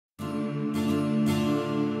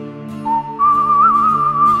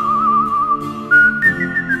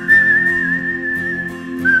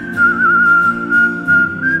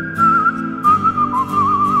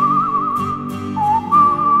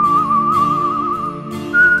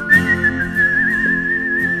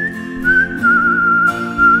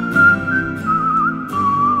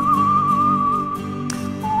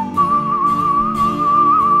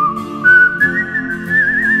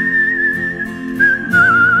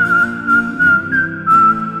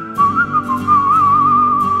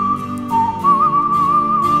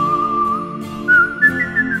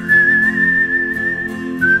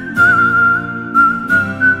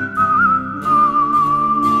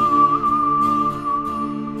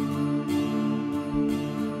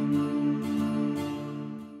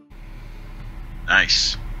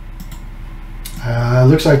Nice.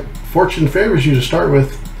 Looks like fortune favors you to start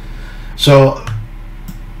with. So,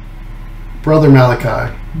 Brother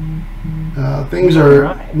Malachi, things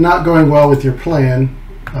are not going well with your plan.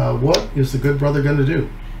 What is the good brother going to do?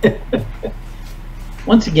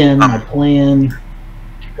 Once again, my plan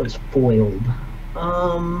was foiled.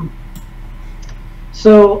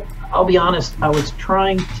 So, I'll be honest, I was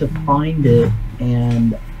trying to find it,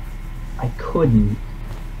 and I couldn't.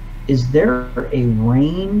 Is there a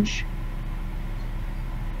range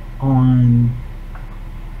on...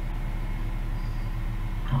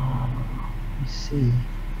 let me see.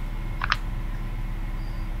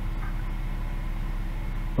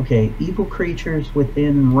 Okay, evil creatures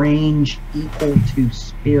within range equal to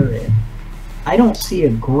spirit. I don't see a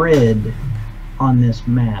grid on this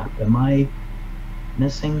map. Am I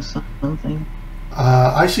missing something?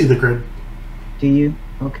 I see the grid. Do you?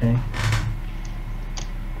 Okay.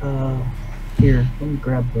 Here, let me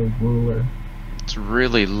grab the ruler. It's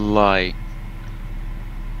really light.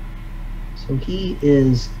 So he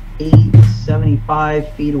is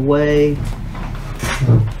 875 feet away.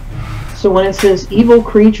 So when it says evil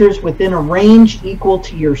creatures within a range equal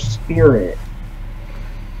to your spirit,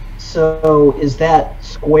 so is that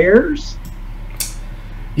squares?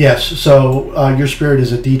 Yes, so your spirit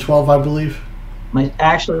is a D12, I believe. My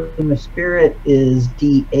spirit is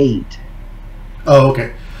D8. Oh,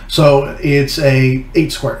 okay. So it's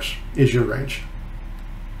 8 squares is your range.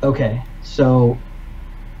 Okay, so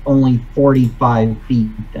only 45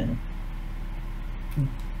 feet then.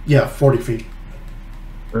 Yeah, 40 feet.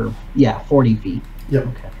 Or yeah, 40 feet. Yep.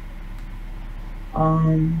 Okay.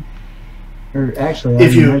 Or actually,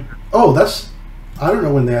 if you that's I don't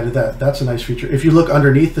know when they added that. That's a nice feature. If you look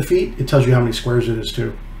underneath the feet, it tells you how many squares it is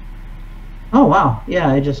too. Oh wow,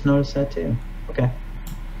 yeah, I just noticed that too. Okay.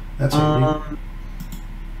 That's handy.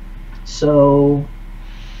 So,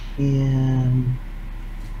 and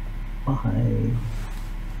my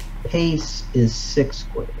pace is 6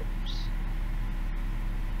 squares.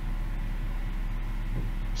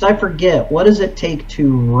 So I forget, what does it take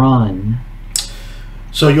to run?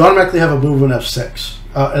 So you automatically have a movement of 6,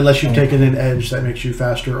 unless you've taken an edge that makes you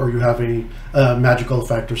faster, or you have a magical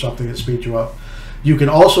effect or something that speeds you up. You can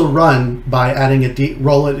also run by adding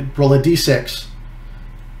roll a d6,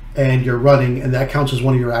 and you're running, and that counts as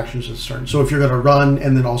one of your actions this turn. So if you're going to run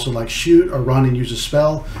and then also like shoot or run and use a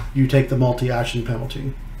spell, you take the multi-action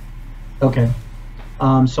penalty. Okay.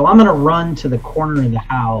 So I'm going to run to the corner of the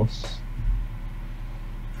house.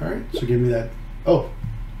 All right. So give me that. Oh,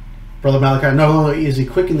 Brother Malachi. Not only is he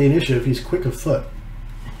quick in the initiative, he's quick of foot.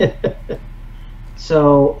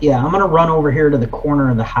 So yeah, I'm going to run over here to the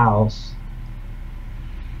corner of the house,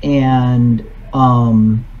 and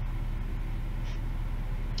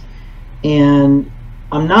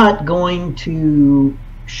I'm not going to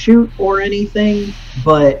shoot or anything,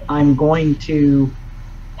 but I'm going to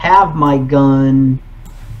have my gun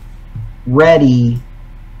ready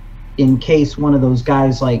in case one of those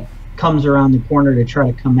guys like comes around the corner to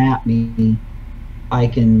try to come at me. I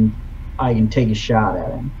can take a shot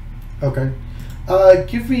at him. Okay.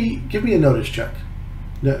 Give me a notice check.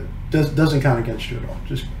 No, doesn't count against you at all.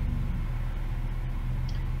 Just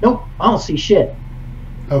nope. I don't see shit.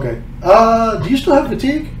 Okay. Do you still have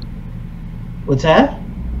fatigue? What's that?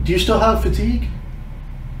 Do you still have fatigue?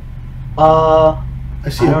 I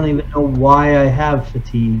see. I don't even know why I have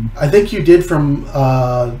fatigue. I think you did from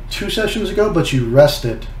 2 sessions ago, but you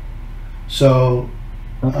rested. So,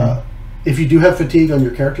 okay. If you do have fatigue on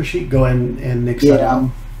your character sheet, go ahead and nix that out.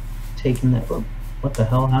 I'm taking that. What the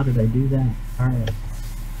hell? How did I do that?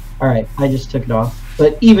 All right. I just took it off.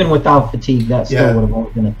 But even without fatigue, that still would have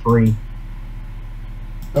only been a 3.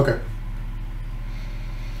 Okay.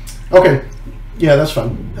 Okay. Yeah, that's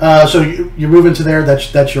fine. So you move into there.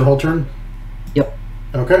 That's your whole turn? Yep.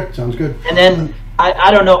 Okay, sounds good. And then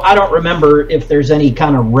I don't know. I don't remember if there's any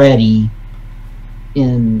kind of ready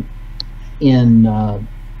in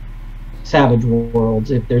Savage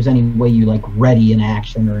Worlds. If there's any way you like ready in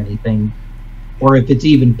action or anything, or if it's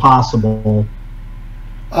even possible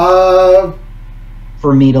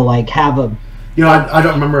for me to like have a. You know, I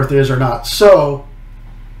don't remember if there is or not. So.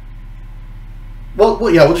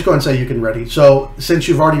 Well, yeah, we'll just go ahead and say you can ready. So since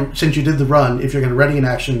you did the run, if you're going to ready in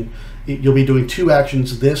action, you'll be doing 2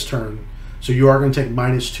 actions this turn. So you are going to take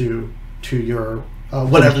 -2 to your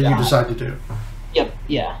whatever you decide to do. Yep.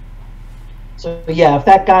 Yeah. So yeah, if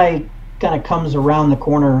that guy kind of comes around the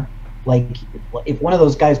corner, like if one of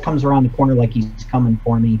those guys comes around the corner like he's coming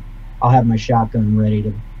for me, I'll have my shotgun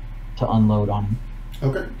ready to unload on him.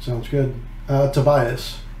 Okay, sounds good.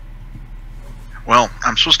 Tobias. Well,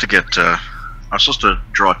 I'm supposed to get I was supposed to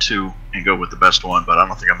draw 2 and go with the best one, but I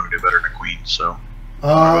don't think I'm going to do better than a queen. So.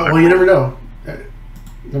 Well, you never know.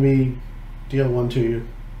 Let me deal 1 to you.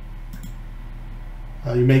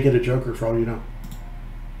 You may get a joker for all you know.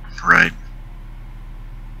 Right.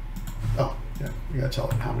 Oh, yeah. You gotta tell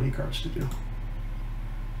it how many cards to do.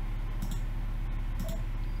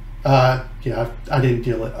 Yeah, I didn't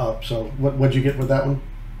deal it up. So what'd you get with that one?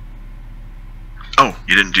 Oh,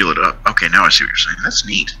 you didn't deal it up. Okay, now I see what you're saying. That's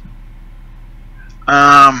neat.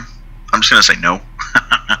 I'm just gonna say no.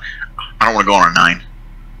 I don't want to go on a 9.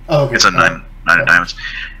 Oh, okay. It's a 9 of diamonds.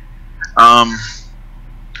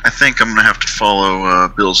 I think I'm gonna have to follow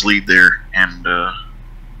Bill's lead there, and oh,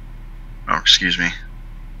 excuse me.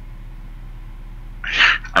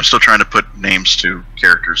 I'm still trying to put names to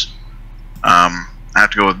characters. I have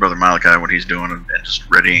to go with Brother Malachi, what he's doing, and just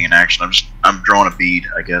readying in action. I'm drawing a bead,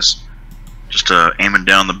 I guess, just aiming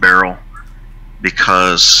down the barrel,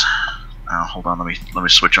 because hold on, let me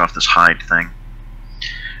switch off this hide thing.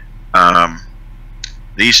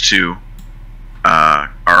 These two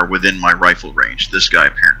are within my rifle range. This guy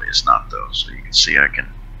apparently is not, though, so you can see I can.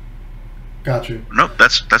 Got you. Nope,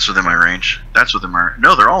 that's within my range. That's within my.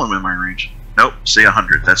 No, they're all within my range. Nope, see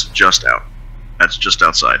 100. That's just out. That's just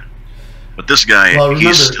outside. But this guy, well, remember,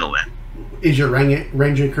 he's still in. Is your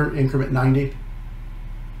range increment 90?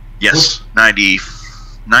 Yes, what? 90.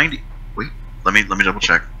 Wait, let me double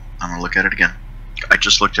check. I'm gonna look at it again. I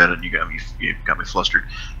just looked at it and you got me flustered.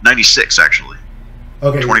 96 actually.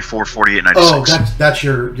 Okay. 24, 48, 96. Oh, that's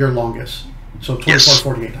your longest. So 24, yes.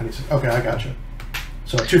 48, 96. Okay, I got you.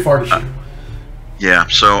 So too far to shoot. Yeah,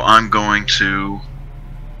 so I'm going to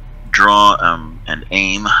draw and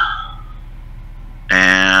aim.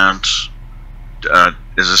 And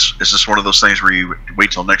is this one of those things where you wait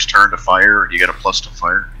till next turn to fire, or do you get a plus to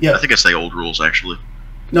fire? Yeah. I think it's the old rules actually.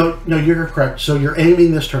 No, you're correct. So you're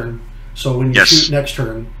aiming this turn. So when you shoot next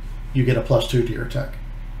turn, you get a +2 to your attack.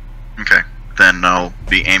 Okay. Then I'll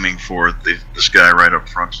be aiming for this guy right up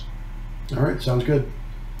front. All right, sounds good.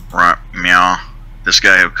 Right, meow. This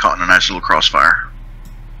guy caught in a nice little crossfire.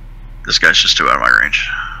 This guy's just too out of my range,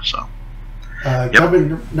 so.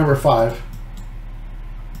 Gunman number 5.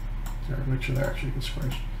 Make sure they're actually good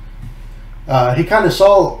squares. He kind of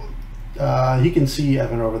saw. He can see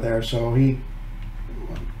Evan over there, so he.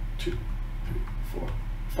 1, 2, 3, 4,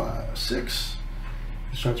 5, 6.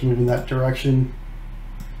 He starts moving that direction.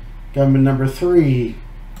 Gunman number 3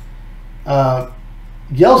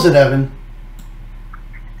 yells at Evan,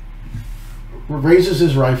 raises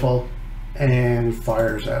his rifle, and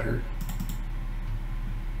fires at her.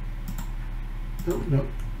 No.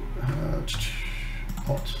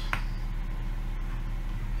 Alt.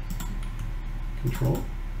 Control.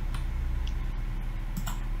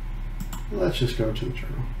 Let's just go to the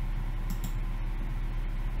journal.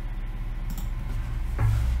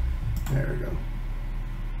 There we go.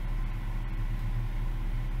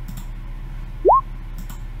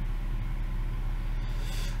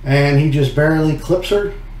 And he just barely clips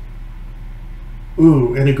her.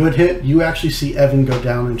 Ooh, and a good hit. You actually see Evan go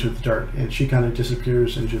down into the dirt, and she kind of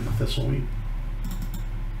disappears into the thistleweed.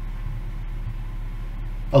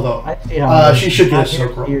 Although, she should get a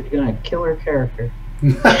soak roll. You're going to kill her character.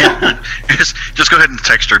 just go ahead and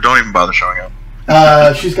text her. Don't even bother showing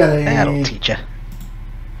up. She's got a... That'll teach you.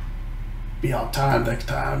 Be on time next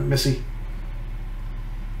time, Missy.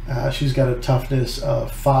 She's got a toughness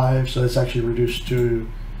of 5, so it's actually reduced to...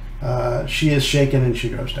 she is shaken and she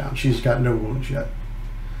goes down. She's got no wounds yet.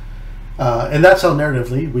 And that's how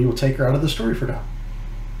narratively we will take her out of the story for now.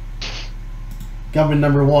 Gunman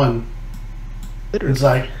number 1. It's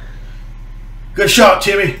like, good shot,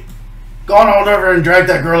 Timmy. Go on over and drag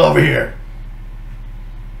that girl over here.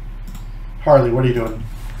 Harley, what are you doing?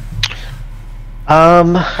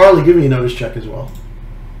 Harley, give me a notice check as well.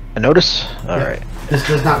 A notice? All right. This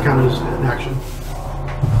does not count as an action.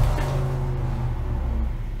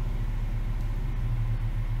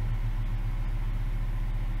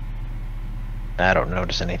 I don't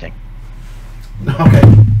notice anything. Okay.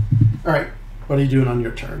 All right. What are you doing on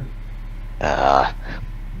your turn?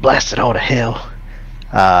 Blasted all to hell.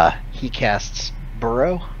 He casts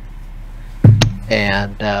Burrow,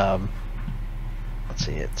 and let's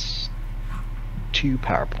see, it's 2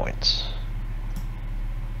 power points.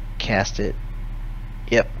 Cast it.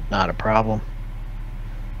 Yep, not a problem.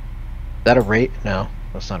 Is that a raise? No,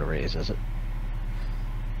 that's not a raise, is it?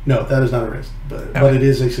 No, that is not a raise, but it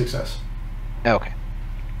is a success. Okay.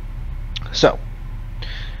 So,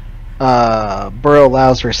 Burrow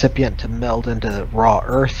allows the recipient to meld into the raw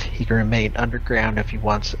earth. He can remain underground if he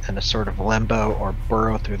wants in a sort of limbo, or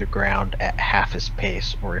burrow through the ground at half his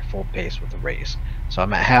pace or a full pace with a raise. So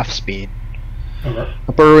I'm at half speed. Okay.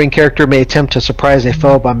 A burrowing character may attempt to surprise a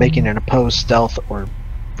foe by making an opposed stealth or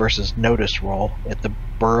versus notice roll. If the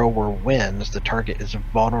burrower wins, the target is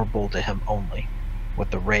vulnerable to him only. With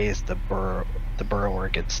the raise, the burrower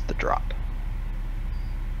gets the drop.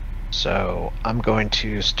 So I'm going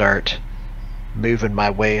to start moving my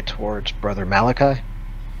way towards Brother Malachi.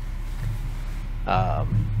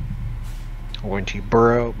 I'm going to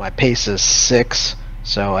burrow. My pace is 6,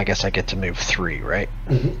 so I guess I get to move 3, right?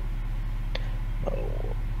 Mm-hmm. Oh,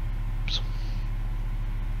 oops.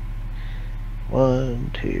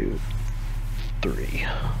 1, 2, 3.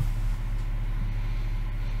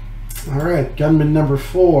 All right, gunman number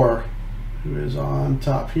 4, who is on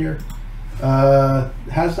top here,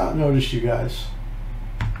 has not noticed you guys.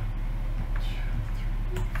 2,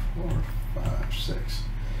 3, 4, 5, 6.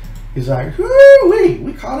 He's like, whoo-wee,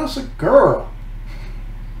 we caught us a girl.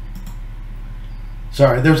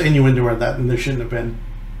 Sorry, there was innuendo in that, and there shouldn't have been.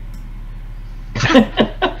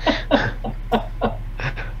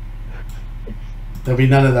 There'll be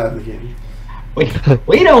none of that in the game.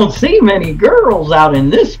 We don't see many girls out in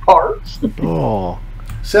this parts. Oh.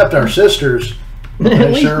 Except our sisters. At They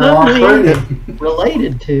least sure none are we ain't pretty.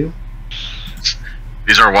 related to.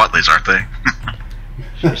 These are Watleys, aren't they?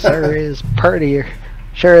 Sure is partier.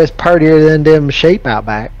 Sure is partier than them sheep out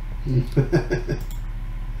back.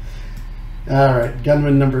 Alright,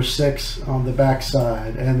 gunman number 6 on the back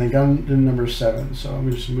side, and then gunman number 7. So I'm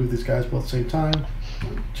going to just move these guys both at the same time.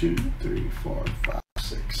 1, 2, 3, 4, 5,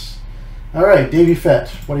 6. Alright, Davy Fett,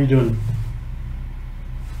 what are you doing?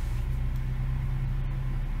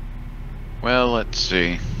 Well, let's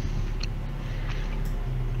see.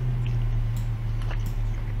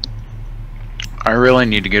 I really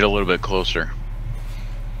need to get a little bit closer.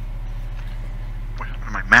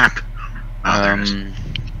 On my map. Oh, there it is.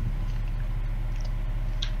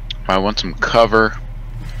 I want some cover.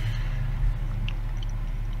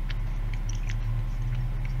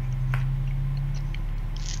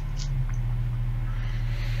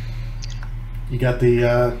 You got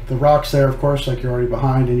the rocks there, of course, like you're already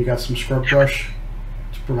behind, and you got some scrub brush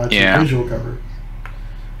to provide some visual cover.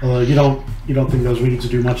 Although you don't think those weeds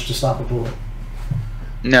do much to stop a bullet.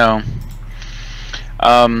 No.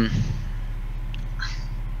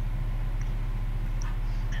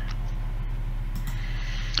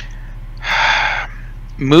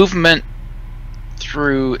 Movement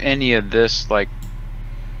through any of this, like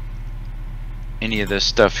any of this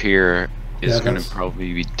stuff here, is going to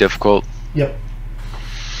probably be difficult. Yep.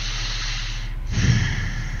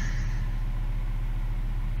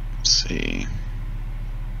 Let's see.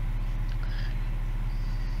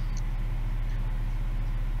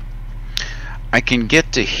 I can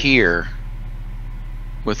get to here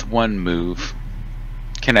with one move.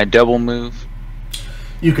 Can I double move?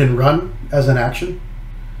 You can run as an action.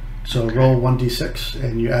 So roll 1d6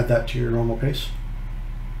 and you add that to your normal pace.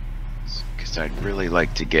 Because I'd really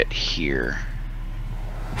like to get here.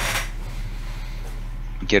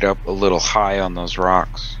 Get up a little high on those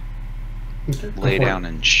rocks. Okay, lay down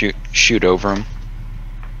and shoot over them.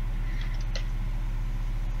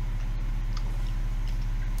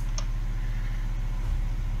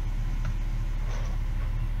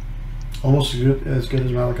 Almost as good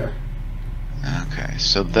as Malachi. Okay,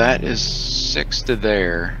 so that is 6 to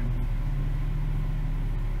there.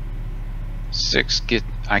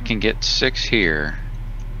 I can get 6 here.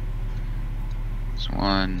 So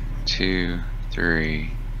 1, 2,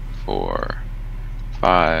 3, 4,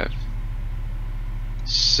 5,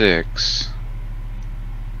 6.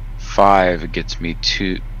 5 gets me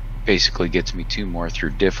 2. Basically gets me 2 more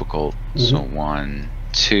through difficult. So 1,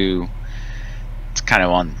 2. It's kind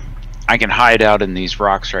of on. I can hide out in these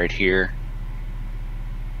rocks right here.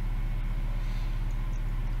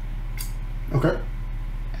 Okay.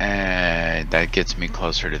 And that gets me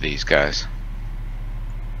closer to these guys.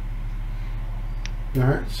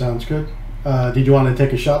 Alright, sounds good. Did you want to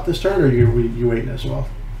take a shot this turn, or you waiting as well?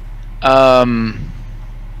 I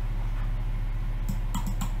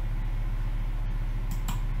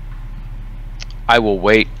will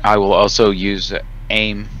wait. I will also use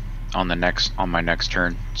aim on my next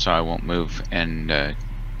turn, so I won't move and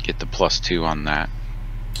get the +2 on that.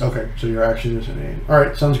 Okay, so your action is an aim.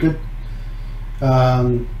 Alright, sounds good.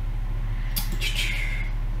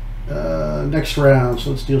 Next round, so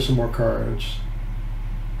let's deal some more cards.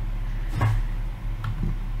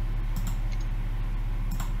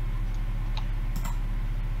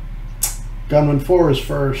 Gunman 4 is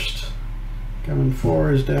first. Gunman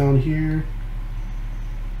 4 is down here.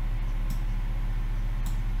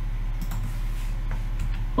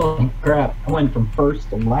 Oh crap, I went from first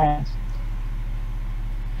to last.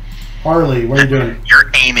 Harley, what are you doing?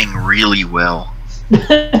 You're aiming really well.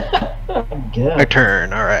 My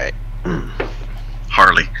turn. All right.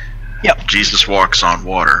 Harley. Yep. Jesus walks on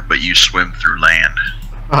water, but you swim through land.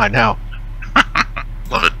 I know.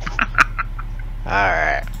 Love it. All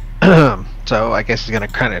right. So I guess he's gonna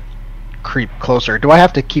kind of creep closer. Do I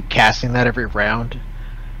have to keep casting that every round?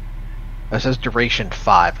 It says duration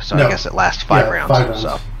 5, so No. I guess it lasts 5 Yeah, rounds. 5 rounds.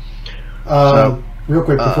 So, Real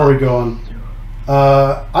quick before we go on,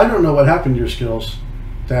 I don't know what happened to your skills,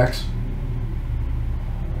 Dax.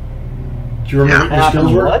 Do you remember what your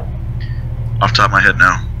skills were? What? Off the top of my head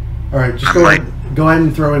now. All right, just I go might- ahead,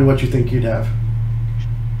 and throw in what you think you'd have.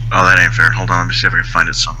 Oh, that ain't fair. Hold on, let me see if I can find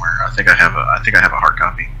it somewhere. I think I have a hard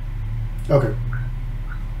copy. Okay.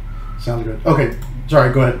 Sounds good. Okay,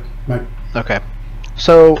 sorry. Go ahead, Mike. okay.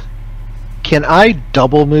 So, can I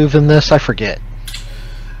double move in this? I forget.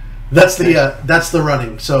 That's the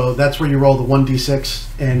running. So that's where you roll the 1d6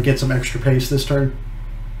 and get some extra pace this turn,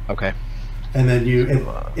 Okay. and then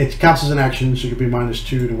it counts as an action, so you could be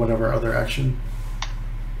 -2 to whatever other action.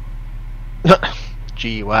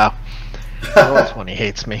 Gee, wow. Oh, this one he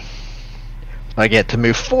hates me. I get to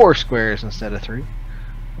move 4 squares instead of 3.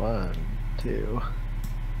 1, 2,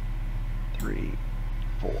 3,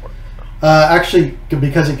 4. Actually,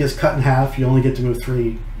 because it gets cut in half, you only get to move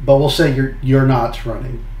 3. But we'll say you're not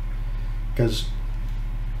running, because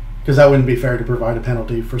that wouldn't be fair to provide a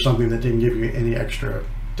penalty for something that didn't give you any extra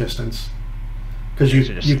distance. Because So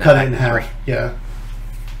just you snap cut it back in to half. 3. Yeah.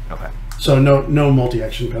 Okay. So no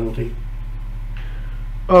multi-action penalty.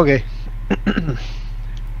 Okay.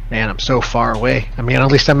 Man, I'm so far away. I mean, at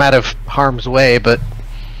least I'm out of harm's way, but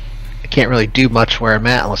I can't really do much where I'm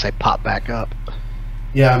at unless I pop back up.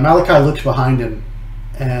 Yeah, Malachi looks behind him,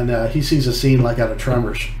 and he sees a scene like out of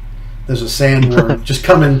Tremors. There's a sandworm just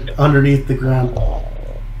coming underneath the ground.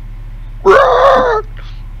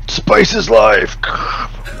 Spice is life.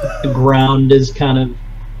 The ground is kind of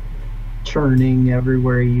turning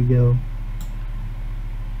everywhere you go.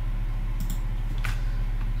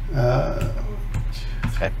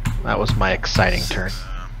 Okay, that was my exciting turn.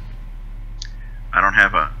 I don't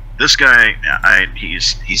have a. This guy,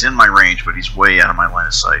 he's in my range, but he's way out of my line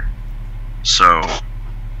of sight. So,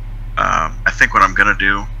 I think what I'm gonna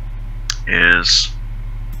do is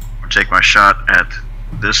take my shot at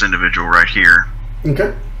this individual right here,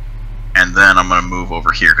 Okay. and then I'm gonna move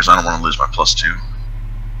over here because I don't want to lose my +2.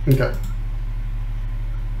 Okay.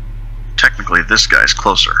 Technically, this guy's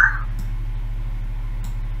closer.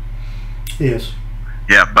 He is.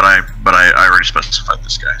 Yeah, but I already specified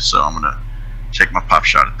this guy, so I'm gonna take my pop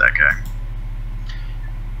shot at that guy.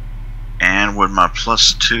 And with my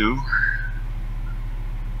 +2,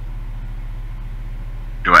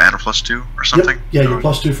 do I add a +2 or something? Yep. Yeah, you're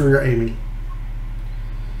 +2 for your aiming.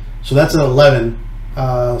 So that's an 11.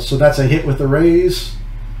 So that's a hit with the raise.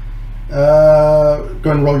 Go ahead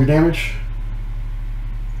and roll your damage.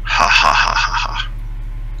 Ha ha ha ha ha.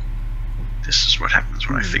 This is what happens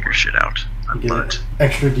when I figure shit out. I You get love an it.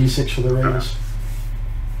 extra d6 for the raise.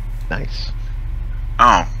 Nice.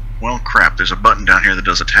 Oh, well, crap. There's a button down here that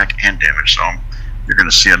does attack and damage, so you're going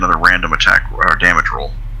to see another random attack or damage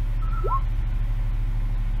roll.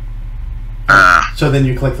 So then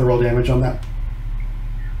you click the roll damage on that.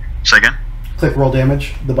 Say again? Click roll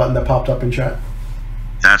damage, the button that popped up in chat.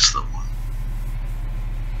 That's the one.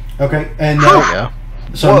 Okay, and There we go.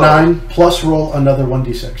 so Whoa. 9 plus roll another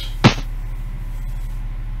 1d6.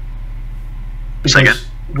 Say again?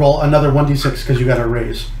 Roll another 1d6 because you got a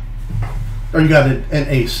raise. Or you got an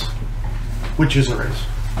ace, which is a raise.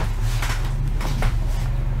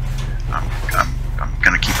 I'm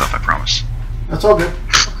going to keep up, I promise. That's all good.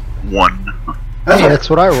 1. That's Hey, all that's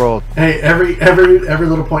what I rolled. Hey, every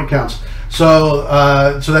little point counts.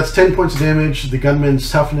 So so that's 10 points of damage. The gunman's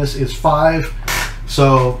toughness is 5,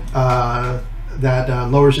 so that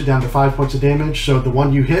lowers it down to 5 points of damage. So the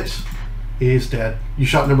one you hit is dead. You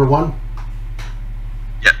shot number 1.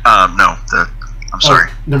 Yeah, no, I'm sorry.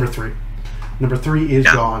 Oh, number 3. Number 3 is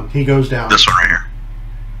Yeah. gone. He goes down. This one right here.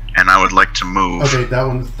 And I would like to move Okay, that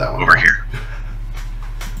one. over here.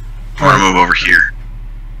 I want to move over here.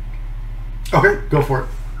 Okay, go for it.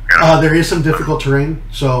 Yeah. There is some difficult terrain,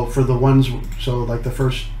 so for the ones, so like the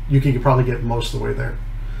first, you can probably get most of the way there.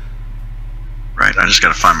 Right, I just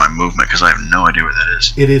got to find my movement because I have no idea where that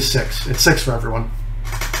is. It is 6. It's 6 for everyone,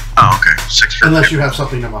 Oh, okay. 6 for unless you have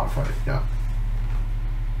something to modify it. Yeah.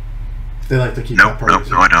 They like to keep that Nope, part. nope,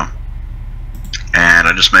 no, I don't. And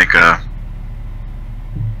I just make a.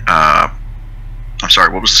 I'm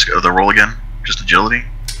sorry. What was the roll again? Just agility.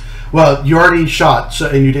 Well, you already shot, so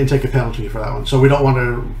and you didn't take a penalty for that one, so we don't want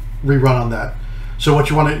to rerun on that. So what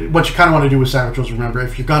you kind of want to do with Savage was remember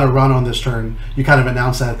if you're gonna run on this turn, you kind of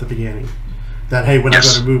announce that at the beginning, that, hey, when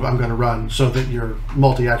Yes. I'm going to move, I'm going to run, so that your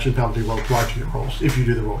multi-action penalty will apply to your rolls if you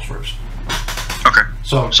do the rolls first. Okay.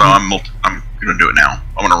 So I'm gonna do it now.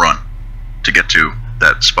 I'm gonna run to get to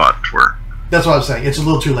that spot where. that's what I was saying. It's a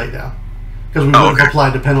little too late now because we would have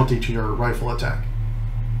applied the penalty to your rifle attack.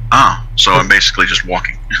 So I'm basically just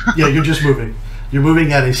walking. Yeah, you're just moving. You're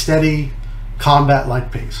moving at a steady,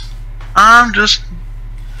 combat-like pace.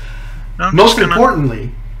 Most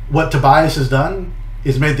importantly, what Tobias has done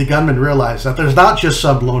is made the gunman realize that there's not just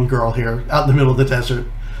some lone girl here out in the middle of the desert.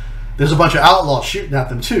 There's a bunch of outlaws shooting at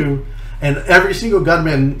them too, and every single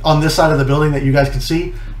gunman on this side of the building that you guys can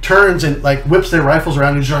see turns and like whips their rifles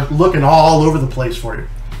around and starts looking all over the place for you.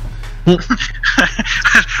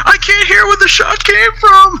 I can't hear where the shot came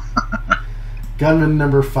from. Gunman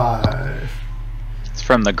number 5. It's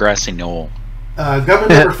from the grassy knoll. Gunman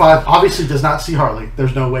number 5 obviously does not see Harley.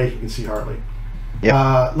 There's no way he can see Harley.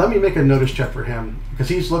 Yep. Let me make a notice check for him because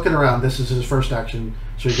he's looking around. This is his first action,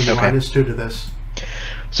 so you can do -2 to this.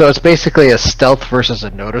 So it's basically a stealth versus a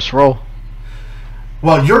notice roll.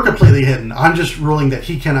 Well, you're completely hidden. I'm just ruling that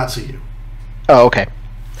he cannot see you. Oh, okay.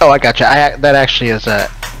 Oh, I gotcha. That actually is a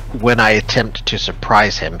when I attempt to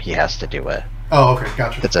surprise him, he has to do it. Oh, okay,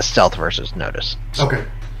 gotcha. It's a stealth versus notice. So. Okay.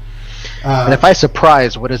 And if I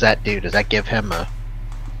surprise, what does that do? Does that give him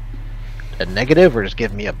a negative, or just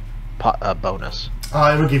give me a bonus?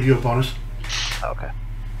 It will give you a bonus. Okay.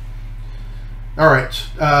 All right.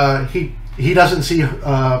 He doesn't see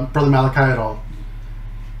Brother Malachi at all.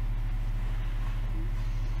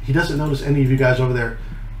 He doesn't notice any of you guys over there.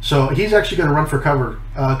 So he's actually going to run for cover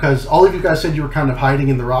because all of you guys said you were kind of hiding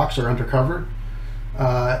in the rocks or under cover.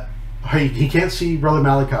 He can't see Brother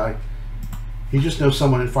Malachi. He just knows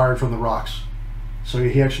someone had fired from the rocks. So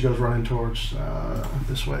he actually goes running towards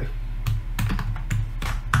this way.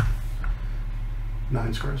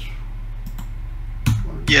 9 squares.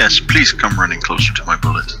 1, Yes, 2, please come running closer to my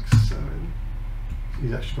bullet. 6, 7.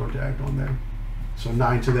 He's actually going diagonal in there. So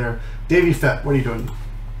 9 to there. Davey Fett, what are you doing?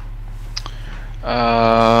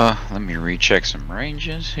 Let me recheck some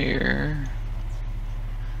ranges here.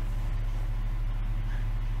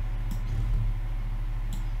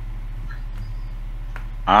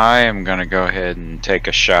 I am gonna go ahead and take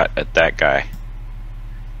a shot at that guy.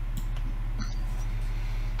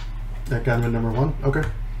 That gunman number 1? Okay.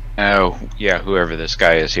 Oh, yeah, whoever this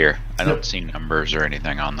guy is here. I don't see numbers or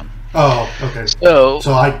anything on them. Oh, okay. So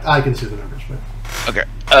I can see the numbers, but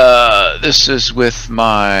okay. This is with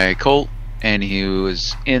my Colt, and he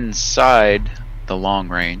was inside the long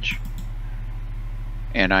range.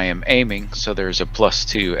 And I am aiming, so there's a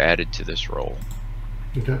 +2 added to this roll.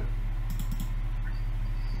 okay.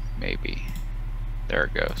 Maybe. There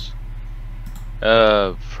it goes.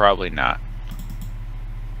 Probably not.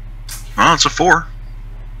 Well, it's a 4.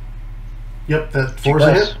 Yep, that 4's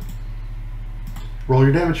a hit. Roll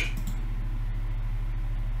your damage.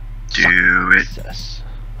 Do it. Yes.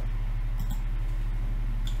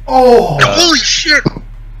 Oh! Holy shit!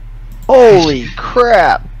 Holy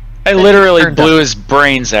crap! I literally turned blew his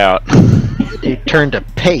brains out. He turned to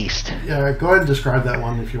paste. Yeah, go ahead and describe that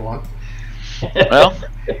one if you want. Well,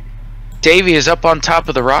 Davey is up on top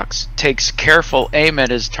of the rocks, takes careful aim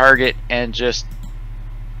at his target, and just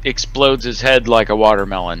explodes his head like a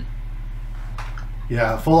watermelon.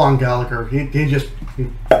 Yeah, full on Gallagher. He just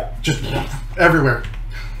everywhere.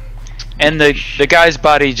 And the guy's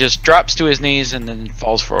body just drops to his knees and then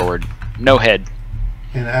falls forward. No head.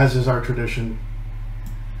 And as is our tradition,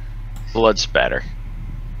 Blood spatter.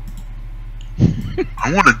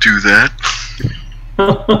 I want to do that.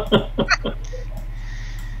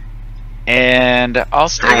 And I'll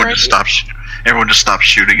stay Everyone right just here. stops. Everyone just stops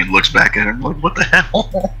shooting and looks back at him like, "What the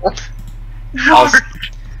hell?" I'll-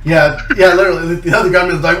 yeah, literally, the other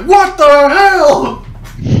gunman's like, "What the hell?"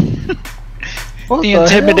 What the hell?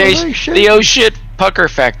 intimidation, Holy shit. the oh shit pucker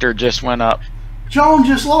factor just went up. Joan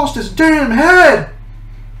just lost his damn head.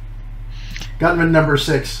 Gunman number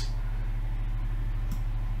 6.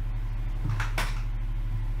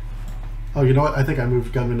 Oh, you know what? I think I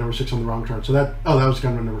moved gunman number 6 on the wrong turn. So that was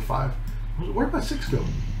gunman number 5. Where'd my 6 go?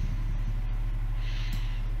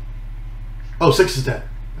 Oh, 6 is dead.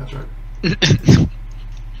 That's right.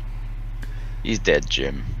 He's dead,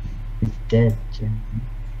 Jim. Dead, Jim.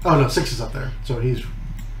 Oh no, 6 is up there. So he's.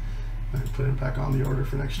 I put him back on the order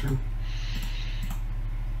for next turn.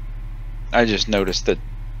 I just noticed that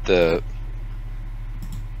the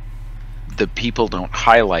people don't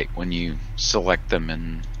highlight when you select them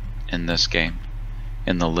in this game,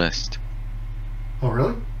 in the list. Oh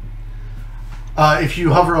really? If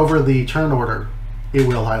you hover over the turn order, it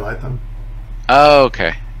will highlight them. Oh,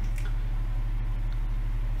 okay.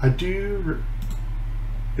 I do.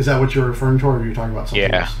 Is that what you're referring to, or are you talking about something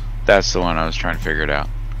Yeah, else? that's the one I was trying to figure it out.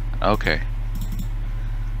 Okay.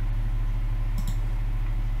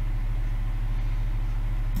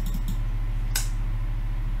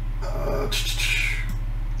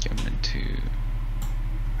 Get him into...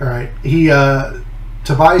 All right.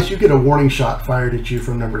 Tobias, you get a warning shot fired at you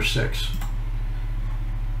from number 6.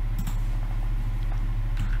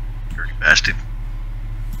 Dirty bastard.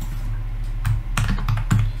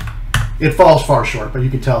 It falls far short, but you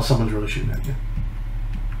can tell someone's really shooting at you.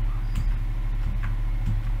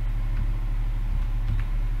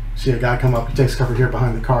 See a guy come up. He takes cover here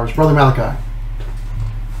behind the cars. Brother Malachi.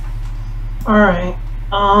 All right.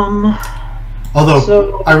 Although,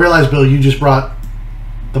 So- I realize, Bill, you just brought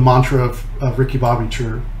the mantra of Ricky Bobby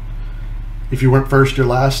true. If you weren't first, you're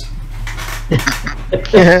last.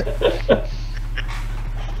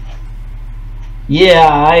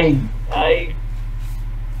 Yeah, I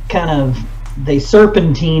kind of, they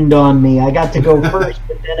serpentined on me. I got to go first,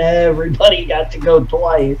 but then everybody got to go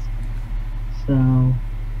twice. So,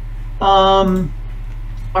 all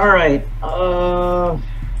right.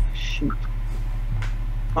 Shoot.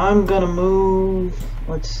 I'm gonna move.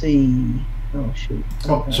 Let's see. Oh shoot.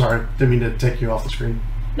 Oh, Okay. sorry. Didn't mean to take you off the screen.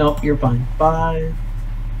 Nope, you're fine. 5,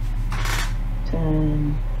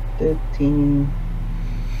 10, 15,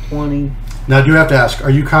 20. Now, do you have to ask, are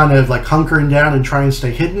you kind of like hunkering down and trying to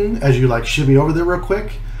stay hidden as you like shimmy over there real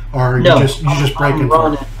quick? Or No, you just break I'm in?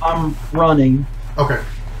 running. I'm running. Okay.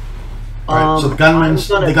 All right, so the I'm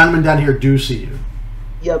gonna- gunmen down here do see you.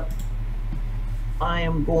 Yep. I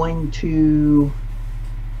am going to.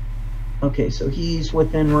 Okay, so he's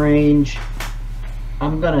within range.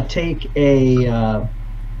 I'm gonna take a. I'm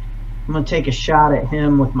gonna take a shot at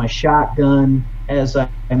him with my shotgun as I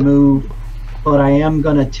move, but I am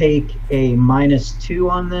gonna take a -2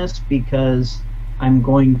 on this because I'm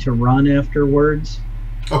going to run afterwards.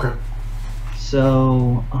 Okay.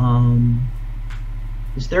 So,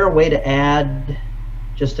 is there a way to add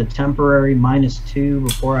just a temporary -2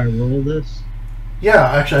 before I roll this? Yeah,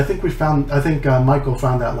 actually, I think Michael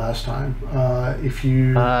found that last time. If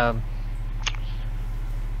you... Yeah,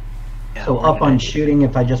 So where up did I on do shooting,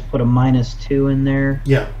 if I just put a -2 in there.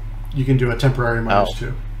 yeah, you can do a temporary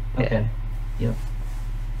 -2. Yeah. Okay. Yep.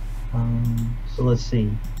 So let's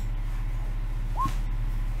see.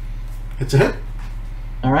 It's a hit.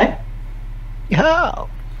 All right. Yeah.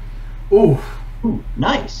 Ooh, Ooh,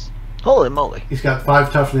 nice. Holy moly. he's got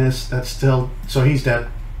 5 toughness. That's still... So he's dead.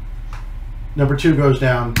 Number 2 goes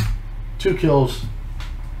down. 2 kills.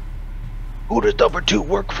 Who does number 2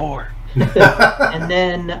 work for? And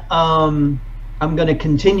then I'm going to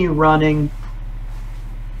continue running.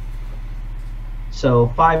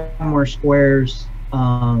 So 5 more squares.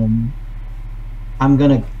 I'm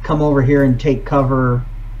going to come over here and take cover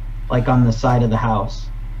like on the side of the house.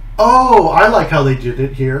 Oh, I like how they did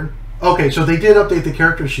it here. Okay, so they did update the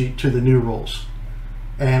character sheet to the new rules.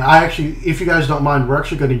 And I actually, if you guys don't mind, we're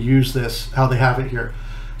actually going to use this, how they have it here.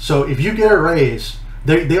 So if you get a raise,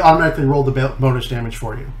 they automatically roll the bonus damage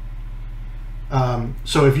for you.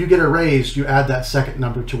 So if you get a raise, you add that second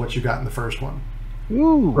number to what you got in the first one.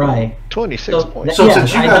 Ooh. Right. 26 So, points. So yeah,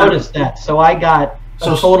 since you I got a- noticed that. So I got a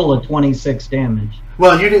So- total of 26 damage.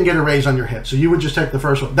 Well, you didn't get a raise on your hit, so you would just take the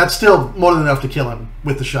first one. That's still more than enough to kill him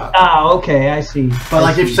with the shot. Ah, okay, I see. But I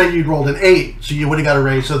like if see. say you'd rolled an 8, so you would have got a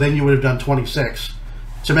raise, so then you would have done 26.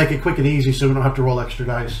 To make it quick and easy so we don't have to roll extra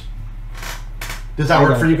dice. Does that I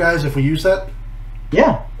work got for it. you guys if we use that?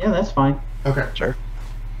 Yeah, that's fine. Okay. Sure.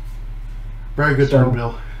 Very good So- turn,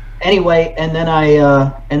 Bill. Anyway, and then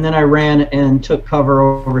I ran and took cover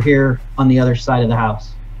over here on the other side of the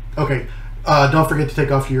house. Okay. Don't forget to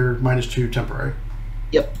take off your -2 temporary.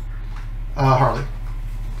 Yep. Harley.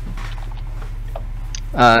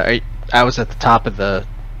 I was at the top of the...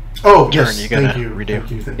 Oh, Karen, yes. you gotta Thank you. redo.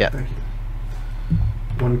 Thank you. Thank Yeah. you. Thank you.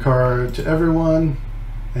 1 card to everyone,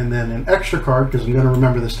 and then an extra card because I'm going to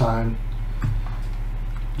remember this time.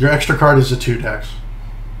 Your extra card is a 2 dex.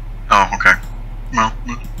 Oh, okay. Well,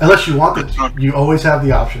 Unless you want it, you always have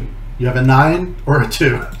the option. You have a 9 or a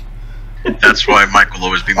 2. that's why Mike will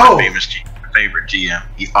always be my Oh. favorite GM.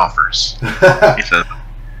 He offers. He says,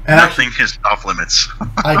 And actually, nothing is off limits.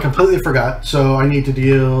 I completely forgot, so I need to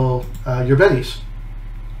deal your bennies.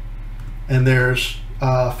 And there's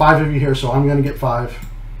 5 of you here, so I'm going to get 5.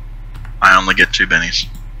 I only get 2 bennies.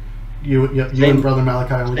 You Same- and Brother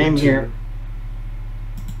Malachi only same get 2. here.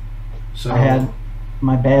 So I had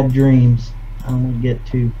my bad dreams. I only get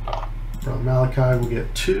 2. Brother Malachi will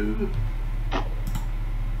get 2.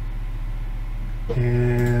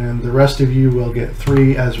 And the rest of you will get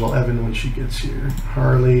 3, as will Evan when she gets here.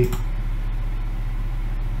 Harley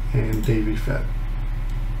and Davy Fett.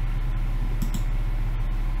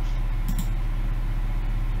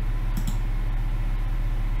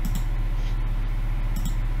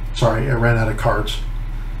 Sorry, I ran out of cards.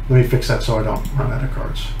 Let me fix that so I don't run out of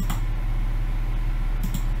cards.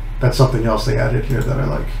 That's something else they added here that I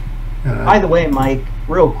like. By the way, Mike,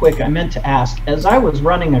 real quick, I meant to ask, as I was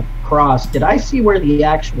running across, did I see where the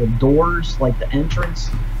actual doors, like the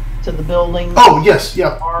entrance to the building? Oh, yes,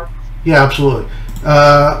 yeah. Are? Yeah, absolutely.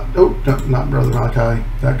 Oh, no, not Brother Malachi.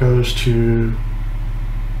 That goes to...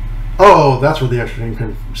 Oh, that's where the extra name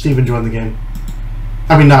came from. Steven joined the game.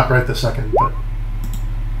 I mean, not right this second, but...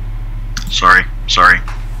 Sorry.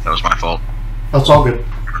 That was my fault. That's all good.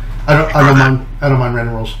 I don't mind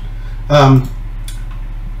random rolls.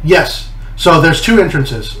 Yes. So there's two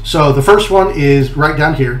entrances. So the first one is right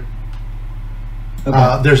down here.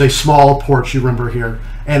 Okay. There's a small porch, you remember here,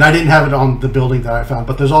 and I didn't have it on the building that I found.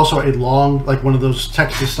 But there's also a long, like one of those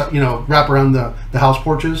Texas, wrap around the house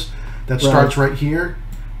porches that starts right here,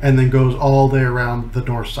 and then goes all the way around the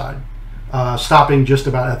north side, stopping just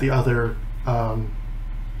about at the other.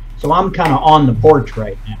 So I'm kind of on the porch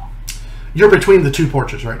right now. You're between the two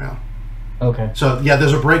porches right now. Okay. So yeah,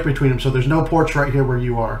 there's a break between them. So there's no porch right here where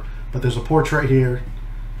you are, but there's a porch right here.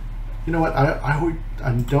 You know what? I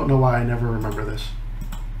don't know why I never remember this.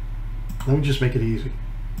 Let me just make it easy.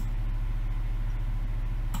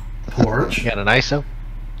 Porch. You got an ISO?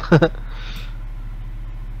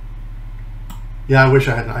 Yeah, I wish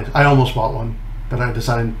I had an ISO. I almost bought one, but I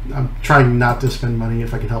decided I'm trying not to spend money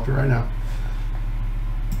if I can help it right now.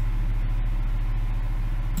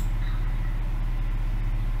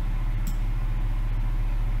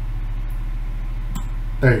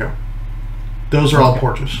 There you go. Those are all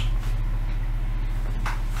porches.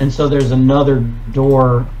 And so there's another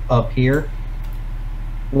door up here.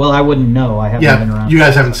 Well, I wouldn't know. I haven't been around. You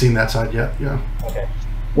guys haven't seen that side yet. Yeah. Okay.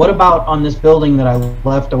 What about on this building that I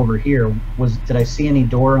left over here? Did I see any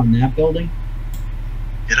door on that building?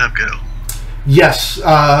 Get up, go. Yes.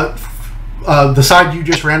 The side you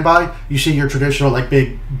just ran by, you see your traditional like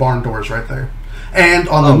big barn doors right there. And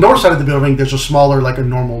on the north side of the building, there's a smaller, like a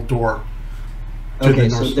normal door. Okay,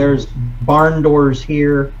 so there's barn doors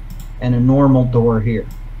here and a normal door here.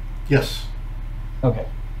 Yes. Okay,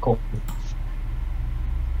 cool.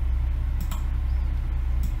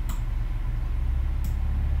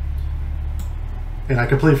 And I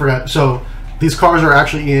completely forgot. So these cars are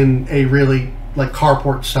actually in a really like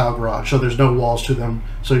carport style garage. So there's no walls to them.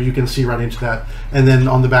 So you can see right into that. And then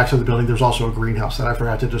on the backs of the building, there's also a greenhouse that I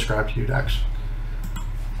forgot to describe to you, Dax.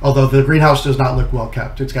 Although the greenhouse does not look well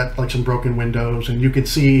kept. It's got like some broken windows, and you can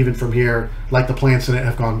see even from here, like the plants in it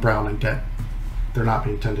have gone brown and dead. They're not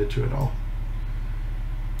being tended to at all.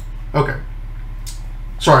 Okay.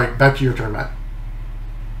 Sorry, back to your turn, Matt.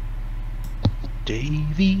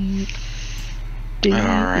 Davey. All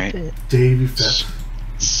right. Davey Fett.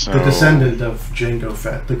 So, the descendant of Django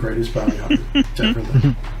Fett, the greatest bounty hunter to ever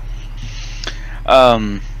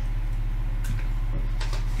live.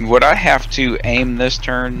 Would I have to aim this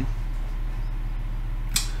turn?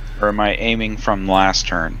 Or am I aiming from last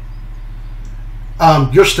turn?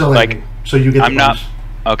 You're still aiming, so you get the bonus.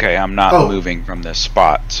 Okay, I'm not moving from this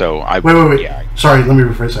spot, so I... Wait. Yeah. Sorry, let me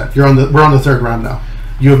rephrase that. We're on the third round now.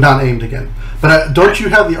 You have not aimed again. But don't you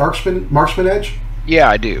have the marksman edge? Yeah,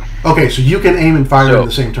 I do. Okay, so you can aim and fire in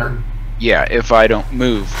the same turn. Yeah, if I don't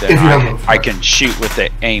move, then I can shoot with the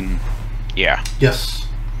aim. Yeah. Yes.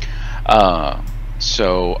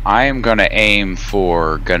 So I am going to aim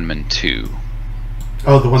for Gunman 2.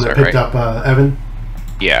 Oh, the one that picked up Evan?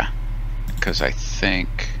 Yeah, because I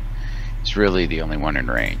think it's really the only one in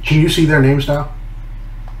range. Can you see their names now?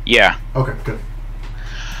 Yeah. Okay, good.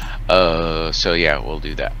 So yeah, we'll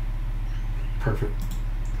do that. Perfect.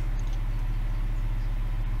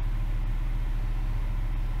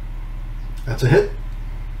 That's a hit.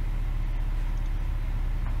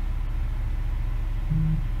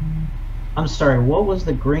 I'm sorry, what was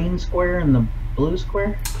the green square and the blue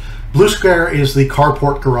square? Blue square is the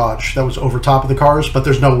carport garage that was over top of the cars, but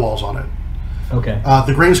there's no walls on it. Okay.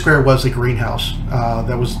 The green square was the greenhouse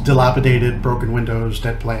that was dilapidated, broken windows,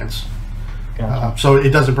 dead plants. Gotcha. So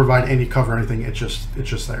it doesn't provide any cover or anything. It's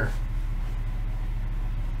just there.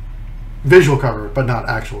 Visual cover, but not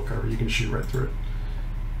actual cover. You can shoot right through it.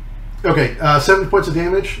 Okay, 7 points of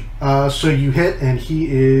damage. So you hit, and he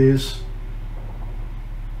is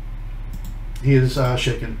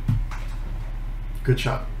shaken. Good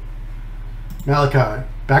shot. Malachi,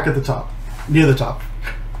 back at the top, near the top.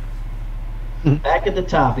 Back at the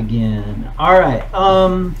top again. All right.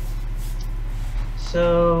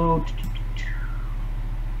 So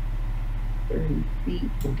 30 feet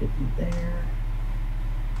will get me there.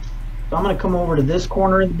 So I'm gonna come over to this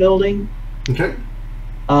corner of the building. Okay.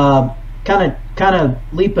 Kind of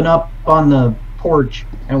leaping up on the porch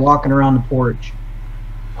and walking around the porch.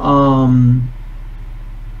 And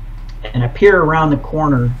I peer around the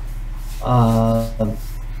corner, and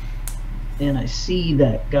I see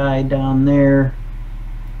that guy down there.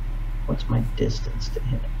 What's my distance to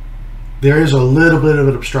him? There is a little bit of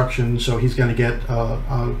an obstruction, so he's going to get.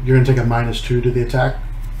 You're going to take a -2 to the attack.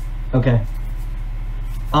 Okay.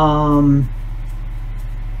 All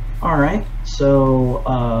right. So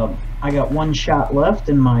I got one shot left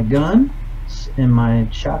in my gun, in my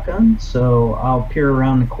shotgun. So I'll peer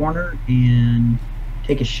around the corner and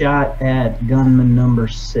take a shot at gunman number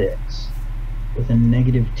 6 with a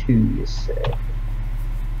 -2. You said.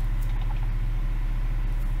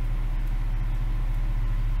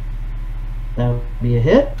 That would be a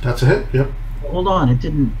hit. That's a hit. Yep. Hold on, it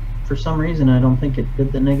didn't. For some reason, I don't think it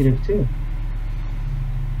did the -2.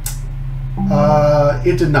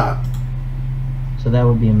 It did not. So that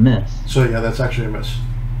would be a miss. So yeah, that's actually a miss.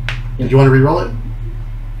 Did you want to re-roll it?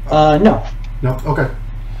 No. No. Okay.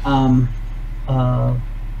 I'm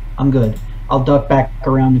good. I'll duck back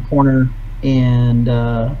around the corner and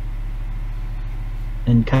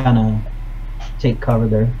kind of take cover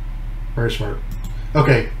there. Very smart.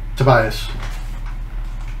 Okay, Tobias.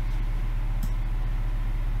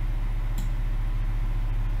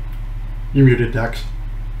 You're muted, Dex.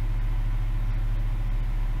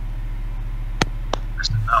 I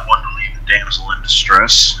did not want to leave the damsel in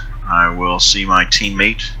distress. I will see my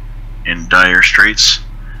teammate in dire straits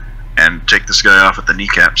and take this guy off at the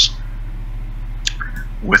kneecaps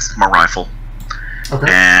with my rifle. Okay.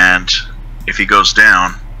 And if he goes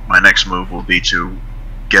down, my next move will be to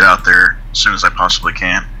get out there as soon as I possibly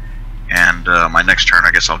can. And my next turn,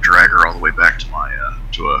 I guess I'll drag her all the way back to my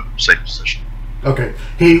to a safe position. Okay.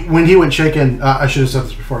 When he went shaken, I should have said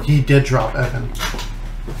this before. He did drop Evan.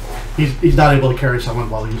 He's not able to carry someone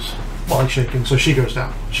while he's shaking, so she goes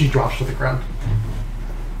down. She drops to the ground.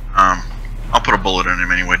 I'll put a bullet in him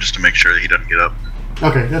anyway, just to make sure that he doesn't get up.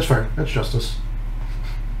 Okay, that's fair. That's justice.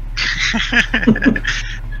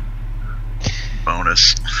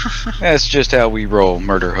 Bonus. That's just how we roll,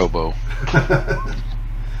 murder hobo.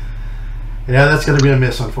 Yeah, that's going to be a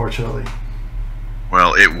miss, unfortunately.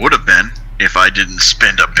 Well, it would have been if I didn't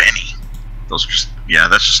spend a penny. Those are just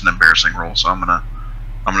that's just an embarrassing roll. So I'm gonna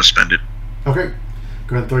spend it. Okay,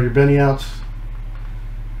 go ahead and throw your Benny out.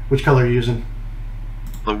 Which color are you using?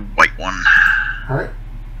 The white one. All right.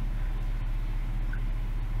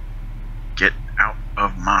 Get out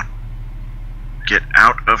of my. Get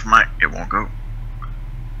out of my. It won't go.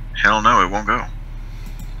 Hell no, it won't go.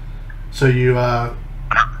 So you.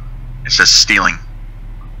 It says stealing.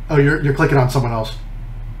 Oh, you're clicking on someone else.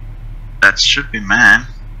 That should be mine.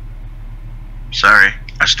 Sorry,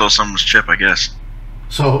 I stole someone's chip, I guess.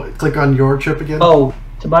 So click on your chip again. Oh,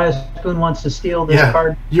 Tobias Spoon wants to steal this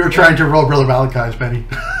card. You were trying to roll Brother Malachi's, Benny.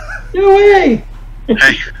 No way!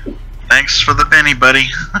 Hey, thanks for the penny, buddy.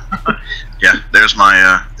 Yeah, there's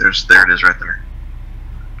my. There it is, right there.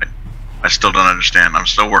 I still don't understand. I'm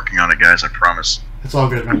still working on it, guys. I promise. It's all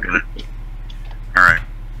good, man. All right.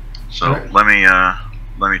 So All right. let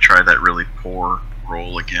me try that really poor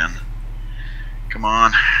roll again. Come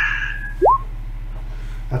on.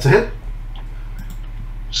 That's a hit.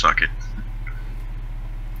 Suck it.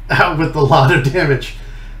 Out with a lot of damage.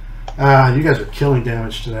 You guys are killing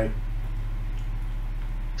damage today.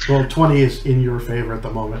 Well, 20 is in your favor at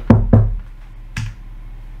the moment.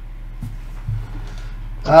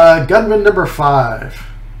 Gunman number 5.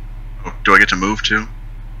 Oh, do I get to move too?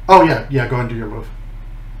 Oh yeah, go ahead and do your move.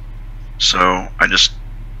 So I just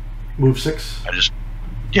Move 6.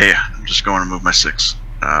 I'm just going to move my 6.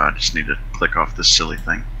 I just need to click off this silly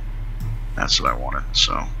thing. That's what I wanted.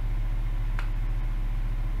 So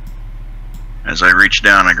as I reach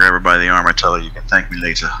down, I grab her by the arm. I tell her, "You can thank me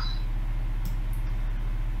later."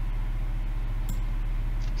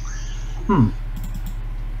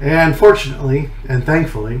 And fortunately, and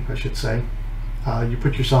thankfully, I should say, you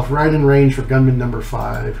put yourself right in range for gunman number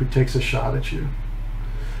 5, who takes a shot at you.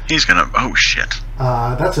 He's gonna. Oh shit!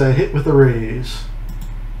 That's a hit with a raise.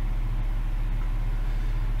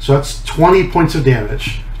 So that's 20 points of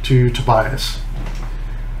damage to Tobias.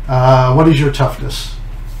 What is your toughness?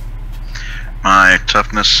 My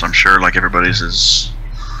toughness, I'm sure, like everybody's, is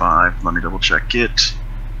 5. Let me double check it.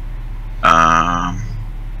 I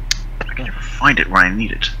can never find it where I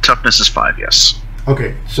need it. Toughness is 5. Yes.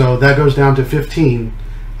 Okay, so that goes down to 15.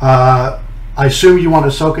 I assume you want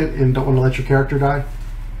to soak it and don't want to let your character die?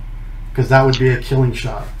 Because that would be a killing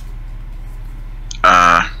shot.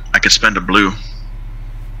 I could spend a blue.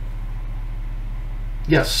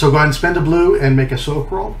 Yes, so go ahead and spend a blue and make a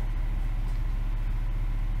soak roll.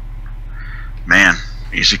 Man,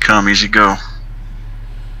 easy come, easy go.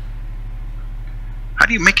 How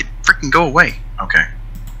do you make it freaking go away? Okay.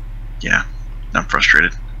 Yeah, I'm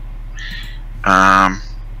frustrated.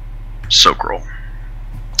 Soak roll.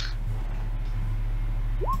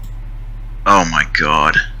 Oh my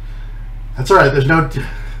god. That's all right. There's no.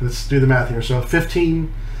 Let's do the math here. So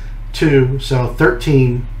 15, 2, so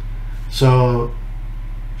 13. So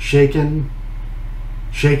shaken,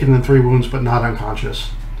 and 3 wounds, but not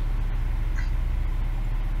unconscious.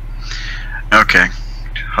 Okay.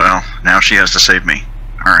 Well, now she has to save me.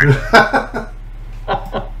 All right.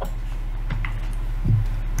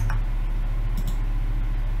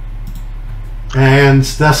 And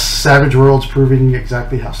thus, Savage World's proving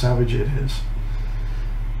exactly how savage it is.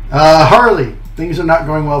 Harley, things are not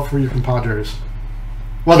going well for your compadres.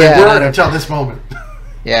 Well, they were until this moment.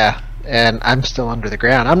 Yeah, and I'm still under the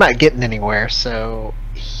ground. I'm not getting anywhere, so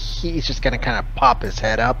he's just going to kind of pop his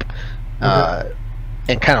head up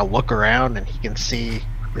and kind of look around, and he can see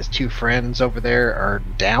his 2 friends over there are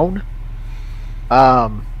down.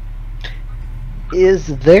 Is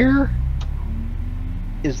there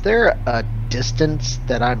a distance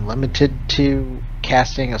that I'm limited to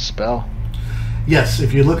casting a spell? Yes,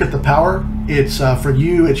 if you look at the power, it's for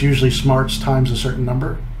you. It's usually smarts times a certain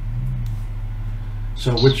number.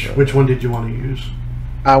 So which one did you want to use?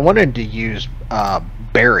 I wanted to use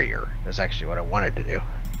barrier. Is actually what I wanted to do.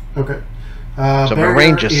 Okay. So my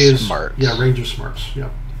range is smarts. Yeah, range of smarts. Yeah.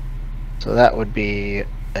 So that would be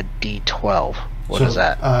a D12. What is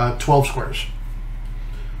that? 12 squares.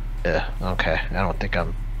 Yeah. Okay. I don't think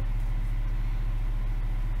I'm.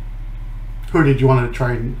 Who did you want to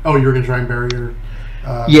try and... Oh, you were going to try and barrier...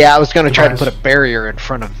 yeah, I was going to try to put a barrier in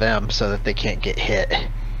front of them so that they can't get hit.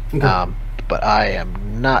 Okay. But I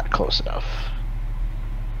am not close enough.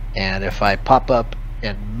 And if I pop up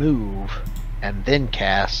and move and then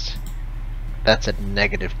cast, that's a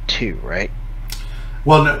 -2, right?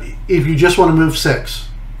 Well, no, if you just want to move 6,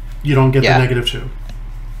 you don't get the -2.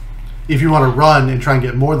 If you want to run and try and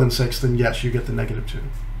get more than 6, then yes, you get the -2.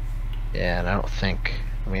 Yeah, and I don't think...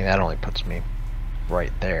 I mean, that only puts me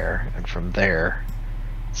right there, and from there,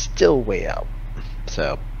 still way out.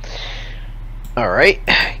 So, alright,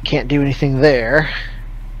 can't do anything there.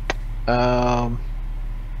 Bolt.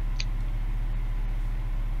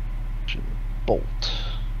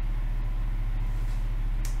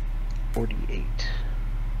 48.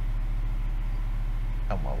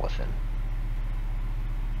 I'm well within.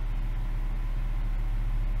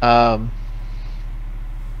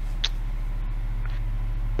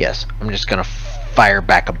 Yes, I'm just gonna fire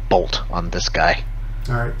back a bolt on this guy.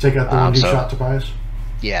 Alright, take out the one you shot Tobias.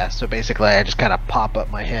 Yeah, so basically I just kind of pop up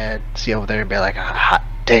my head, see over there and be like, hot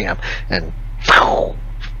damn, and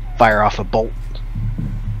fire off a bolt.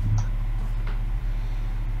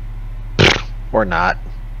 Or not.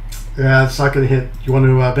 Yeah, it's not gonna hit. You want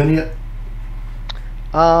to Benny it?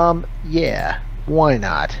 Yeah, why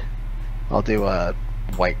not? I'll do a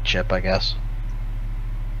white chip, I guess.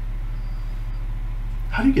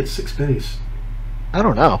 How do you get 6 bennies? I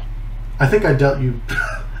don't know. I think I dealt you.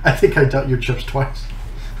 I think I dealt your chips twice.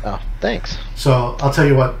 Oh, thanks. So I'll tell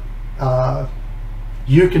you what.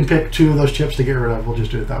 You can pick 2 of those chips to get rid of. We'll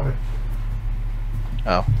just do it that way.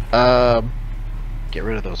 Oh. Get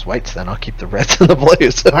rid of those whites then. I'll keep the reds and the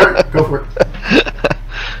blues. All right, go for it.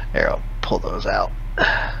 Here, I'll pull those out.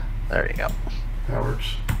 There you go. That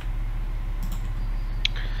works.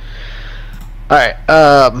 All right.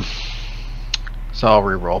 So I'll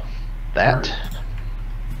re-roll that. Right.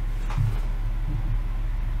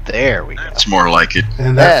 There we go. That's more like it.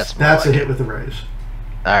 And that's like a hit with the raise.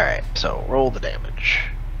 All right. So roll the damage.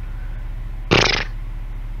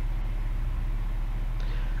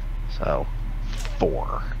 So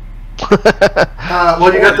 4.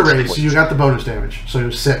 Well, you got the raise, so you got the bonus damage. So it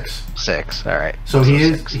was 6. 6. All right. So he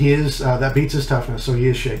is. 6. He is. That beats his toughness. So he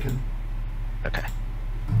is shaken. Okay.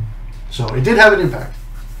 So it did have an impact.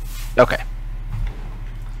 Okay.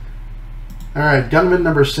 All right, gunman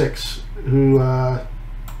number 6, who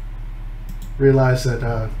realized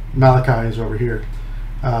that Malachi is over here,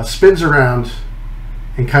 spins around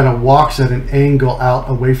and kind of walks at an angle out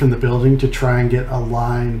away from the building to try and get a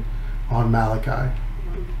line on Malachi.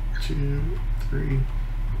 1, 2, 3,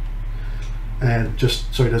 and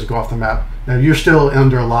just so he doesn't go off the map. Now you're still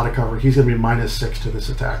under a lot of cover. He's going to be -6 to this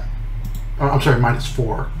attack. Oh, I'm sorry,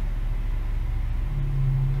 -4.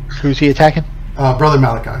 Who's he attacking? Brother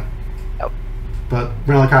Malachi. Oh. But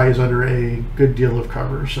Malachi is under a good deal of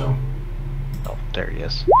cover, so. Oh, there he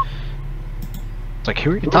is. It's like,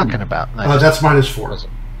 who are you talking about? That's -4.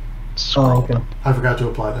 Oh, okay. I forgot to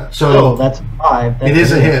apply that. So that's 5. That's it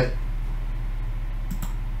is a hit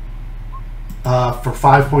for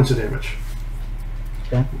 5 points of damage.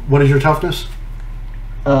 Okay. What is your toughness?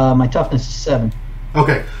 My toughness is 7.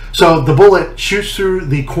 Okay, so the bullet shoots through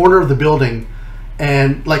the corner of the building,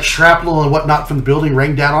 and like shrapnel and whatnot from the building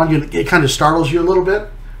rain down on you. It kind of startles you a little bit.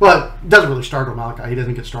 Well, it doesn't really startle Malachi. He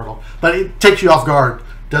doesn't get startled, but it takes you off guard.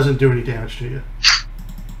 Doesn't do any damage to you.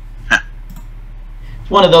 It's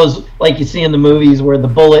one of those like you see in the movies where the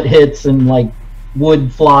bullet hits and like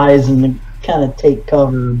wood flies and they kind of take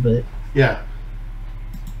cover, but Yeah.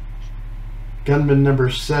 Gunman number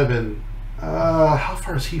 7. How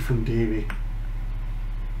far is he from Davy?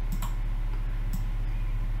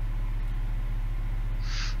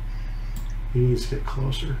 He needs to get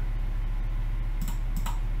closer.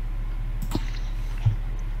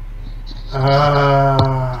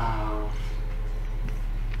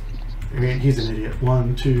 He's an idiot.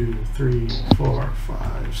 1, 2, 3, 4,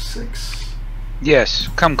 5, 6. Yes,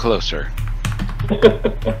 come closer.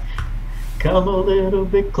 come a little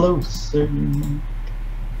bit closer. 1,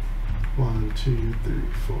 2, 3,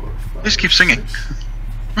 4, 5. Just keep singing.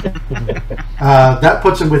 6. That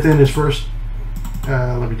puts him within his first.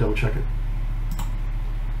 Let me double check it.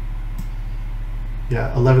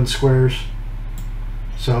 Yeah, 11 squares.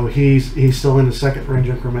 So he's still in the second range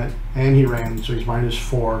increment, and he ran, so he's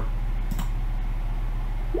 -4.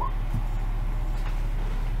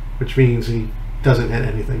 Which means he doesn't hit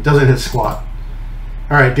anything. Doesn't hit squat.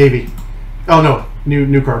 All right, Davey. Oh no,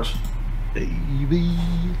 new cards. Baby.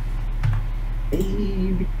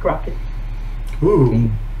 Baby Crockett.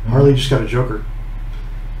 Ooh, Harley just got a Joker,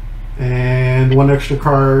 and 1 extra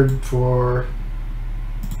card for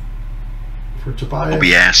Tobias.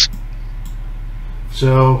 OBS.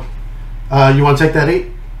 So, you want to take that 8?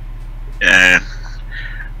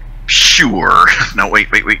 Sure. No, wait.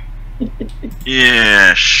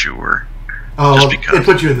 Yeah, sure. Oh, Just because. it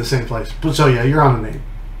puts you in the same place. So yeah, you're on a name.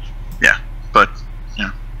 Yeah, but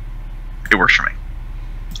it works for me.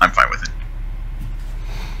 I'm fine with it.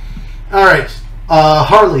 All right,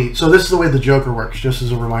 Harley. So this is the way the Joker works. Just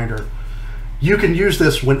as a reminder, you can use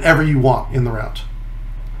this whenever you want in the round.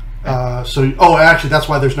 Actually, that's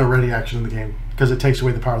why there's no ready action in the game, because it takes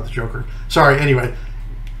away the power of the Joker. Sorry. Anyway,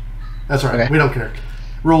 that's all right. Okay. We don't care.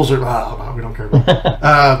 Rules are we don't care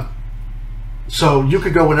about. So you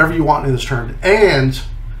could go whenever you want in this turn, and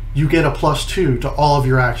you get a +2 to all of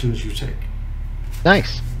your actions you take.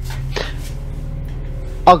 Nice.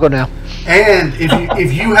 I'll go now. And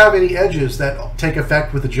if you have any edges that take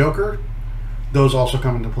effect with the Joker, those also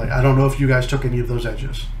come into play. I don't know if you guys took any of those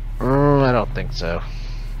edges. I don't think so.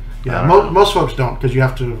 Yeah, most folks don't, because you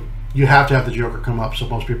have to have the Joker come up. So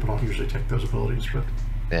most people don't usually take those abilities. But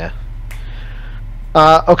Yeah.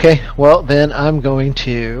 Okay, well then I'm going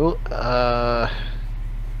to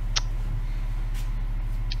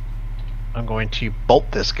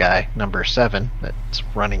bolt this guy, number 7, that's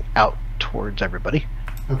running out towards everybody.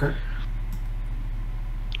 okay,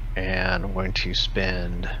 And I'm going to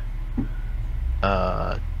spend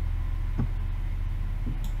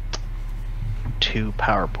 2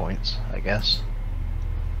 power points, I guess.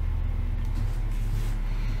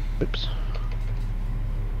 Oops.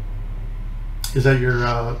 is that your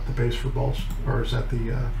the base for bolts, or is that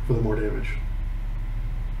the for the more damage?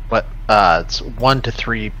 What? It's 1 to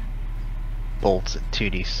 3 bolts at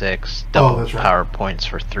 2d6. Double that's right. power points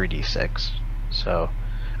for 3d6. So,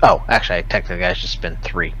 actually, I should spend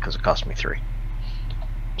 3 because it cost me 3.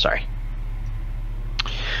 Sorry.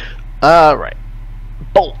 Right.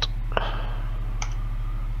 Bolt.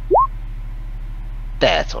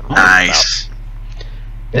 That's what I'm talking Nice. about.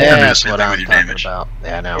 You're gonna do the That's same what thing I'm with your talking damage. about.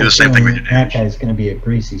 Yeah, I know. Do the same thing with your That damage. guy's going to be a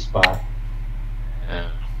greasy spot. Yeah.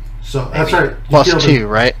 So that's Maybe right. You Plus killed 2, him.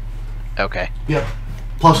 right? Okay. Yep,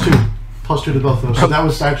 +2 to both of those. So that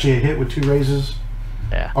was actually a hit with 2 raises,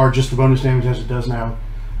 Yeah. or just the bonus damage as it does now,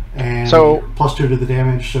 and So- +2 to the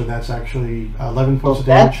damage. So that's actually 11 So points if of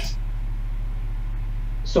damage. that's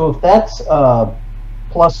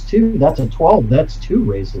 +2, that's a 12. That's 2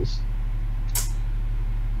 raises,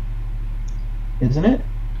 isn't it?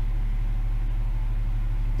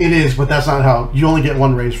 It is, but that's not how. You only get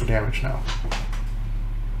 1 raise for damage now.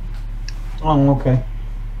 Oh, okay.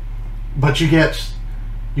 But you get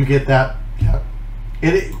that. Yeah.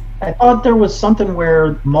 I thought there was something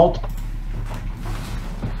where multiple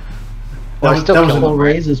Well, I still killed multiple him, right?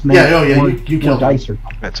 raises make Yeah, more, you more killed him. dice or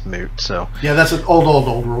That's moot, so. Yeah, that's an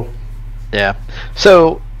old rule. Yeah.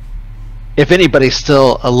 So, if anybody's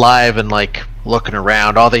still alive and, like, looking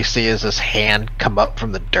around, all they see is this hand come up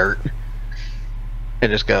from the dirt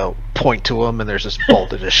and just go point to him, and there's this bolt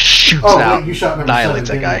that just shoots Oh, out wait, you shot and number 7, annihilates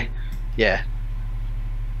that didn't guy. you? Yeah.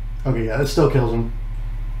 Okay, yeah, it still kills him.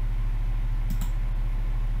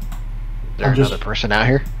 Is there I'm just- another person out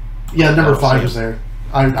here? Yeah, number Oh, 5 so- is there.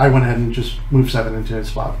 I went ahead and just moved 7 into his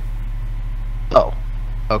spot. Oh,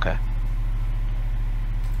 okay.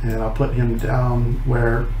 And I'll put him down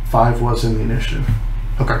where 5 was in the initiative.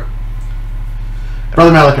 Okay.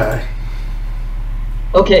 Brother Malachi.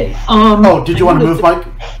 Okay. Oh, did you want to move, Mike?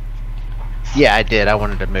 Yeah, I did. I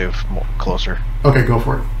wanted to move more closer. Okay, go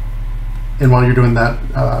for it. And while you're doing that,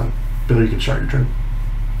 Bill, you can start your turn.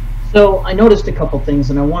 So I noticed a couple things,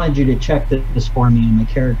 and I wanted you to check this for me on my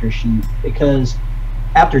character sheet, because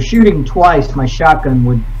after shooting twice, my shotgun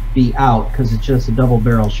would be out because it's just a double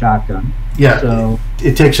barrel shotgun. Yeah, so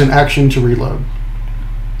it takes an action to reload.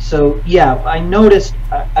 So yeah, I noticed.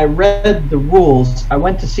 I read the rules. I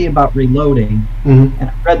went to see about reloading, and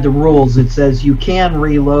I read the rules. It says you can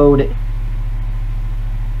reload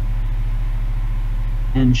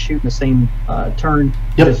and shoot in the same turn.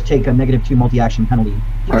 Yep. Just take a -2 multi-action penalty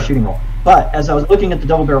for Right. shooting roll. But as I was looking at the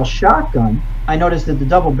double barrel shotgun, I noticed that the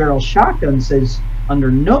double barrel shotgun says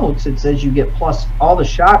under notes, it says you get plus, all the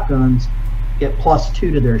shotguns get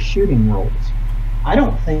 +2 to their shooting rolls. I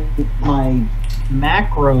don't think my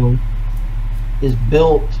macro is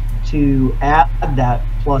built to add that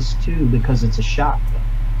 +2 because it's a shotgun.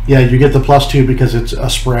 Yeah, you get the +2 because it's a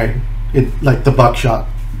spray. It like the buckshot.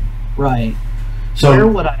 Right. So where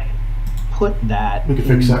would I put that? We can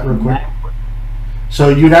fix that real quick. macro? So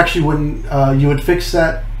you'd actually wouldn't. You would fix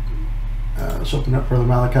that. Let's open up Brother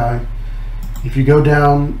Malachi. If you go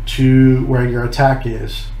down to where your attack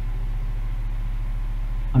is,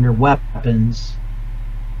 Under weapons.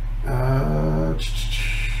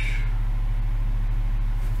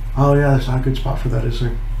 oh yeah, that's not a good spot for that, is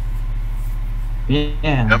there?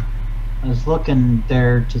 Yeah. Yep. I was looking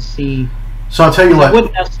there to see. So I'll tell you I what.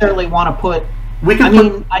 wouldn't necessarily want to put. We can I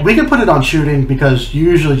put mean, we can put it on shooting because you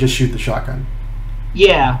usually just shoot the shotgun.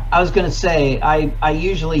 Yeah, I was gonna say I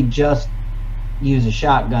usually just use a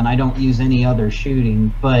shotgun. I don't use any other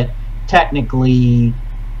shooting, but technically,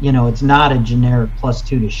 you know, it's not a generic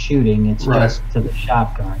 +2 to shooting. It's Right. just to the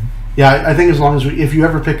shotgun. Yeah, I think as long as if you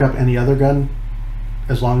ever pick up any other gun,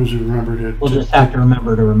 as long as we remember to. We'll just have to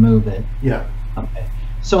remember to remove it. Yeah. Okay.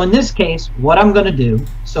 So in this case, what I'm going to do,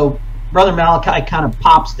 so Brother Malachi kind of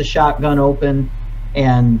pops the shotgun open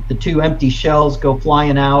and the 2 empty shells go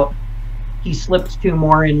flying out. He slips 2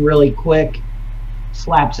 more in really quick,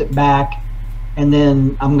 slaps it back, and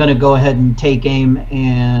then I'm going to go ahead and take aim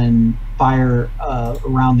and fire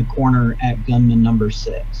around the corner at gunman number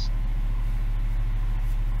 6.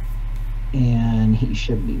 And he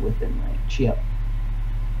should be within range. Yep.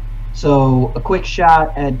 So a quick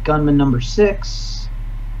shot at gunman number 6,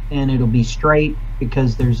 and it'll be straight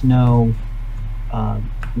because there's no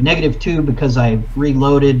 -2 because I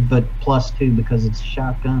reloaded, but +2 because it's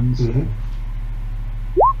shotguns. Mm-hmm.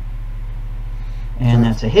 And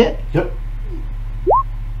that's a hit. Yep.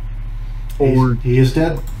 Or He is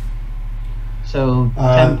dead. so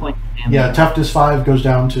 10 points of damage. Yeah, toughness 5 goes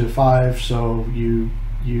down to 5, so you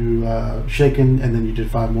shaken, and then you did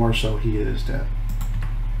 5 more, so he is dead.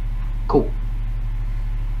 Cool.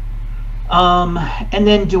 And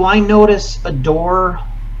then do I notice a door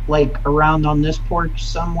like around on this porch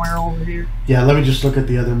somewhere over here? Yeah, let me just look at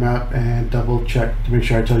the other map and double check to make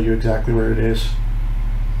sure I tell you exactly where it is.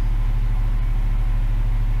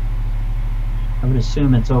 I would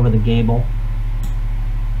assume it's over the gable.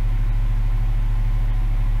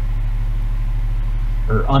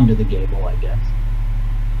 Or under the gable, I guess.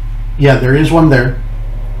 Yeah, there is one there.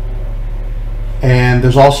 And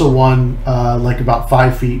there's also one like about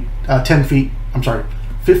 5 feet, 10 feet, I'm sorry,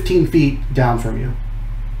 15 feet down from you.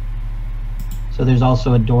 So there's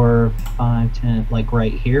also a door 5, 10, like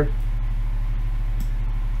right here?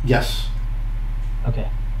 Yes. Okay.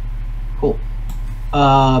 Cool.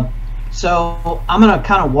 So I'm going to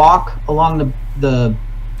kind of walk along the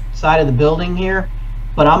side of the building here,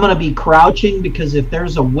 but I'm going to be crouching because if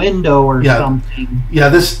there's a window or something... Yeah,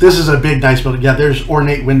 this is a big, nice building. Yeah, there's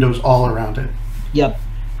ornate windows all around it. Yep.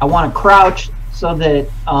 I want to crouch so that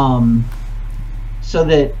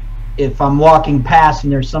if I'm walking past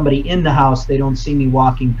and there's somebody in the house, they don't see me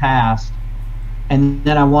walking past. And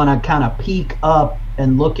then I want to kind of peek up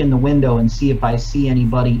and look in the window and see if I see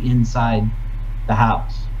anybody inside the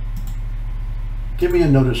house. Give me a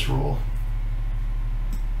notice roll.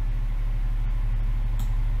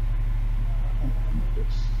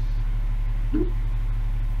 It's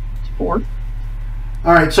 4.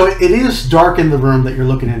 All right, so it is dark in the room that you're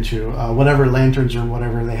looking into. Whatever lanterns or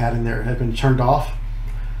whatever they had in there have been turned off.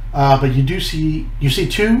 But you see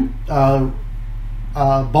 2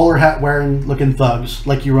 bowler hat wearing looking thugs,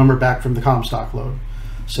 like you remember back from the Comstock load.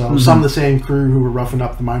 So some of the same crew who were roughing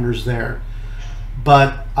up the miners there.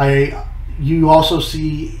 But you also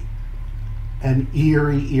see an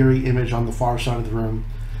eerie image on the far side of the room.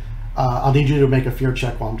 I'll need you to make a fear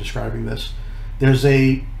check while I'm describing this. There's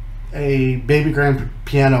a baby grand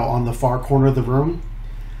piano on the far corner of the room,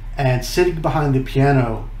 and sitting behind the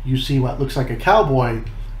piano you see what looks like a cowboy,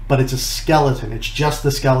 but it's a skeleton. It's just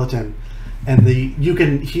the skeleton, and you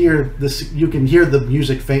can hear the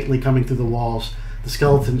music faintly coming through the walls. The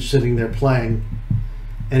skeleton's sitting there playing,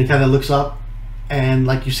 and he kind of looks up, and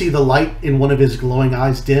like you see the light in one of his glowing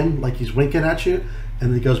eyes dim, like he's winking at you, and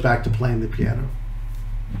then he goes back to playing the piano.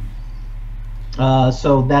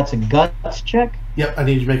 So that's a guts check? Yep, I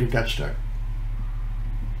need you to make a guts check.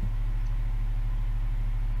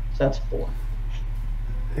 So that's 4.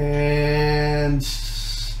 And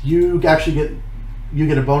you actually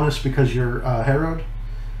get a bonus because you're harrowed,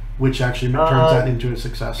 which actually turns that into a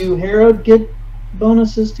success. Do harrowed get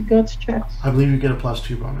bonuses to guts checks? I believe you get a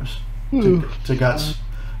 +2 bonus to guts.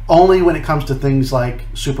 Only when it comes to things like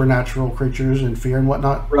supernatural creatures and fear and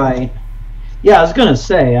whatnot. Right. Yeah, I was gonna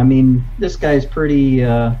say. I mean, this guy's pretty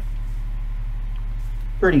run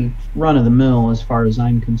of the mill as far as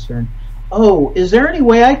I'm concerned. Oh, is there any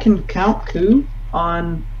way I can count coup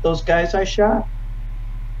on those guys I shot?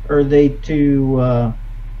 Or are they too? I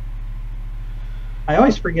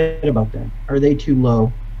always forget about that. Are they too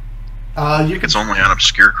low? I think it's only on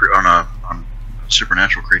obscure on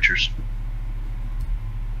supernatural creatures.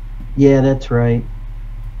 Yeah, that's right.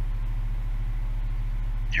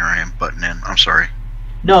 Here I am butting in. I'm sorry.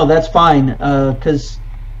 No, that's fine. Because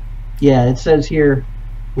yeah, it says here.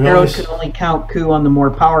 Heroes can only count coup on the more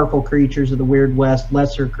powerful creatures of the Weird West.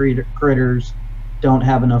 Lesser critters don't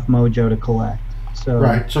have enough mojo to collect. So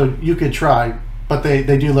right, so you could try, but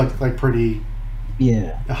they do look like pretty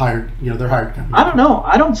hired. You know, they're hired. I don't know.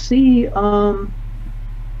 I don't see. I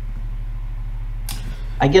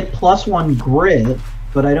get +1 grit,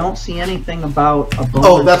 but I don't see anything about a bonus.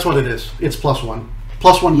 Oh, that's what it is. It's +1.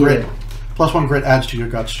 +1 grit. +1 grit adds to your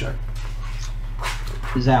guts check.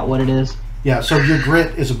 Is that what it is? Yeah, so your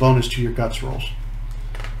grit is a bonus to your guts rolls.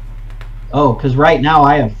 Oh, because right now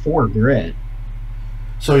I have 4 grit.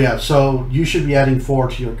 So yeah, so you should be adding 4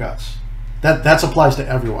 to your guts. That applies to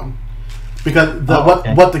everyone, because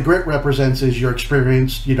what the grit represents is your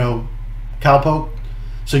experience. You know, cowpoke.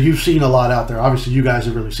 So you've seen a lot out there. Obviously, you guys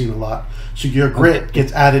have really seen a lot. So your grit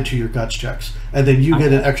gets added to your guts checks, and then you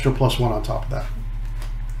get an extra +1 on top of that.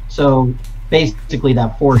 So basically,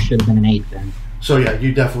 that 4 should have been an 8 then. So yeah,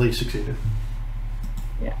 you definitely succeeded.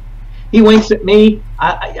 Yeah, he winks at me.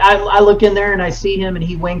 I look in there and I see him, and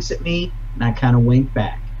he winks at me, and I kind of wink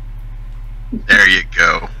back. There you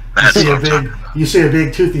go. You see a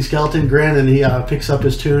big toothy skeleton grin, and he picks up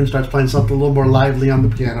his tune, starts playing something a little more lively on the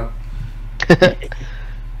piano.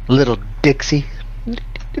 Little Dixie.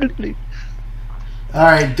 All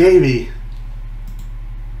right, Davey.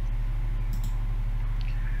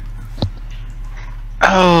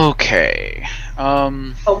 Okay.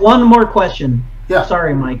 One more question. Yeah.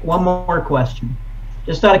 Sorry, Mike. One more question.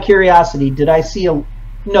 Just out of curiosity, did I see a?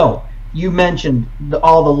 No. You mentioned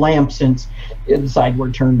all the lamps inside were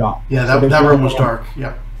turned off. Yeah, So that no room was lamp. dark.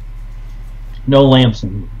 Yep. No lamps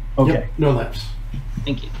in. Okay. Yep, no lamps.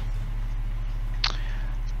 Thank you.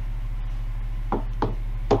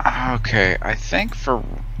 Okay, I think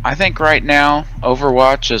right now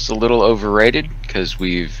Overwatch is a little overrated because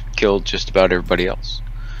we've killed just about everybody else.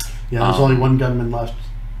 Yeah, there's only one gunman left.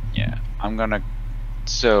 Yeah,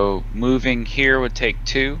 so moving here would take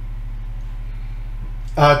 2.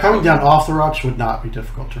 Coming down off the rocks would not be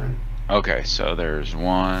difficult terrain. Okay, so there's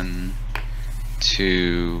 1,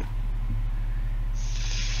 2,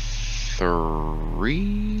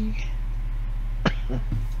 3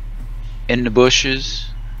 in the bushes.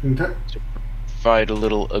 Okay. Provide a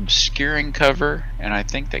little obscuring cover, and I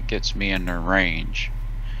think that gets me in the range.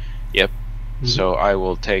 Yep. So I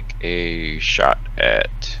will take a shot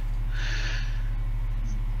at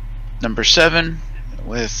number 7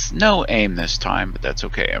 with no aim this time, but that's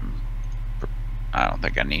okay. I don't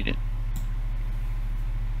think I need it.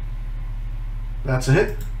 That's a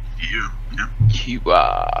hit. You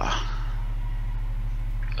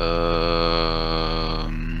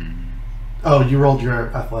Oh, you rolled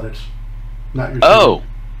your athletics, not your. Oh.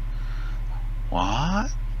 What?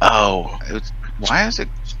 Oh. Why is it?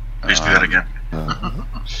 Please do that again.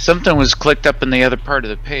 Something was clicked up in the other part of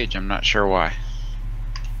the page. I'm not sure why.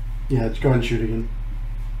 Yeah, let's go ahead and shoot again.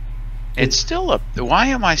 It's still up. Why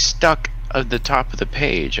am I stuck at the top of the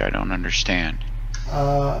page? I don't understand.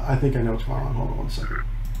 I think I know what's going on. Hold on 1 second.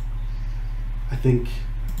 I think.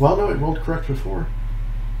 Well, no, it rolled correct before.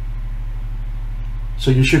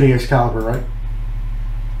 So you're shooting Excalibur, right?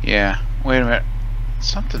 Yeah. Wait a minute.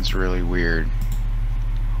 Something's really weird.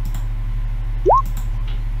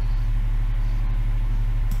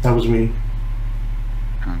 That was me.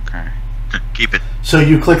 Okay. Keep it. So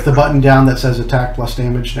you click the button down that says attack plus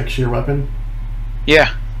damage next to your weapon?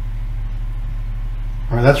 Yeah,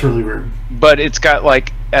 Alright, that's really weird. but it's got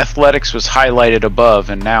like athletics was highlighted above,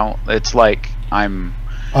 and now it's like I'm.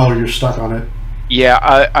 Oh, you're stuck on it.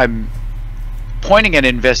 Yeah, I'm pointing at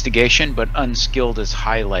investigation, but unskilled is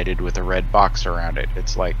highlighted with a red box around it.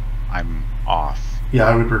 It's like I'm off. Yeah,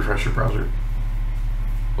 I would refresh your browser.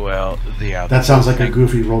 Well, yeah. That sounds like a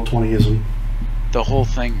goofy Roll20ism. The whole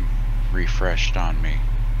thing refreshed on me,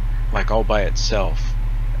 like all by itself.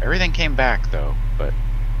 Everything came back though, but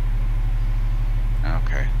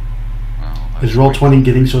okay. Well, Is Roll20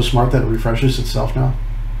 getting so smart that it refreshes itself now?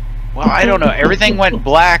 well, I don't know. Everything went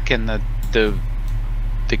black, and the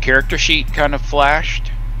character sheet kind of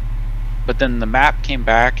flashed, but then the map came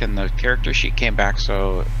back, and the character sheet came back.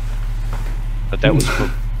 So, but that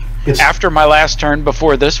was after my last turn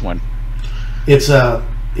before this one. It's the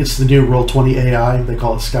new Roll20 AI. They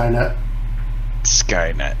call it Skynet.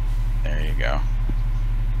 Skynet. There you go.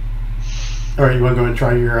 All right, you want to go and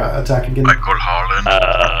try your attack again? Michael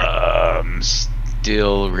Harlan.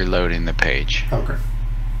 Still reloading the page. Okay.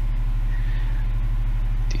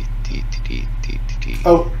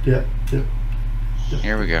 Oh, yeah.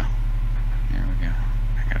 Here we go. Here we go.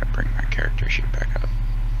 I gotta bring my character sheet back up.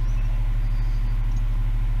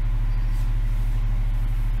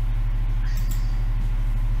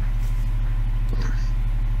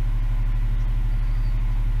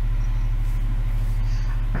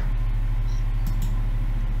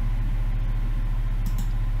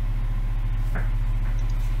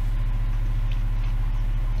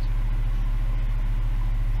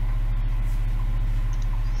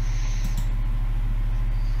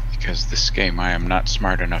 Because this game I am not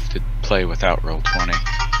smart enough to play without Roll20.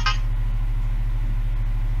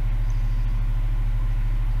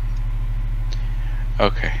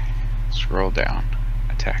 Okay, let's roll down.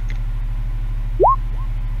 Attack.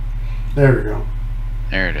 There we go.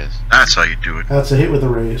 There it is. That's how you do it. That's a hit with a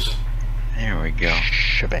raise. There we go.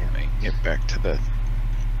 Shebang. Let me get back to the...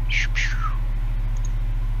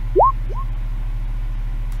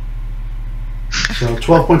 So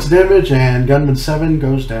 12 points of damage, and Gunman 7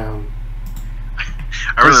 goes down.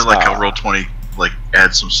 I really like how Roll20 like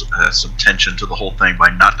adds some tension to the whole thing by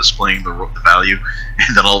not displaying the value,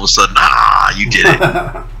 and then all of a sudden, you did it.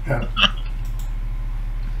 Yeah.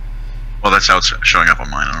 Well, that's how it's showing up on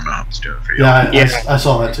mine. I don't know how it's doing it for you. Yeah, I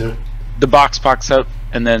saw that too. The box pops up,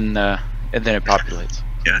 and then it populates.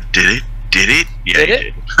 Yeah, did it? Did it? Yeah, Did you it?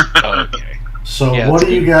 did. Okay. So Yeah, what are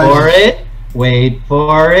you guys? For it. Wait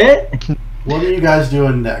for it. What are you guys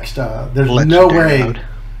doing next? There's no Legendary way mode.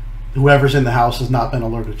 whoever's in the house has not been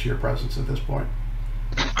alerted to your presence at this point.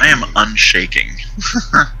 I am unshaking.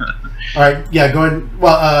 All right, yeah, go ahead.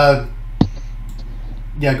 Well,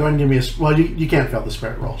 yeah, go ahead and give me a. Well, you can't fail the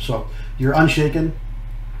spirit roll, so you're unshaken.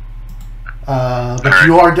 But right.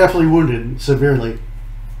 you are definitely wounded severely.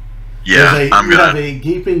 Yeah, You I'm have gonna. a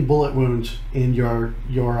gaping bullet wound in your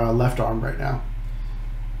left arm right now.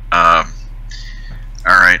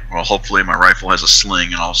 All right. Well, hopefully my rifle has a sling,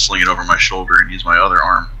 and I'll sling it over my shoulder and use my other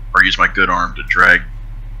arm, or use my good arm to drag.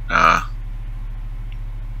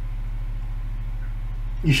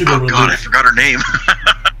 You should be able Oh to God, do I it. forgot her name.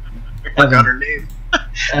 I forgot her name.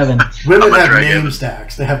 Evan. Women I'm gonna have drag name Evan.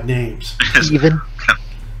 stacks. They have names. Even.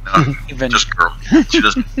 No, Even just girl. She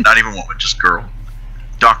does not even woman, just girl.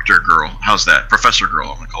 Doctor Girl. How's that? Professor Girl.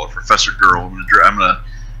 I'm gonna call her Professor Girl. I'm gonna,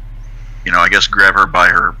 I guess grab her by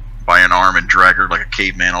an arm and drag her like a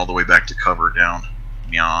caveman all the way back to cover down.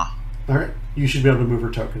 Yeah, All right, you should be able to move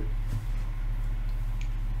her token.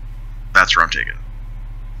 that's where I'm taking.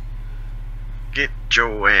 Get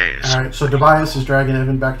your ass. All right, so Tobias is dragging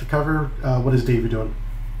Evan back to cover. What is Davey doing?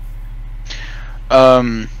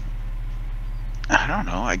 I don't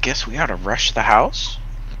know. I guess we ought to rush the house.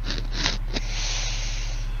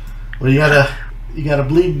 Well, you got a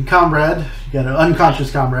bleeding comrade, you got an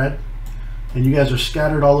unconscious comrade, and you guys are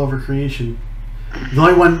scattered all over creation. The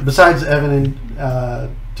only one besides Evan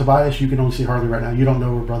and Tobias, you can only see Harley right now. You don't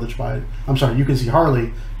know where Brother Tobias. I'm sorry, you can see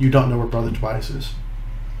Harley. You don't know where Brother Tobias is.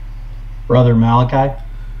 Brother Malachi.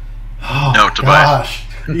 Oh, No, Tobias. gosh.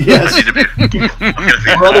 Yes. I'm gonna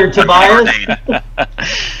be Brother Tobias? ordained.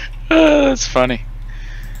 That's funny.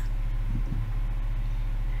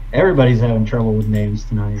 Everybody's having trouble with names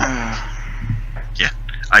tonight.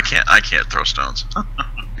 I can't throw stones.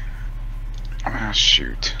 Oh,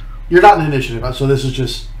 shoot. You're not in initiative, so this is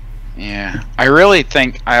just. Yeah. I really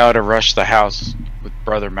think I ought to rush the house with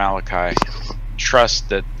Brother Malachi trust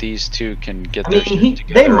that these two can get I their mean, shit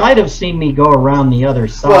together. they might have seen me go around the other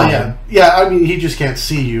side. Well, yeah. I mean, he just can't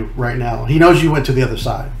see you right now. He knows you went to the other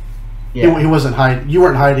side. Yeah. He wasn't hiding. You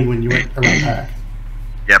weren't hiding when you went around Pack.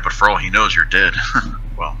 Yeah, but for all he knows, you're dead.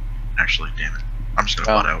 Well, actually, damn it. I'm just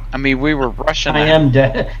gonna butt out. I mean, we were rushing. I am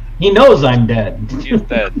dead. He knows I'm dead. He's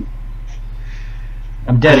dead.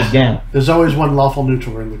 I'm dead again. There's always one lawful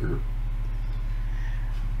neutral in the group.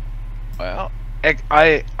 Well,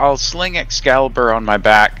 I'll sling Excalibur on my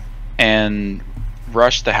back and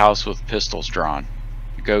rush the house with pistols drawn.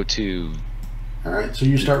 Go to. All right, so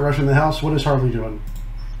you start rushing the house. What is Harley doing?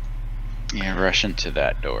 Yeah, rush into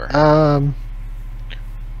that door.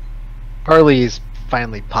 Harley's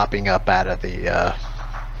finally popping up out of the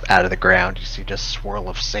ground. You see just swirl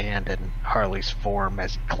of sand and Harley's form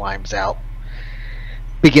as he climbs out.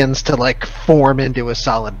 Begins to like form into a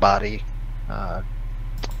solid body, kind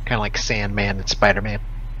of like Sandman and Spider-Man.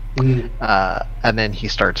 And then he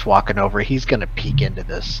starts walking over. He's gonna peek into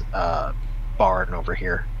this barn over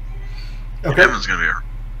here. Okay. Evan's gonna be here.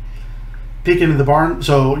 Peek into the barn.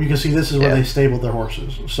 So you can see this is where Yeah. they stabled their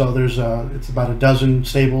horses. So there's it's about a dozen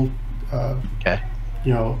stabled. Okay.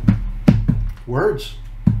 Words.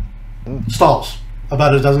 Stalls.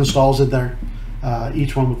 About a dozen stalls in there.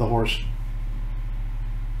 Each one with a horse.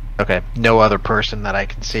 Okay. No other person that I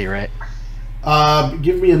can see, right?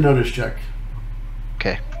 Give me a notice check.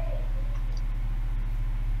 Okay.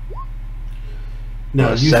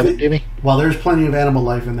 No, you 7, Jimmy? while there's plenty of animal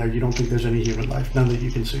life in there, you don't think there's any human life. None that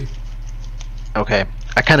you can see. Okay.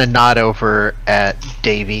 I kind of nod over at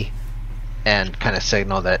Davy and kind of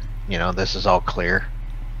signal that, this is all clear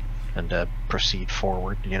and proceed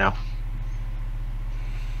forward, All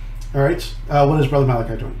right. What is Brother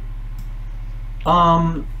Malachi doing?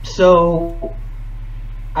 So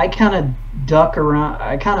I kind of duck around.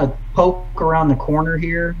 I kind of poke around the corner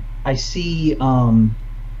here. I see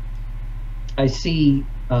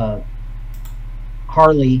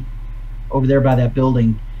Harley over there by that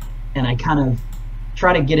building, and I kind of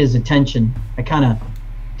try to get his attention. I kind of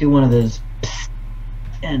do one of those psst,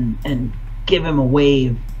 and give him a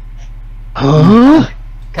wave. Kind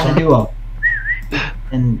of do a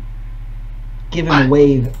and give him a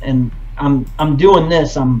wave, and I'm doing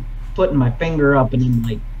this. I'm putting my finger up and I'm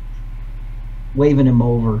like waving him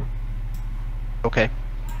over. Okay.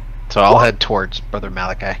 So I'll head towards Brother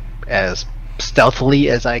Malachi as stealthily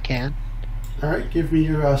as I can. All right. Give me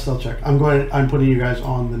your stealth check. I'm putting you guys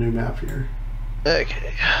on the new map here.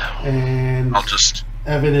 Okay. And I'll just.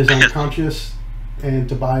 Evan is unconscious, and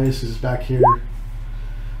Tobias is back here.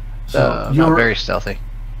 So Not you're very stealthy.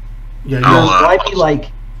 Yeah. You're, I'd be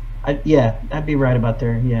like, I'd be right about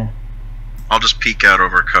there. Yeah. I'll just peek out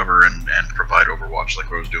over cover and provide overwatch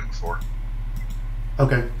like I was doing before.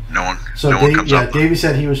 okay. No one. So no one comes up. Davey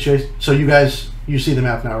said he was chased. So you see the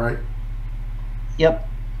map now, right? Yep.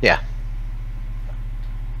 Yeah.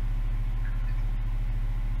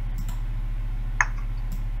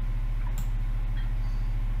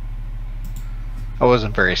 I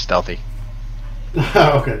wasn't very stealthy.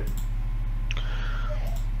 Okay.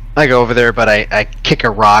 I go over there, but I kick a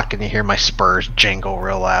rock and you hear my spurs jingle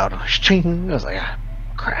real loud. Ching. I was like,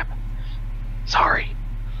 crap. Sorry.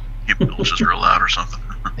 He belches real loud or something.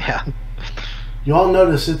 Yeah. You all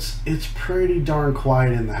notice it's pretty darn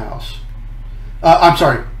quiet in the house. I'm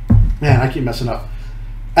sorry, man, I keep messing up.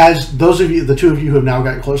 As those of you, the two of you who have now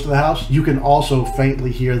gotten close to the house, you can also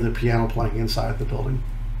faintly hear the piano playing inside the building.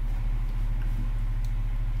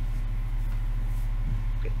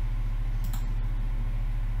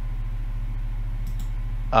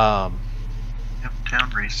 Uptown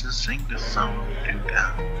races, sing this song.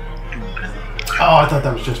 Oh, I thought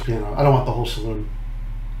that was just piano. I don't want the whole saloon.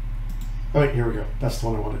 Oh, wait, here we go. That's the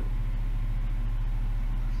one I wanted.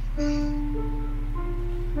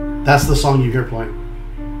 That's the song you hear playing.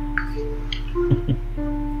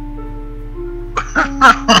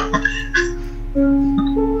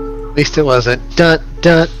 At least it wasn't dun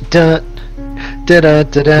dun dun da da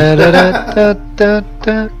da da da da da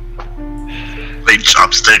da. They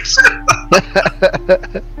chopsticks.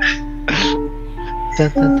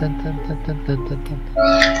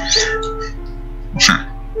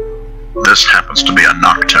 This happens to be a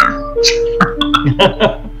nocturne.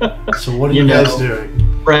 So what are you guys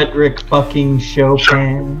doing? Frederick fucking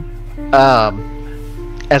Chopin.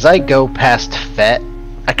 As I go past Fett,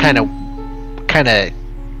 I kind of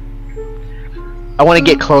I want to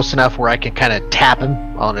get close enough where I can kind of tap him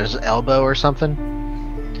on his elbow or something,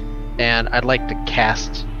 and I'd like to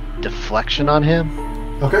cast deflection on him.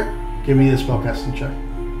 Okay, give me the spellcasting check.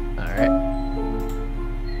 All right,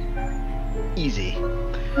 easy.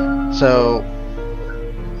 So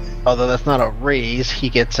Although that's not a raise, he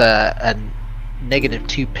gets a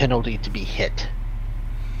 -2 penalty to be hit.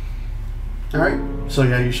 Alright, so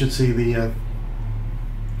yeah, you should see the...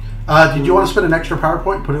 did you want to spend an extra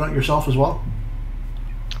PowerPoint, put it on yourself as well?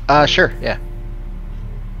 Sure, yeah.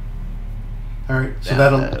 Alright, so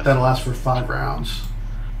that'll last for 5 rounds.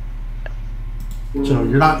 So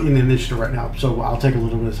you're not in initiative right now, so I'll take a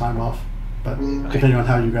little bit of time off. But depending on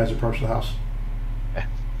how you guys approach the house. Okay.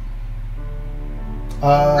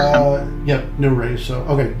 Yep, no raise, so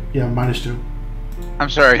okay, yeah, -2. I'm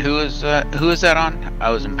sorry, who is that on? I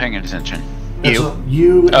wasn't paying attention.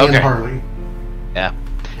 You and Okay. Harley. Yeah.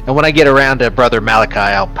 And when I get around to Brother Malachi,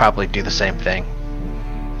 I'll probably do the same thing.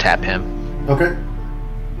 Tap him. Okay.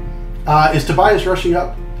 Is Tobias rushing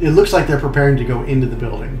up? It looks like they're preparing to go into the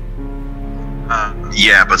building.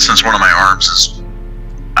 Yeah, but since one of my arms is,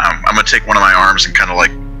 I'm gonna take one of my arms and kind of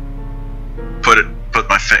like put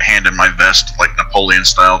my hand in my vest, like Napoleon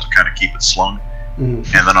style, to kind of keep it slung, and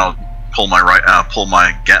then I'll pull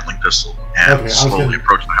my Gatling pistol and slowly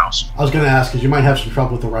approach the house. I was going to ask because you might have some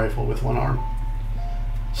trouble with the rifle with one arm.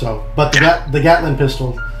 So, but the Gatling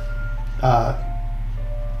pistol. I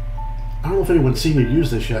don't know if anyone's seen you use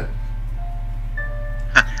this yet.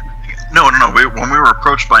 No. When we were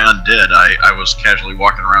approached by undead, I was casually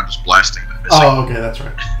walking around just blasting them. Oh, okay, that's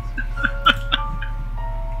right.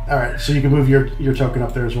 All right, so you can move your token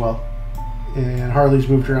up there as well. And Harley's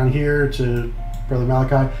moved around here to Brother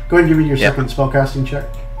Malachi. Go ahead and give me your second spellcasting check.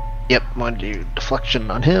 Yep, want to do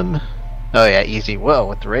deflection on him. Oh yeah, easy. Whoa,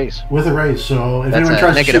 with the raise. With a raise, so if That's anyone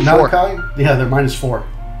tries to shoot -4. Malachi, yeah, they're -4.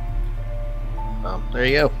 There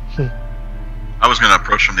you go. I was going to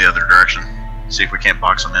approach from the other direction, see if we can't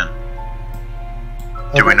box them in.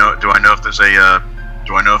 Do I know if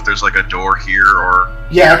there's like a door here or?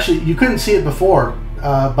 Yeah, actually, you couldn't see it before,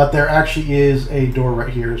 but there actually is a door right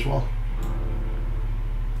here as well.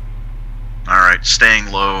 All right,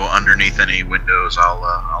 staying low underneath any windows,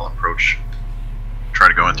 I'll approach. Try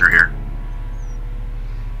to go in through here.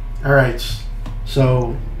 All right,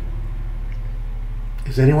 so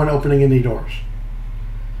is anyone opening any doors?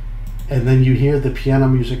 And then you hear the piano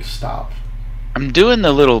music stop. I'm doing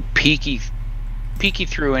the little peeky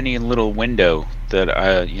through any little window that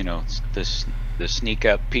the sneak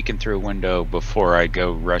up, peeking through a window before I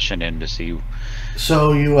go rushing in to see.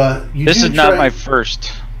 So you This is not my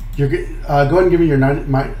first. You're go ahead and give me your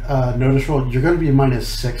notice roll. You're going to be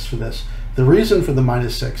 -6 for this. The reason for the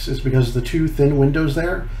 -6 is because the 2 thin windows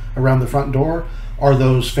there around the front door are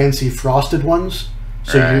those fancy frosted ones.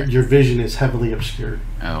 So Right. your vision is heavily obscured.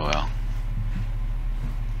 Oh well.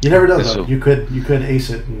 You never know though. You could ace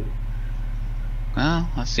it. Well,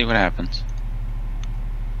 let's see what happens.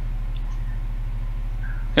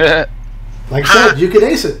 Like I said, you could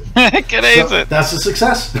ace it. Can ace it. That's a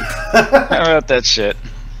success. How about that shit?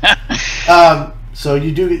 So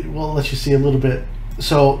you do. We'll let you see a little bit.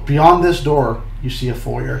 So beyond this door, you see a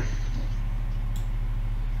foyer,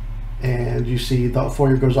 and you see the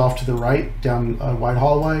foyer goes off to the right down a wide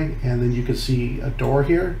hallway, and then you can see a door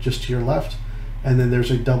here just to your left, and then there's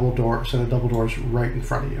a set of double doors right in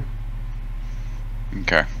front of you.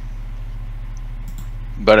 Okay.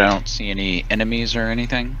 But I don't see any enemies or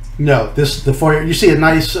anything. No, the foyer. You see a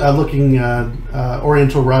nice looking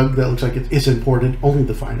Oriental rug that looks like it's imported, only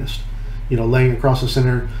the finest. You know, laying across the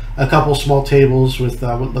center. A couple small tables with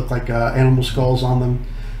what look like animal skulls on them,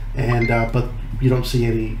 and but you don't see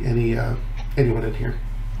anyone in here.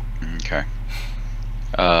 Okay.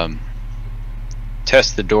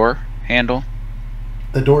 Test the door handle.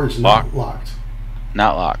 The door is not locked.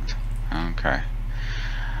 Not locked. Okay.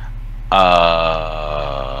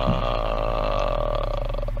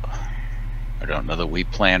 I don't know that we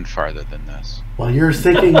planned farther than this. Well, you're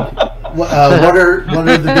thinking, what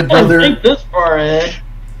are the good brother? Think this far ahead.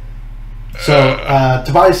 So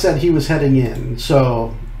Tobias said he was heading in.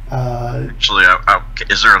 So Actually,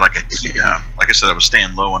 is there like a key? Like I said, I was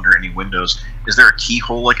staying low under any windows. Is there a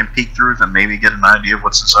keyhole I can peek through to maybe get an idea of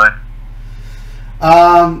what's inside?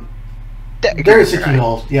 there is a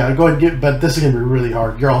keyhole. Yeah, go ahead and get. But this is gonna be really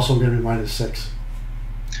hard. You're also gonna be -6.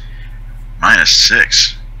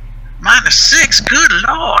 -6. -6. Good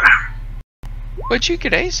lord. But you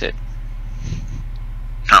could ace it.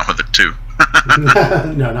 Not with a 2.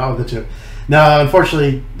 No, not with the 2. No,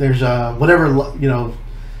 unfortunately, there's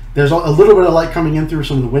there's a little bit of light coming in through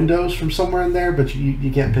some of the windows from somewhere in there, but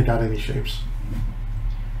you can't pick out any shapes.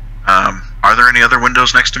 Are there any other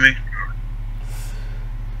windows next to me?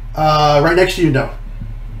 Right next to you, no.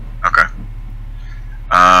 Okay.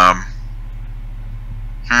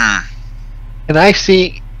 Can I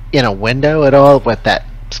see in a window at all what that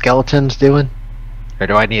skeleton's doing? Or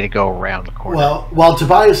do I need to go around the corner? Well, while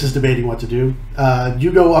Tobias is debating what to do,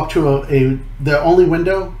 you go up to the only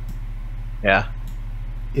window Yeah.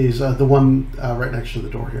 is the one right next to the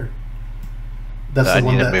door here. That's So the I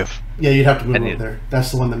one need that. to move. Yeah, you'd have to move I over need- there.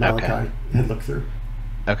 That's the one that Malachi Okay. had looked through.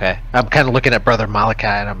 Okay. I'm kind of looking at Brother Malachi,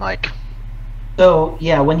 and I'm like, So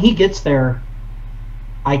yeah, when he gets there,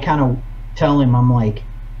 I kind of tell him, I'm like,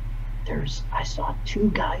 I saw 2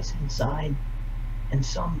 guys inside, and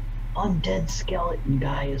some undead skeleton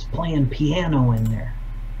guy is playing piano in there.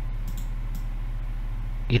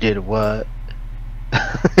 you did what?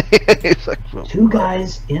 He's like, well, 2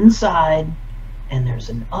 guys inside, and there's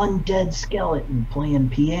an undead skeleton playing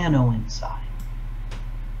piano inside.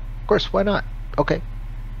 of course, why not? Okay.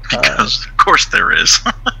 Because of course there is.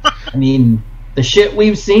 I mean, the shit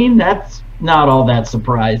we've seen, that's not all that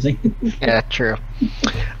surprising. Yeah, true.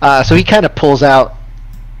 So he kind of pulls out.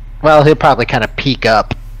 Well, he'll probably kind of peek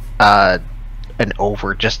up and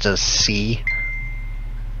over just to see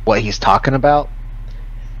what he's talking about.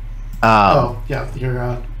 Oh, yeah, you're.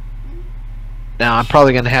 Now I'm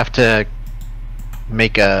probably gonna have to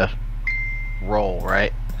make a roll,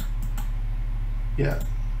 right? Yeah.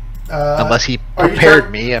 Unless he are you prepared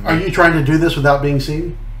try- me. I Are mean, you trying to do this without being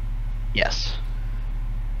seen? yes.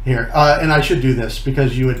 Here, and I should do this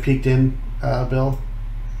because you had peeked in, Bill.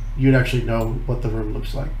 You'd actually know what the room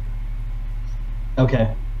looks like.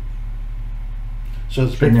 Okay. So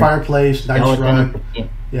it's a big And there- fireplace, nice Skeleton rug. at the-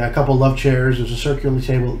 Yeah, a couple love chairs. There's a circular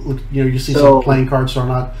table. Look, you see So- some playing cards thrown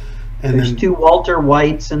out, and There's then 2 Walter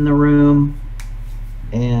Whites in the room,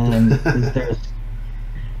 and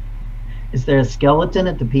is there a skeleton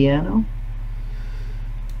at the piano?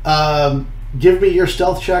 give me your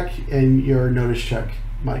stealth check and your notice check,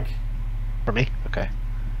 Mike. For me? Okay.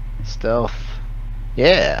 Stealth.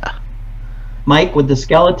 Yeah. Mike, would the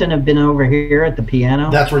skeleton have been over here at the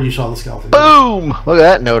piano? That's where you saw the skeleton. Boom! Look at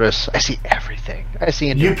that notice. I see everything. I see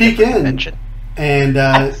into You a peek different in. dimension. And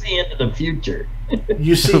I see into the future.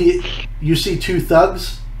 you see 2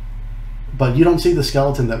 thugs, but you don't see the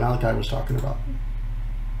skeleton that Malachi was talking about.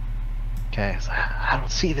 Okay, so I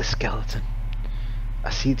don't see the skeleton.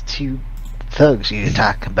 I see the 2 thugs you're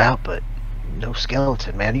talking about, but no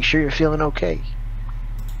skeleton, man. You sure you're feeling okay?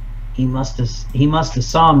 He must have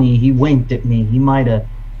saw me. He winked at me. He might have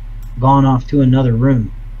gone off to another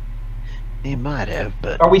room. He might have,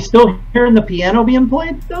 but Are we still hearing the piano being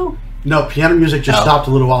played though? No, piano music just Oh. stopped a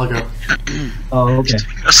little while ago. Oh, okay.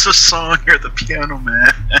 That's a song here at the piano,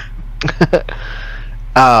 man.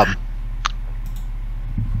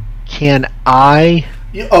 can I?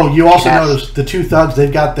 You also Yes. noticed the 2 thugs.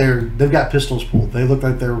 They've got pistols pulled. They look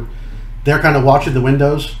like they're kind of watching the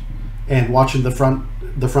windows and watching the front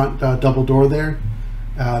double door there.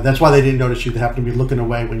 That's why they didn't notice you. They happened to be looking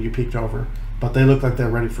away when you peeked over, but they look like they're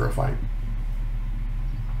ready for a fight.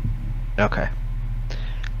 Okay.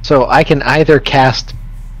 So I can either cast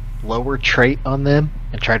lower trait on them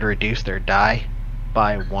and try to reduce their die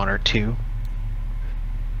by 1 or 2,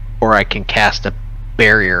 or I can cast a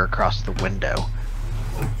barrier across the window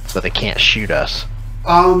so they can't shoot us. You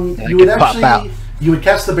I would can pop out. actually you would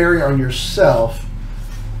cast the barrier on yourself,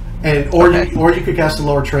 and or Okay. you could cast a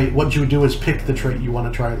lower trait. What you would do is pick the trait you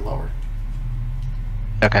want to try and lower.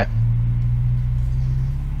 Okay.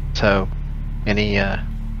 So,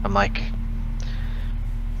 I'm like,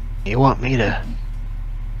 you want me to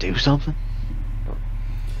do something?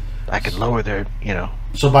 I could lower their,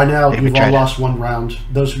 So by now Maybe you've try all to- lost 1 round.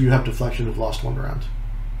 Those of you who have deflection have lost 1 round.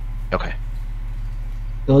 okay.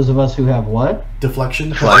 Those of us who have what?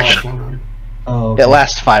 Deflection have Deflection. lost 1 round. Oh, It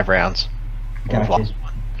lasts 5 rounds. We've Gotcha. lost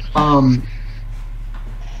 1.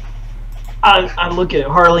 I look at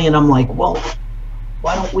Harley and I'm like, well,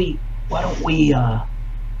 why don't we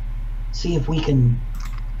see if we can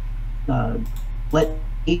let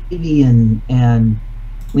Davey and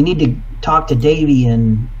we need to talk to Davey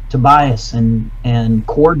and Tobias and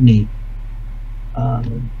coordinate.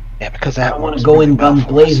 Yeah, because I that don't want works to go really in well guns for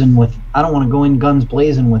us. blazing with. I don't want to go in guns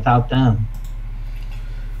blazing without them.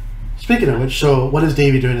 Speaking of which, so what is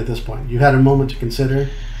Davey doing at this point? You had a moment to consider.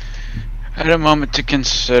 I had a moment to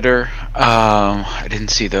consider. I didn't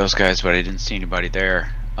see those guys, but I didn't see anybody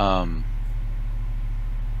there.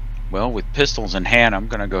 Well, with pistols in hand, I'm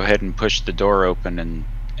gonna go ahead and push the door open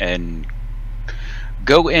and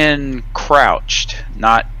go in crouched,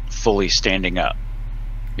 not fully standing up,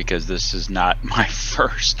 because this is not my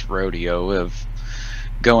first rodeo of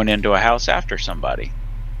going into a house after somebody,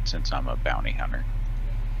 since I'm a bounty hunter.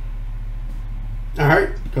 All right,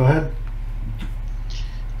 go ahead.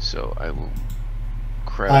 So I will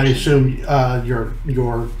crouch. I assume you're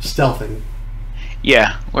stealthing.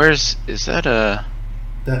 Yeah. Is that a?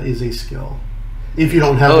 That is a skill. If you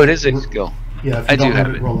don't have Oh, it is a skill. Yeah, if you I don't do have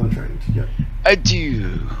have it, it. roll untrained. Yeah. I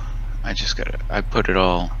do. I just gotta. I put it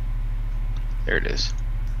all. There it is.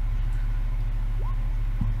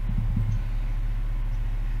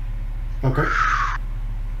 Okay.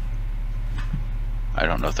 I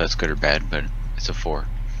don't know if that's good or bad, but it's a 4.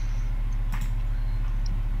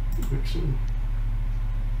 Excellent.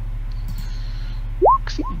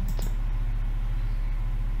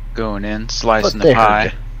 Going in, slicing But the they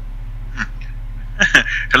heard pie.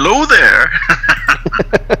 Hello there,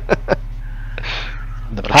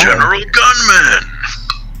 The pie. General Gunman.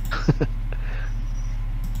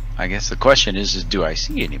 I guess the question is do I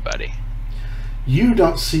see anybody? You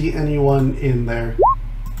don't see anyone in there.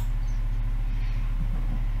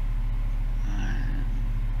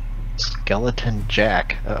 Skeleton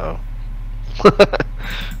Jack. Uh-oh.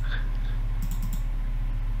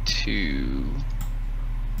 2.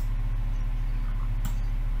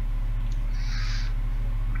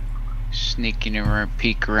 Sneaking around,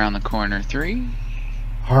 peek around the corner. 3.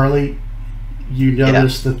 Harley, you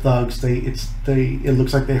notice the thugs. It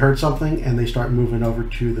looks like they heard something, and they start moving over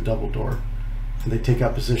to the double door, and they take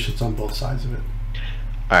up positions on both sides of it.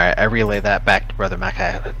 Alright, I relay that back to Brother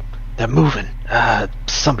Mackay. They're moving.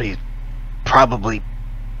 Somebody, probably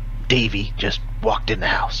Davy, just walked in the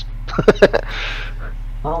house.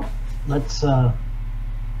 Well, let's.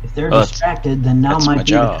 If they're Well, distracted, then now that's my might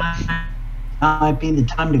be job. the time. Now might be the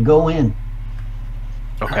time to go in.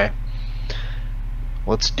 Okay.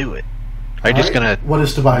 Let's do it. I'm just gonna What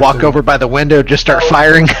is Tobias walk doing? over by the window, just start So,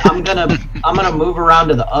 firing. I'm gonna move around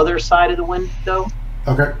to the other side of the window.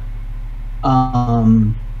 Okay.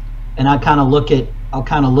 And I'll kind of look at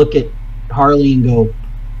Harley and go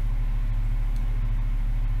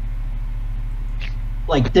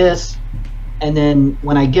like this, and then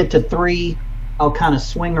when I get to 3, I'll kind of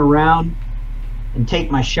swing around and take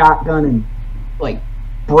my shotgun and like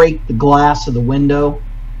break the glass of the window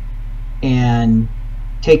and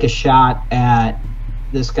take a shot at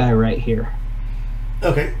this guy right here.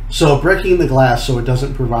 Okay. So breaking the glass so it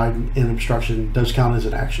doesn't provide an obstruction does count as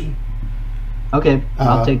an action. Okay,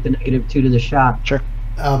 I'll take the -2 to the shot. Sure.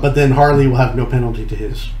 But then Harley will have no penalty to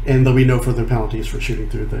his, and there'll be no further penalties for shooting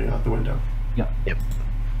through the window. Yep.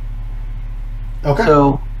 Okay.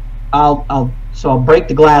 So I'll break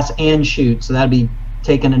the glass and shoot. So that'd be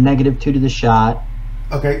taking a -2 to the shot.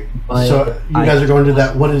 Okay. But So you guys are going to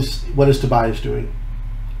that. What is Tobias doing?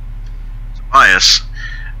 Tobias,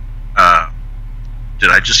 did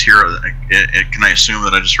I just hear? Can I assume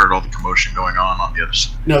that I just heard all the commotion going on the other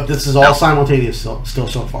side? No, this is all No. simultaneous still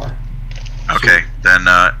so far. Okay, then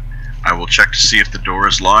I will check to see if the door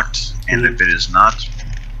is locked, and if it is not,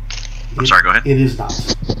 I'm sorry. Go ahead. It is not.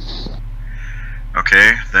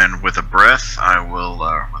 Okay, then with a breath,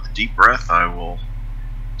 with a deep breath, I will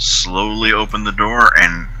slowly open the door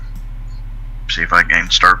and see if I can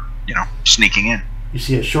start, sneaking in. You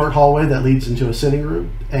see a short hallway that leads into a sitting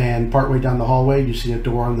room, and partway down the hallway, you see a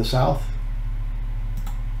door on the south,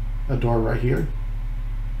 a door right here,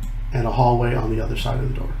 and a hallway on the other side of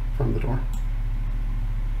the door, from the door.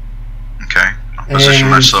 Okay, I'll position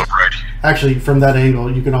And- myself right here. Actually, from that angle,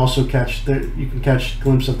 you can also catch a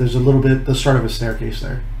glimpse of there's a little bit the start of a staircase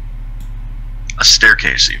there. A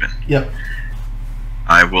staircase, even. Yep.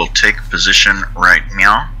 I will take position right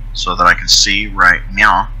meow, so that I can see right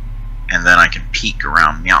meow, and then I can peek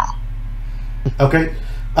around meow. Okay.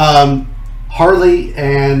 Harley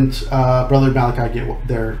and Brother Malachi get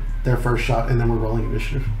their first shot, and then we're rolling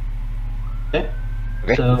initiative. Okay.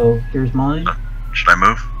 Okay. So here's mine. Should I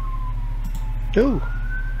move? Ooh.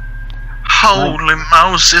 Holy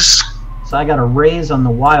Moses! So I got a raise on the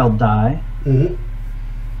wild die. Mm-hmm.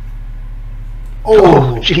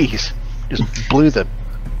 Oh, jeez. Just blew the...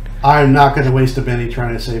 I'm not going to waste a Benny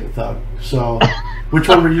trying to save a thug. So, which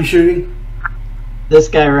one were you shooting? This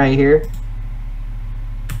guy right here.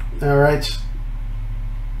 All right.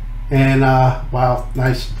 And wow,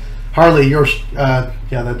 nice. Harley, yours. Yeah,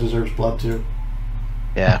 that deserves blood too.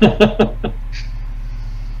 Yeah.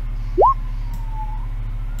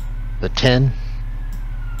 The 10.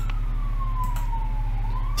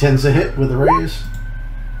 10's a hit with a raise.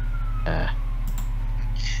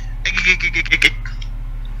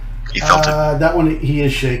 He felt it. That one he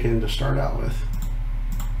is shaken to start out with.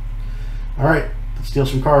 All right, let's deal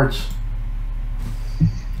some cards.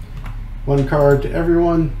 One card to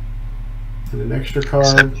everyone, and an extra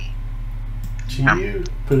card to you.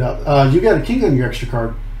 Put it out. You got a king on your extra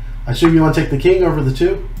card. I assume you want to take the king over the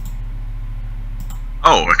 2.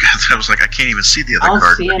 Oh, I was like, I can't even see the I other don't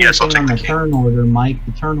card. see But anything yes, I'll take on the the king. turn order, Mike.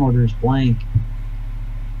 The turn order is blank.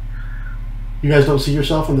 You guys don't see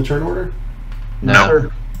yourself in the turn order? No, No.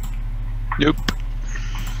 sir. Nope.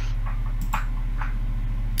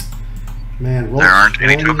 Man, roll There aren't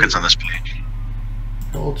 20, any tokens on this page.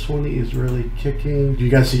 Roll 20 is really kicking. Do you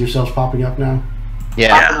guys see yourselves popping up now?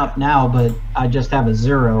 Yeah. Popping up now, but I just have a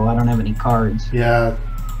 0. I don't have any cards. Yeah.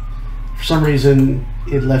 For some reason,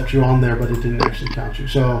 it left you on there, but it didn't actually count you.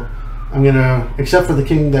 So I'm going to, except for the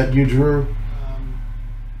king that you drew.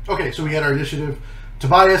 Okay, so we had our initiative.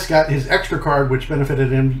 Tobias got his extra card, which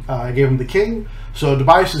benefited him. I gave him the king. So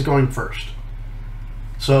Tobias is going first.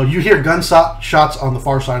 So you hear shots on the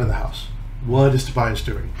far side of the house. What is Tobias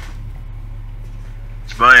doing?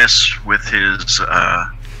 Tobias, with his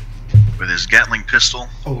Gatling pistol,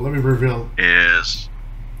 Oh, let me reveal is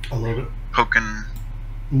a little bit poking.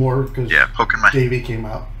 more because Yeah, poking my Davey came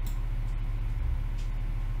out.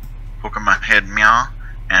 head, meow,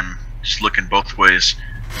 and just looking both ways.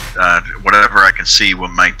 Whatever I can see will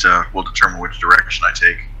determine which direction I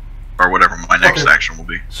take, or whatever my next action will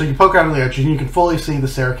be. So you poke out on the edge, and you can fully see the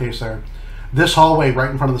staircase there. This hallway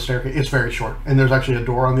right in front of the staircase, it's very short, and there's actually a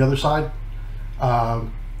door on the other side.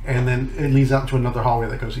 And then it leads out to another hallway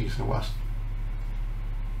that goes east and west.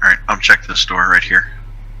 Alright, I'll check this door right here.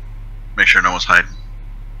 Make sure no one's hiding.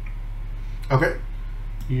 Okay.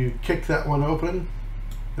 You kick that one open.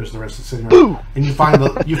 There's the rest of the sitting room. And you find the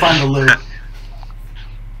loot.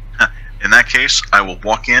 In that case, I will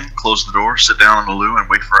walk in, close the door, sit down on the loo, and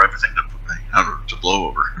wait for everything to blow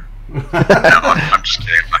over. No, I'm just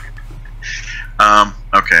kidding.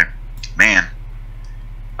 Okay. Man.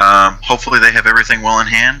 Hopefully they have everything well in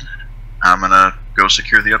hand. I'm gonna go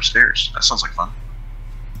secure the upstairs. That sounds like fun.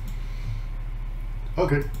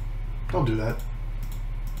 Okay. Don't do that.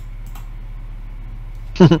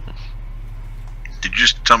 Did you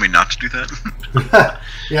just tell me not to do that?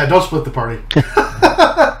 Yeah, don't split the party.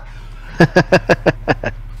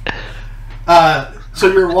 So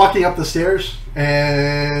you're walking up the stairs,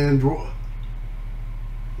 and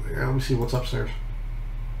let me see what's upstairs.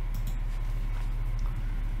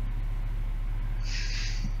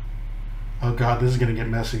 Oh god, this is gonna get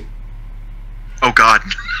messy. Oh god.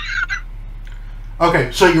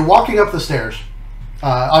 Okay, so you're walking up the stairs.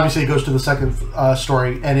 Obviously, it goes to the second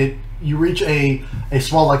story, and you reach a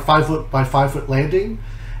small, like 5 foot by 5 foot landing,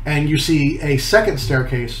 and you see a second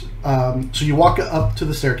staircase. So you walk up to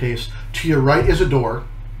the staircase. To your right is a door.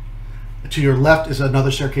 To your left is another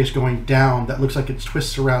staircase going down that looks like it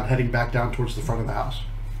twists around, heading back down towards the front of the house.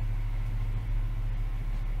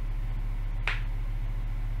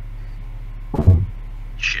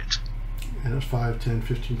 Shit. And it's 5, 10,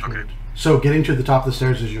 15, 20. Okay. So getting to the top of the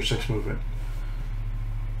stairs is your 6 movement.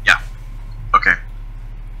 Yeah. Okay.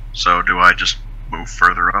 So do I just move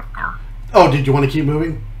further up, or? Oh, did you want to keep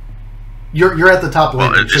moving? You're at the top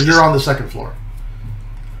landing, so you're on the second floor.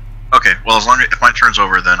 Okay. Well, as long as if my turn's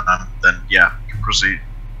over, then yeah, proceed.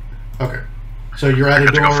 Okay. So you're at a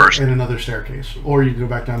got to go door first. and another staircase, or you can go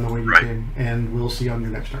back down the way you came, and we'll see on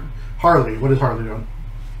your next turn. Harley, what is Harley doing?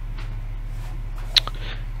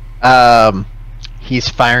 He's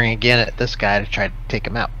firing again at this guy to try to take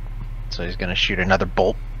him out. So he's going to shoot another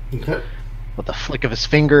bolt. Okay. With a flick of his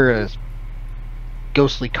finger, a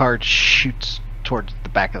ghostly card shoots towards the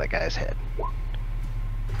back of the guy's head.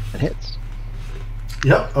 It hits.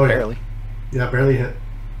 Yep. Oh, Barely. Yeah, barely hit.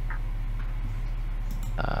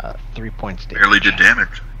 3 points damage. Barely did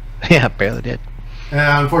damage. Yeah, barely did.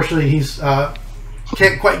 Unfortunately, he's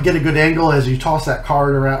can't quite get a good angle as you toss that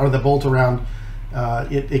card around, or the bolt around.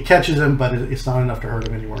 It catches him, but it's not enough to hurt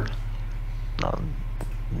him anymore.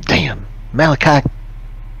 Damn. Malachi,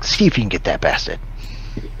 see if you can get that bastard.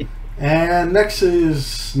 And next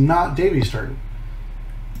is not Davy's turn.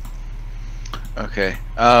 Okay.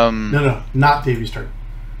 No, not Davy's turn.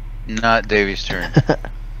 Not Davy's turn.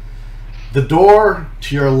 The door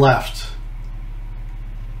to your left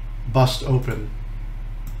busts open.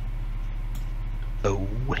 Oh,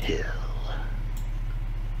 hell.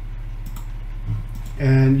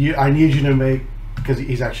 And I need you to make, because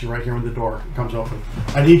he's actually right here when the door comes open,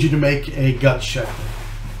 I need you to make a guts check.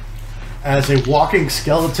 As a walking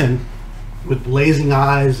skeleton with blazing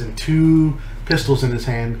eyes and 2 pistols in his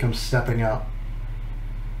hand comes stepping out.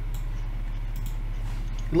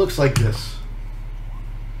 It looks like this.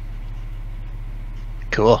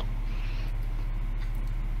 Cool.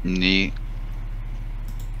 Neat.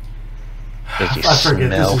 Does he I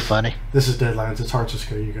forget, smell funny? This is Deadlands. It's hard to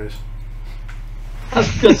scare you guys. I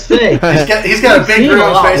was gonna say. He's got a big grin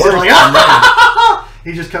on his face. He's like, ah!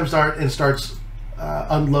 He just comes and starts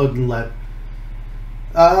unloading lead.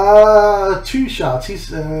 2 shots.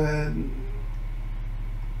 He's.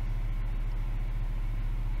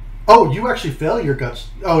 Oh, you actually fail your guts.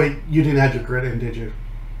 Oh, wait, you didn't add your grit in, did you?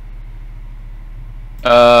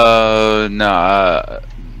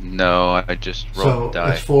 No, I just rolled the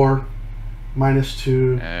die. It's 4.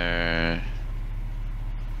 -2.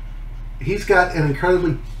 He's got an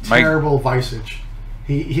incredibly terrible visage.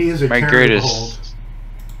 He is a terrible hold.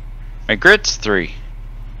 My grit's 3.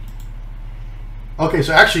 Okay,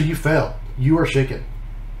 so actually you fail. You are shaken.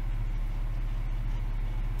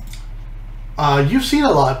 You've seen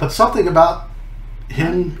a lot, but something about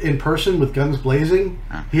him in person with guns blazing,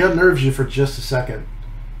 he unnerves you for just a second.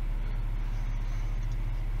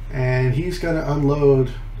 And he's going to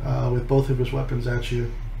unload with both of his weapons at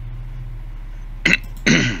you.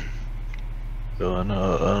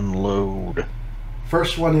 Gonna unload.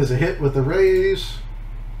 First one is a hit with the raise.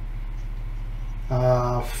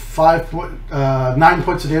 9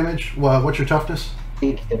 points of damage. What's your toughness?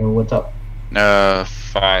 What's up?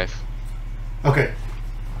 5. Okay.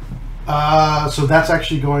 So that's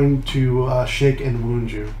actually going to shake and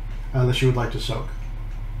wound you, unless you would like to soak.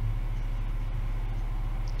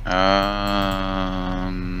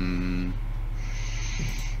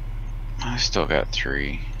 I still got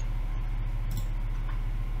 3.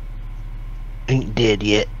 Ain't dead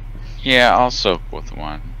yet. Yeah, I'll soak with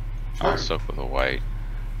 1. I'll Alright. soak with a white.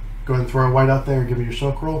 Go ahead and throw a white out there and give me your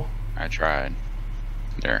soak roll. I tried.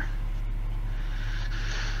 There.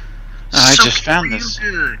 I just found this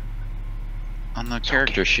on the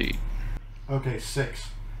character sheet. Okay, 6.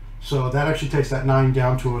 So that actually takes that 9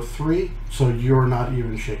 down to a 3, so you're not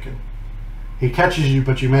even shaken. He catches you,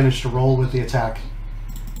 but you manage to roll with the attack.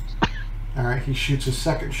 Alright, he shoots his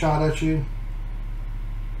second shot at you.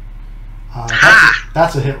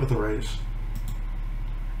 That's a hit with the raise.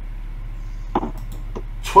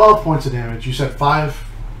 12 points of damage. You said 5?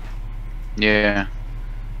 Yeah.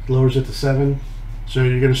 Lowers it to 7. So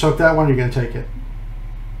you're going to soak that one, you're going to take it.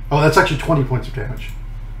 Oh, that's actually 20 points of damage.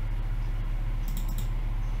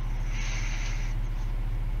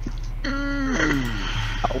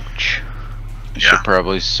 Ouch. I should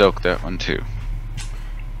probably soak that one too.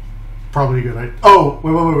 Probably a good idea. Oh,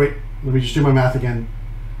 wait. Let me just do my math again.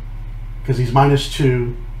 Because he's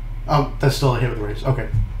 -2. Oh, that's still a hit with the raise. Okay.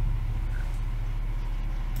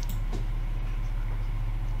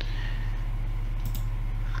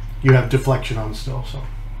 You have deflection on still, so.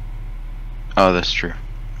 Oh, that's true.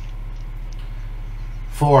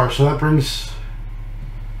 4. So that brings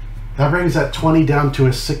that 20 down to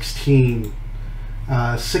a 16.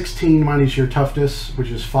 16 minus your toughness,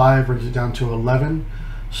 which is 5, brings it down to 11.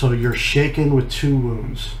 So you're shaken with 2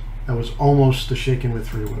 wounds. That was almost the shaken with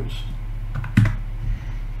 3 wounds.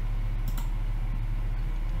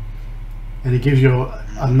 And he gives you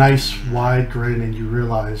a nice wide grin, and you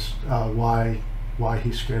realize why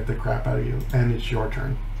he scared the crap out of you. And it's your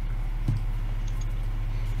turn.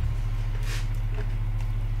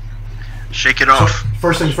 Shake it off. So,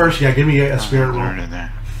 first things first, yeah, give me a spirit roll. In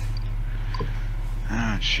there.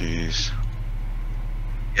 Oh, jeez.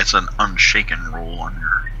 It's an unshaken roll on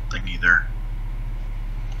your thingy there.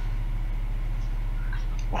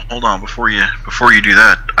 Well, hold on, before you do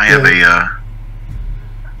that, I have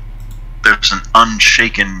there's an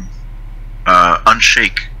unshaken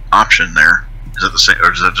unshake option there. Is that the same,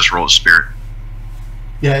 or does that just roll a spirit?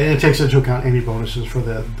 Yeah, it takes into account any bonuses for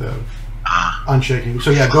the unshaking.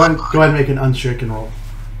 So yeah, go ahead and make an unshaken roll.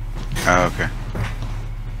 Oh, okay.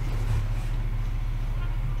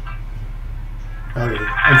 Okay.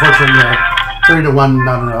 Unfortunately, yeah, 3 to 1,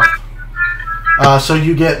 not enough. So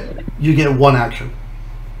you get 1 action.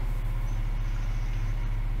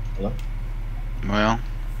 Hello? Well,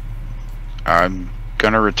 I'm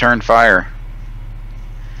gonna return fire.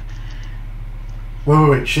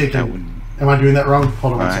 Wait, shaking. Am I doing that wrong?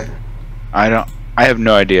 Hold on one second. I have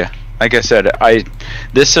no idea. Like I said,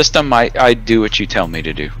 this system, I do what you tell me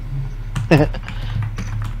to do. I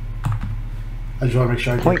just want to make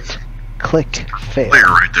sure I get Point, click, fail. Player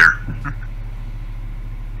right there.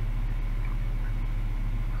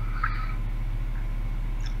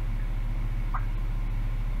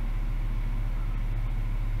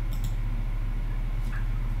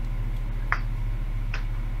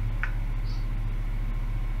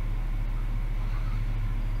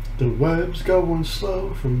 The web's going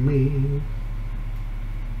slow for me.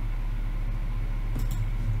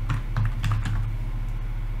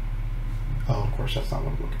 Oh, of course, that's not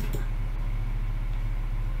what I'm looking for.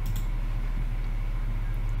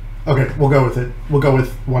 Okay, we'll go with it. We'll go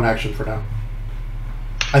with 1 action for now.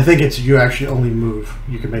 I think it's you actually only move.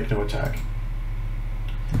 You can make no attack.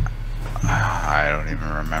 I don't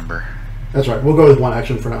even remember. That's right. We'll go with 1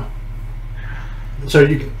 action for now. So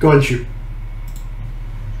you can go ahead and shoot.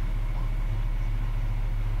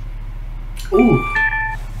 Ooh.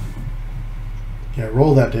 Yeah,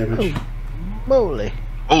 roll that damage. Oh, moly.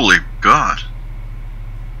 Holy God.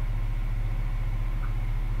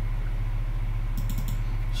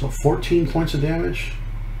 So 14 points of damage.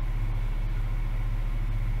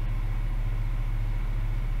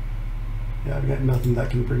 Yeah, I've got nothing that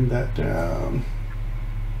can bring that down.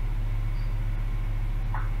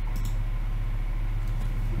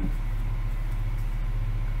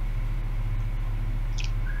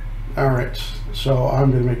 Alright, so I'm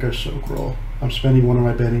going to make a soak roll. I'm spending one of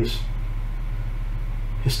my bennies.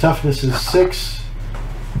 His toughness is 6.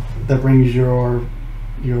 That brings your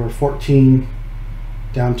 14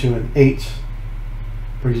 down to an 8.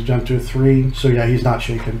 Brings it down to a 3. So yeah, he's not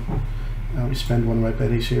shaken. Let me spend one of my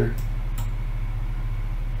bennies here.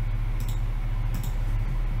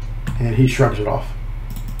 And he shrugs it off.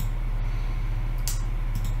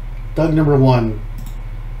 Doug number 1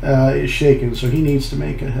 is shaken, so he needs to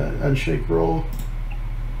make an unshake roll.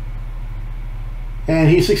 And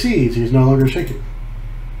he succeeds. He's no longer shaken.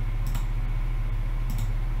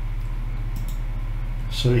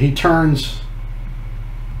 So he turns,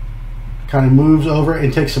 kind of moves over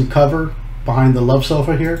and takes some cover behind the love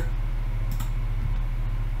sofa here.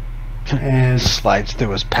 And slides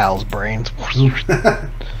through his pal's brains.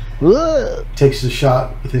 Takes a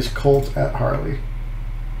shot with his Colt at Harley.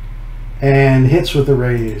 And hits with the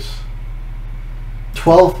raise.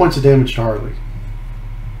 12 points of damage to Harley.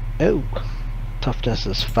 Oh, toughness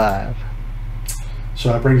is 5. So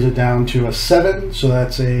that brings it down to a 7. So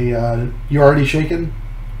that's a, you're already shaken?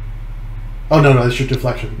 Oh, no, that's your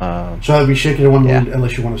deflection. So that would be shaken in one wound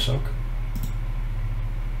unless you want to soak.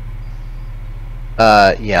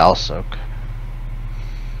 Yeah, I'll soak.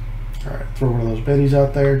 Alright, throw one of those bennies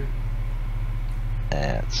out there.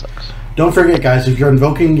 That sucks. Don't forget, guys, if you're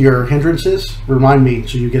invoking your hindrances, remind me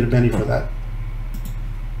so you get a benny for that.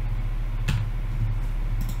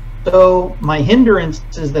 So my hindrance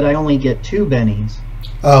is that I only get 2 bennies.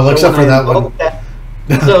 Oh, so except for that one.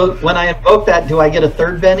 So when I invoke that, do I get a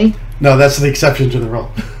 3rd benny? No, that's the exception to the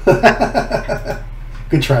rule.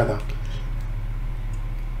 Good try, though.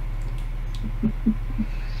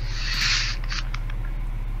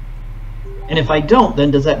 And if I don't,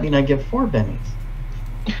 then does that mean I get 4 bennies?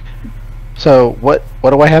 So what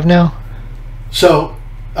do I have now? So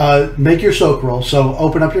make your soak roll. So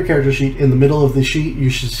open up your character sheet. In the middle of the sheet, you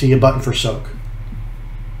should see a button for soak.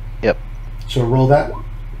 Yep. So roll that. All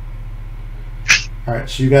right,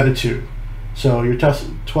 so you got a 2. So you're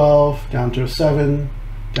 12 down to a 7,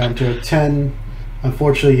 down to a 10.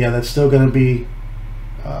 Unfortunately, yeah, that's still going to be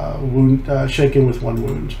shaken with 1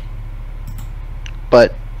 wound.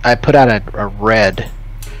 But I put out a red.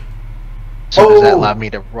 So does that allow me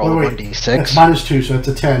to roll 1d6? That's -2, so it's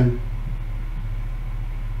a 10.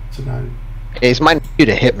 It's a 9. Okay, it's -2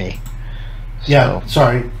 to hit me. Yeah, So-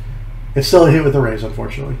 sorry. It's still a hit with a raise,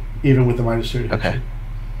 unfortunately, even with the -2 to hit Okay. you.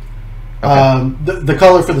 Okay. The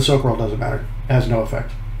color for the soak roll doesn't matter. It has no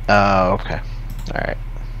effect. Oh, okay. Alright.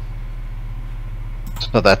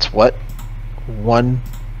 So that's what? 1?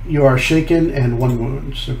 You are shaken and 1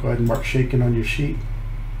 wound. So go ahead and mark shaken on your sheet.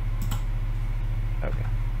 Okay.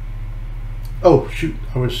 Oh, shoot.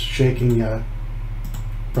 I was shaking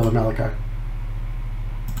Brother Malachi.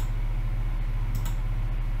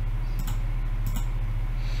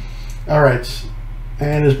 Alright.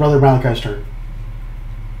 And it's Brother Malachi's turn.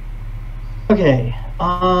 Okay.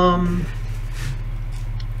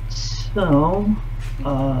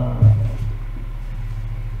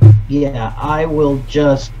 Yeah, I will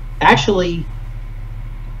just actually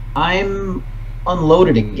I'm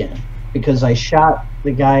unloaded again because I shot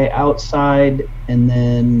the guy outside and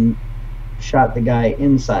then shot the guy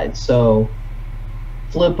inside. So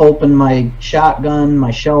flip open my shotgun,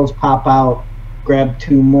 my shells pop out, grab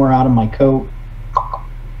 2 more out of my coat,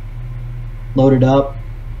 load it up,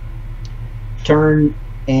 turn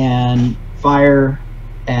and fire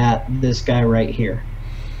at this guy right here.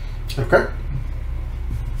 Okay.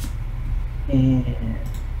 And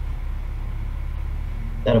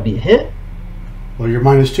that'll be a hit, Well, you're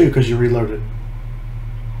 -2 because you reloaded.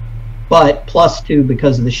 but +2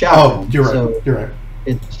 because of the shotgun. Oh, you're right. So You're right.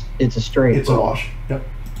 it's a straight. It's a roll. wash. Yep.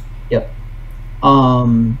 Yep.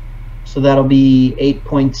 So that'll be 8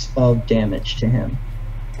 points of damage to him.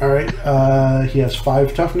 All right. He has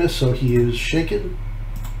 5 toughness, so he is shaken.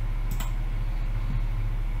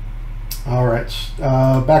 All right.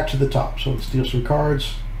 Back to the top. So let's deal some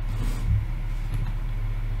cards.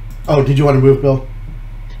 Oh, did you want to move, Bill?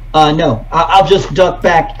 No, I'll just duck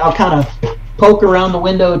back. I'll kind of poke around the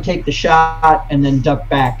window, take the shot, and then duck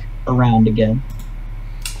back around again.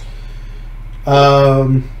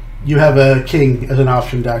 You have a king as an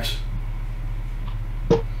option, Dex,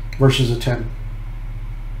 versus a 10.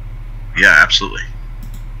 Yeah, absolutely.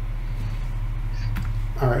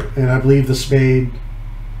 All right, and I believe the spade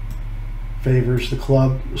favors the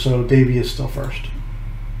club, so Davey is still first.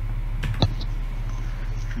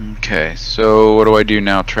 Okay, so what do I do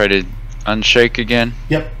now? Try to unshake again?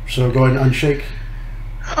 Yep, so go ahead and unshake.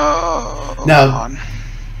 Oh, Now,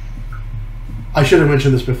 I should have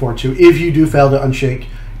mentioned this before too. If you do fail to unshake,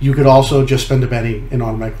 you could also just spend a penny and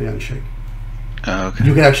automatically unshake. okay.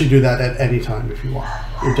 You can actually do that at any time if you want.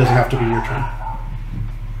 It doesn't have to be your turn.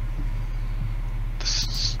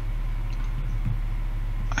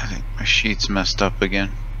 I think my sheet's messed up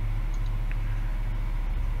again.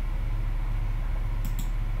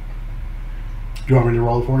 Do you want me to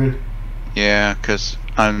roll it for you? Yeah, because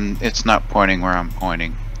it's not pointing where I'm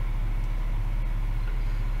pointing.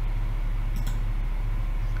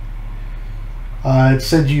 It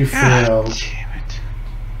said you failed. God damn it.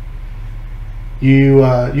 You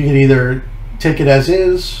can either take it as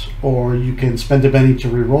is, or you can spend a penny to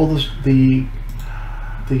re-roll the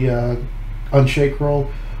unshake roll,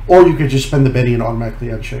 or you could just spend the penny and automatically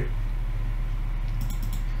unshake.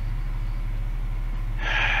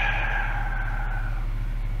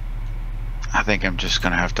 I think I'm just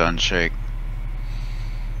gonna have to unshake.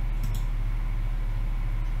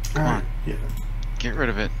 Come on, Yeah. get rid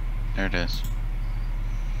of it. There it is.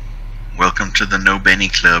 Welcome to the No Benny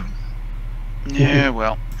Club. Yeah,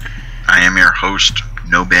 well. I am your host,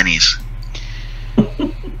 No Bennies.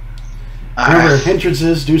 Remember,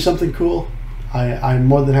 hindrances, do something cool. I'm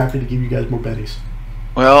more than happy to give you guys more pennies.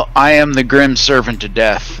 Well, I am the grim servant to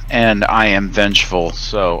death, and I am vengeful,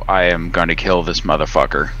 so I am going to kill this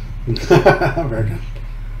motherfucker. Very good.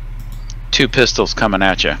 2 pistols coming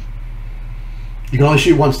at you. You can only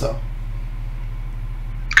shoot once, though.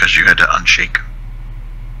 Because you had to unshake.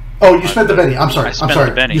 Oh, you spent the penny. I'm sorry. I spent I'm sorry.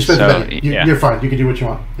 the penny, You spent so, the penny. yeah. You're fine. You can do what you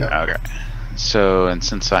want. Yeah. Okay. So, and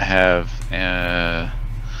since I have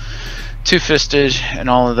 2-fisted and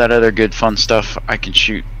all of that other good fun stuff, I can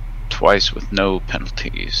shoot twice with no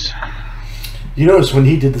penalties. You notice when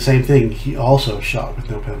he did the same thing, he also shot with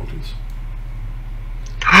no penalties.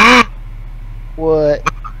 What?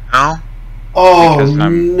 No? Oh, Because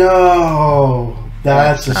I'm- no.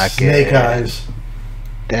 That's a not snake good. eyes.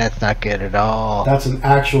 That's not good at all. That's an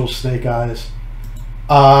actual snake eyes.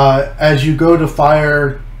 As you go to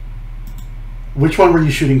fire, which one were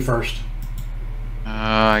you shooting first?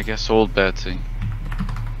 I guess old Betsy.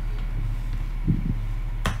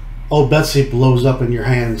 Old Betsy blows up in your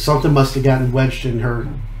hand. Something must have gotten wedged in her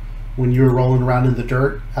when you were rolling around in the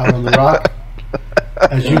dirt out on the rock.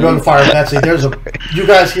 As you go to fire Betsy, you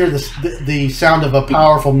guys hear the sound of a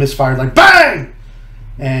powerful misfire, like bang,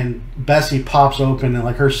 and Betsy pops open and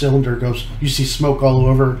like her cylinder goes. You see smoke all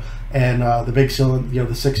over, and the big cylinder,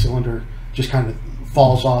 the 6-cylinder, just kind of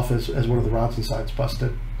falls off as one of the rods inside's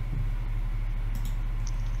busted.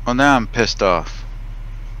 Well, now I'm pissed off.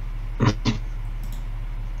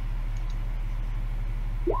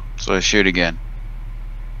 So I shoot again.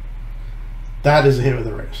 That is a hit with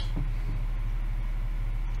a raise.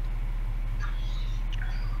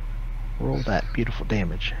 Roll that beautiful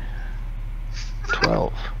damage.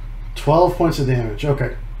 12. 12 points of damage.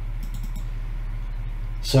 Okay.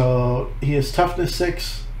 So he has toughness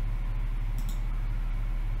 6.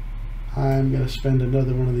 I'm going to spend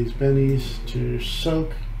another one of these bennies to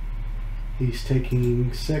soak. He's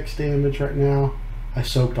taking 6 damage right now. I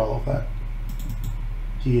soaked all of that.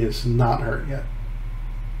 He is not hurt yet.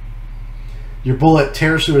 Your bullet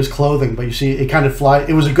tears through his clothing, but you see it kind of fly.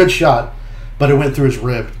 It was a good shot, but it went through his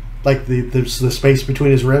rib, like the space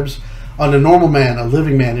between his ribs. On a normal man, a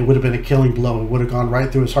living man, it would have been a killing blow. It would have gone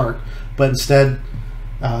right through his heart. But instead,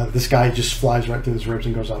 this guy just flies right through his ribs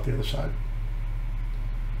and goes out the other side.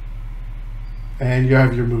 And you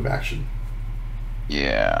have your move action.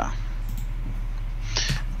 Yeah.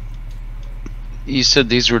 You said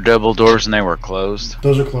these were double doors and they were closed?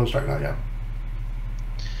 Those are closed right now, yeah.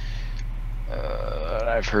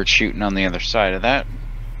 I've heard shooting on the other side of that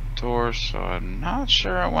door, so I'm not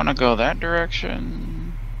sure I want to go that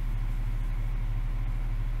direction.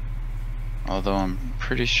 Although I'm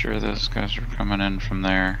pretty sure those guys are coming in from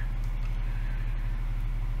there.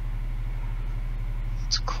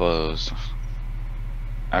 It's closed.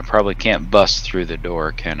 I probably can't bust through the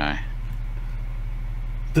door, can I?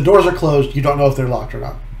 The doors are closed. You don't know if they're locked or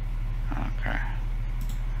not. Okay.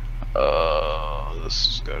 Oh, this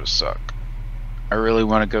is gonna suck. I really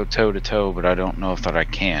want to go toe to toe, but I don't know if that I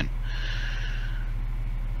can.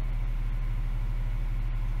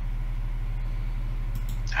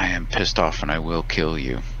 I am pissed off and I will kill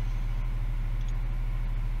you.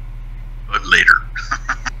 But later.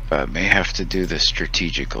 But I may have to do this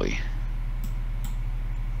strategically.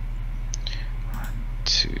 1,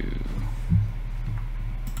 2.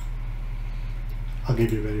 I'll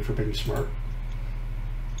give you a minute for being smart.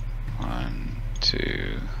 1,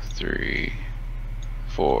 2, 3,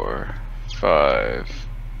 4, 5.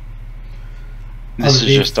 This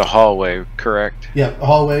is just a hallway, correct? Yeah, a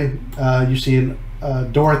hallway. You see a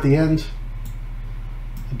door at the end.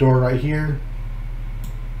 A door right here.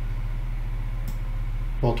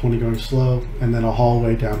 Roll 20 going slow, and then a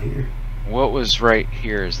hallway down here. What was right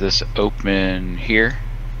here? Is this open here?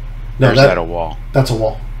 No, or is that a wall? That's a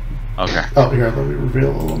wall. Okay. Oh, here, let me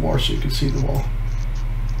reveal a little more so you can see the wall.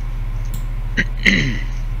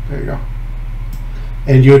 There you go.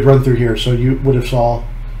 And you would run through here, so you would have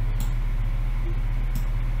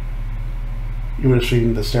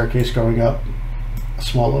seen the staircase going up, a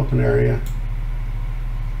small open area.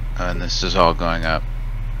 And this is all going up.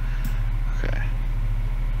 Okay.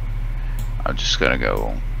 I'm just gonna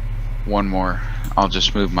go one more. I'll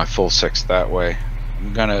just move my full 6 that way.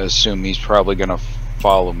 I'm gonna assume he's probably gonna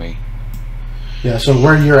follow me. Yeah, so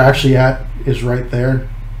where you're actually at is right there,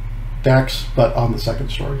 Dax, but on the second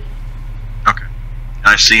story. Okay. Can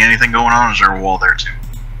I see anything going on? Or is there a wall there too?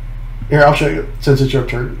 Here, I'll show you, since it's your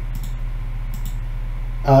turn.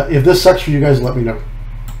 If this sucks for you guys, let me know.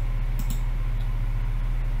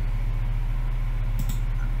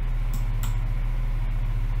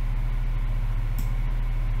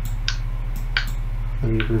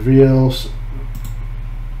 Let me reveal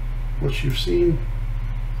what you've seen.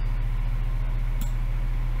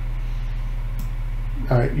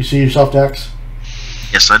 Alright, you see yourself, Dex?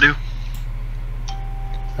 Yes, I do.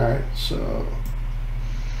 Alright, so...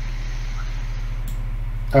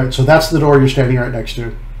 Alright, so that's the door you're standing right next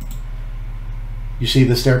to. You see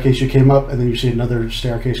the staircase you came up, and then you see another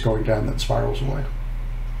staircase going down that spirals away.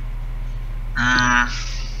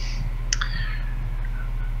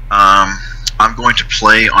 I'm going to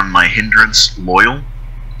play on my hindrance loyal,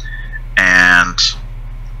 and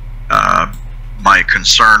my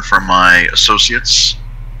concern for my associates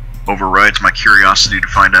overrides my curiosity to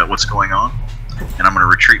find out what's going on, and I'm going to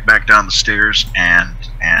retreat back down the stairs and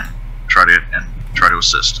try to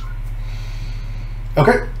assist.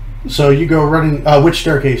 Okay, so you go running. Which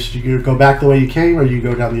staircase? Do you go back the way you came, or you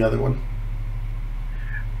go down the other one?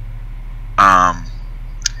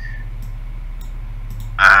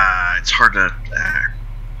 It's hard to.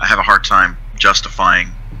 I have a hard time justifying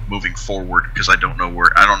moving forward because I don't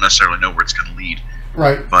necessarily know where it's going to lead.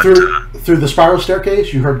 Right. But through the spiral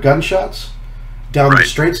staircase, you heard gunshots. Down Right. the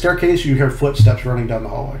straight staircase, you hear footsteps running down the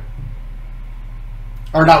hallway.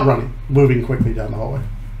 Or not running, moving quickly down the hallway.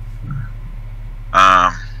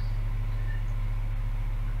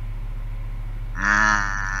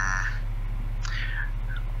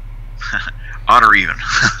 Odd or even.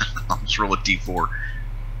 I'll just roll a d4.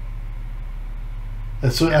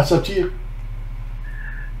 That's up to you.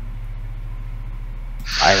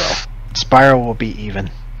 Spiral will be even.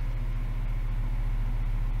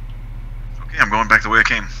 Okay, I'm going back the way I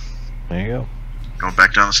came. There you go. Going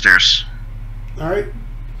back down the stairs. All right.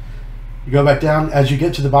 You go back down. As you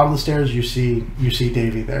get to the bottom of the stairs, you see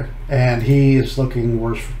Davey there, and he is looking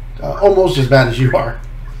worse, almost as bad as you are.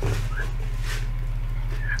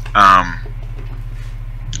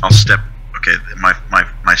 I'll step. Okay,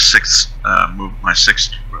 my sixth move. My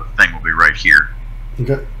sixth thing will be right here,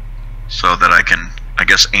 Okay. so that I can, I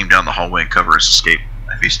guess, aim down the hallway and cover his escape.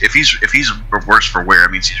 If he's worse for wear,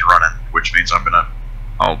 it means he's running, which means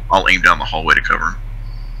I'll aim down the hallway to cover him.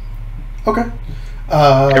 Okay.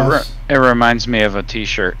 It reminds me of a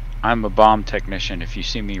T-shirt. I'm a bomb technician. If you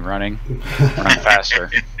see me running, run faster.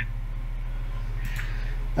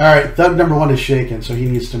 All right. Thug number 1 is shaken, so he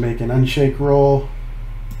needs to make an unshake roll.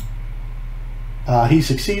 He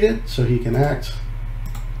succeeded, so he can act.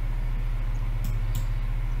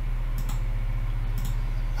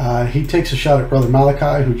 He takes a shot at Brother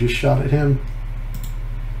Malachi, who just shot at him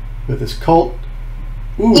with his Colt.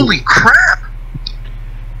 Ooh. Holy crap!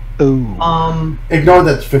 Ooh. Ignore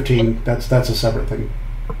that's 15. That's a separate thing.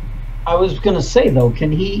 I was gonna say though,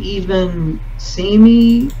 can he even see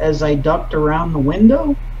me as I ducked around the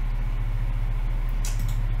window?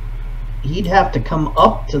 He'd have to come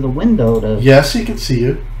up to the window to. Yes, he can see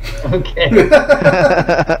you. Okay.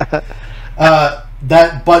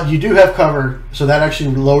 But you do have cover, so that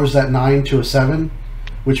actually lowers that 9 to a 7,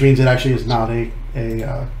 which means it actually is not a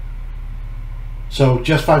so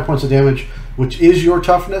just 5 points of damage, which is your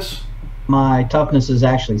toughness. My toughness is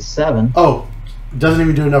actually 7. Oh, doesn't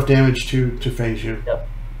even do enough damage to phase you. Yep.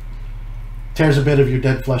 Tears a bit of your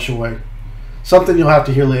dead flesh away. Something you'll have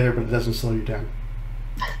to hear later, but it doesn't slow you down.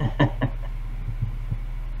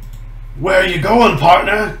 Where are you going,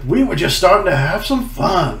 partner? We were just starting to have some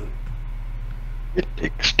fun. It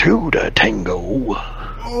takes two to tango.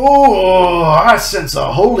 Oh, I sense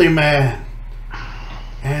a holy man.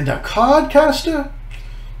 And a codcaster?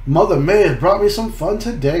 Mother May has brought me some fun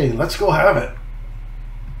today. Let's go have it.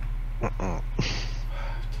 Damn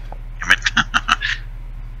it.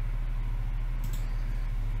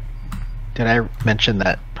 Did I mention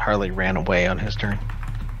that Harley ran away on his turn?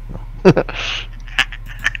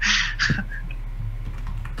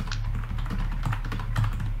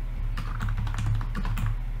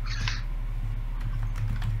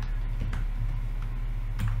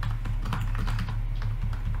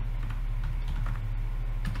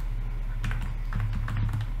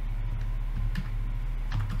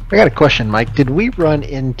 I got a question, Mike. Did we run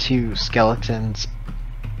into skeletons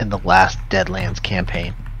in the last Deadlands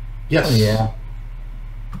campaign? Yes. Oh, yeah.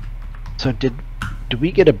 So do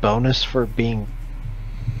we get a bonus for being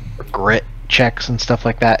grit checks and stuff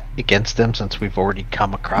like that against them since we've already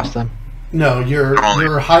come across them? No, you're It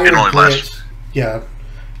higher only grit. lasts. Yeah.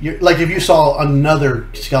 Like if you saw another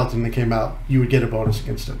skeleton that came out, you would get a bonus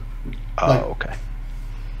against it. Oh, Like- okay.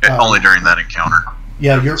 Only during that encounter.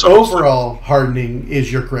 Yeah, your So- overall hardening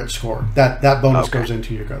is your grit score. That bonus Okay. goes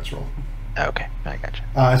into your guts roll. Okay, I gotcha.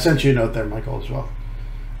 I sent you a note there, Michael, as well.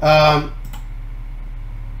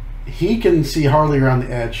 He can see Harley around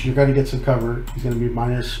the edge. You're going to get some cover. He's going to be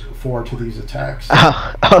 -4 to these attacks.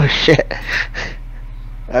 Oh shit.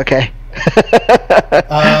 Okay.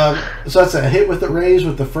 So that's a hit with the raise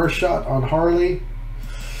with the first shot on Harley.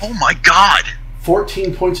 Oh my god!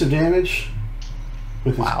 14 points of damage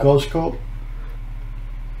with his Wow. ghost coat.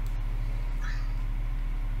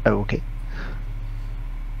 Okay.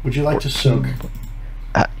 Would you like to soak?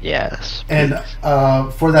 Yes. And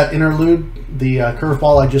please. for that interlude, the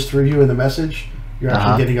curveball I just threw you in the message, you're actually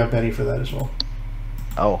Uh-huh. getting a Benny for that as well.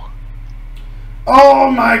 Oh. Oh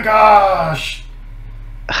my gosh!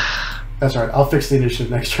 That's all right. I'll fix the initiative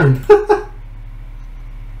next turn.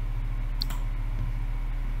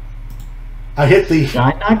 I hit the... Did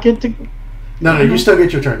I not get to? No, you still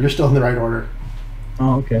get your turn. You're still in the right order.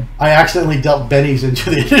 Oh, okay. I accidentally dealt bennies into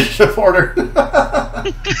the initiative order. That's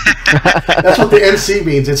what the NC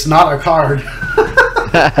means. It's not a card.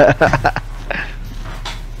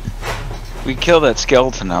 We kill that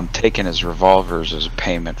skeleton, I'm taking his revolvers as a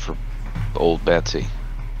payment for old Betsy.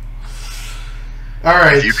 All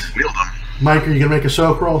right. If you can wield them. Mike, are you going to make a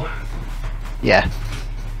soak roll? Yeah.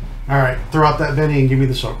 All right. Throw out that Benny and give me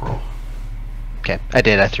the soak roll. Okay. I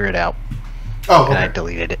did. I threw it out Oh, and I okay.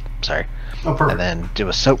 deleted it. Sorry. Oh, perfect. And then do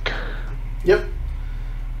a soak. Yep.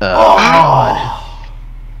 God.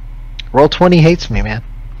 Roll 20 hates me, man.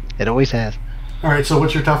 It always has. All right. So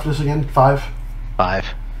what's your toughness again? 5? 5.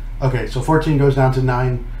 Okay. So 14 goes down to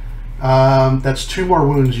 9. That's 2 more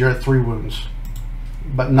wounds. You're at 3 wounds,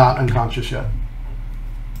 but not unconscious yet.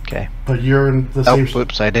 Okay. But you're in the Oh, same...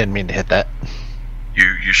 whoops. I didn't mean to hit that.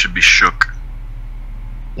 You should be shook.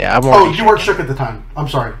 Yeah, I'm Oh, already you weren't shook at the time. I'm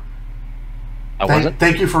sorry. I wasn't?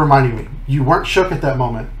 Thank you for reminding me. You weren't shook at that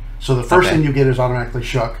moment. So the first Okay. thing you get is automatically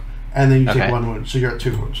shook, and then you take Okay. 1 wound. So you're at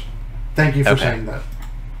 2 wounds. Thank you for Okay. saying that.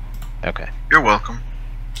 Okay. You're welcome.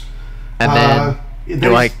 And then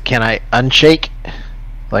can I unshake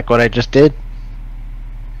like what I just did?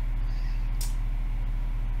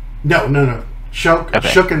 No. Shook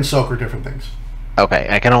Okay. and soak are different things. Okay,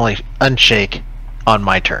 I can only unshake on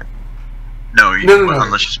my turn. No, No.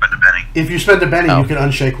 unless you spend a penny. If you spend a Benny, Oh. you can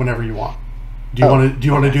unshake whenever you want. Do you Oh, want to? Do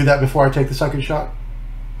you want to do that before I take the second shot?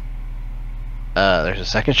 There's a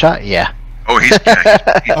second shot? Yeah. Oh, he's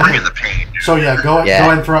bringing the pain. Dude. So yeah, go Yeah.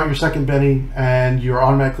 ahead and throw out your second Benny, and you're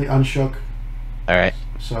automatically unshook. Alright.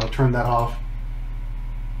 So turn that off.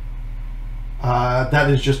 That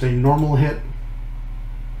is just a normal hit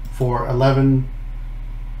for 11,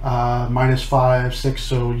 -5, 6,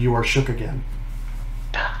 so you are shook again.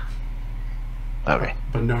 Okay.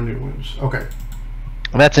 But no new wounds. Okay.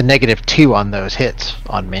 And that's a -2 on those hits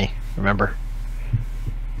on me, remember?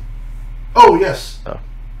 Oh, yes.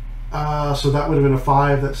 Oh. So that would have been a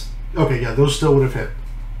 5. That's okay, yeah, those still would have hit.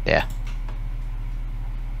 Yeah.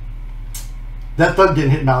 That thug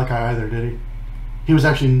didn't hit Malachi either, did he? He was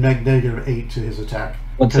actually -8 to his attack.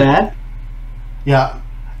 What's that? Yeah,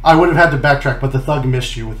 I would have had to backtrack, but the thug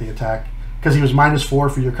missed you with the attack. Because he was -4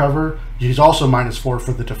 for your cover. He's also -4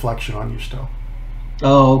 for the deflection on you still.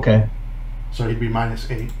 Oh, okay. So he'd be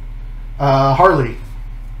 -8. Harley,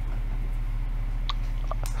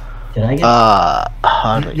 Did I get?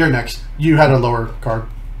 Harley. you're next. You had a lower card.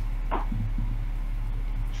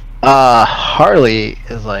 Harley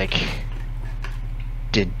is like,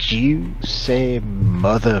 did you say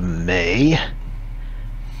Mother May?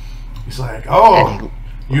 He's like, oh, And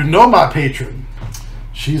you know my patron.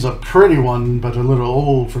 She's a pretty one, but a little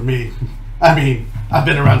old for me. I mean, I've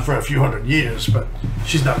been around for a few hundred years, but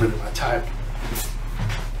she's not really my type.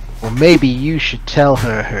 Well, maybe you should tell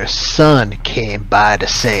her son came by to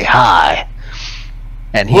say hi.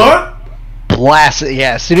 And he What? blasts it.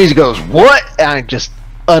 Yeah, as soon as he goes, what? And I just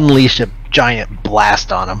unleash a giant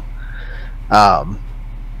blast on him.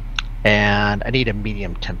 And I need a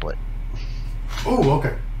medium template. Oh,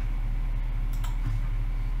 okay.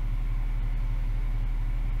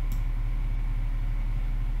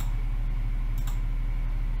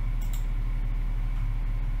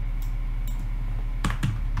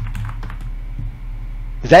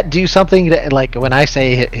 Does that do something that, like, when I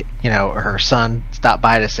say, you know, her son stopped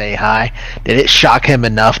by to say hi, did it shock him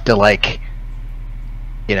enough to, like,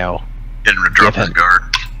 you know, Didn't drop his guard.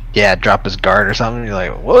 yeah, drop his guard or something? You're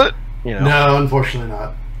like, what? You know? No, unfortunately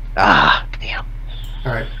not. Ah, damn.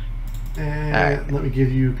 All right. And All right. let me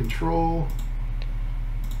give you control.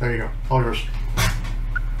 There you go. All yours.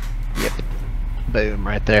 Yep. Boom,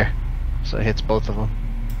 right there. So it hits both of them.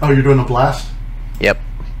 Oh, you're doing a blast? Yep.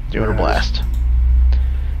 Doing Very a nice. blast.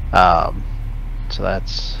 So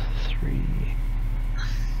that's 3.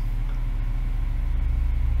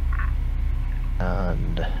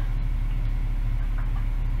 And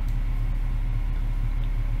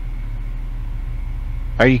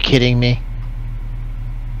are you kidding me?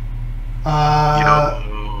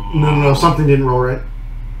 No, something didn't roll right.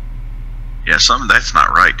 Yeah, that's not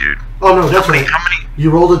right, dude. Oh no, that's right. How many?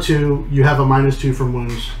 You rolled a 2. You have a -2 from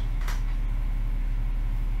wounds.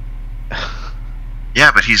 Yeah,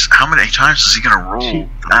 but how many times is he gonna roll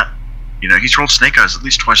that? You know, he's rolled Snake Eyes at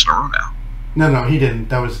least twice in a row now. No, he didn't.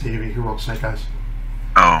 That was Davey who rolled Snake Eyes.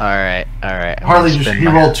 Oh. Alright. Harley he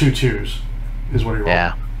rolled 2 2s, is what he rolled.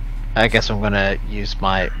 Yeah. I guess I'm gonna use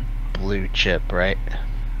my blue chip, right?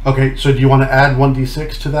 Okay, so do you want to add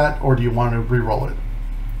 1d6 to that, or do you want to re-roll it?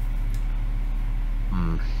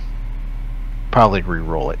 Probably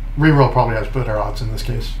re-roll it. Re-roll probably has better odds in this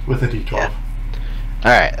case, with a d12. Yeah.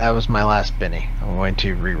 Alright, that was my last Benny. I'm going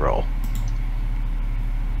to re-roll.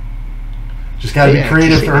 Just gotta be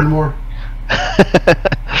creative to earn more.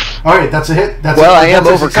 Alright, that's a hit.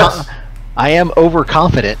 I am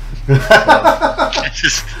overconfident.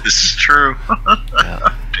 This is true.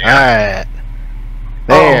 Yeah. Alright.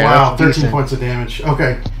 Oh wow, 13 points of damage.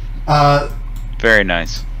 Okay. Very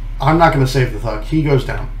nice. I'm not going to save the thug. He goes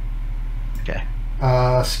down. Okay.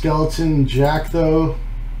 Skeleton Jack, though.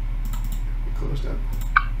 Close that.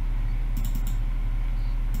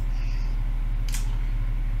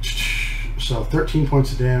 So 13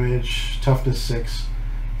 points of damage, toughness 6.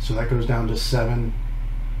 So that goes down to 7.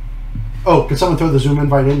 Oh, can someone throw the Zoom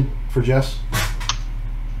invite in for Jess?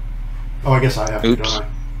 Oh, I guess I have to, Oops. don't I?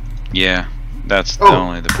 Yeah, that's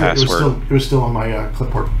only the good. password. It was still on my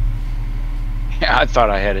clipboard. Yeah, I thought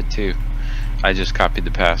I had it too. I just copied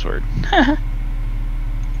the password.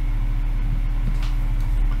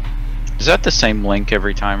 Is that the same link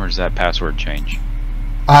every time, or does that password change?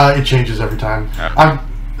 It changes every time. Okay.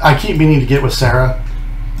 I keep meaning to get with Sarah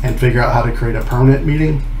and figure out how to create a permanent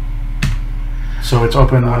meeting, so it's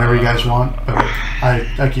open whenever you guys want. But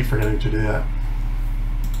I keep forgetting to do that.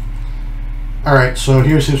 All right, so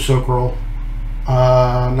here's his soak roll.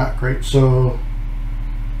 Not great. So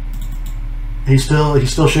he's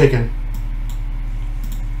still shaking.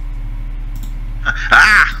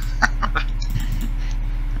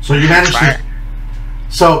 So you managed to.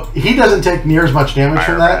 So he doesn't take near as much damage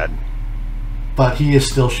from that, but he is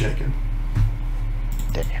still shaken.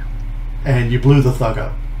 Damn. And you blew the thug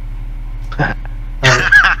up. Alright.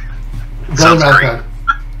 Sounds great.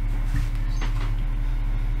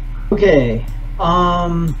 Okay.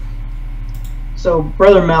 So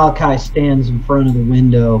Brother Malachi stands in front of the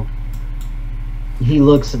window. He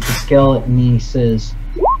looks at the skeleton and he says,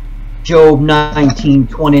 Job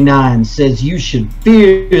 19:29 says you should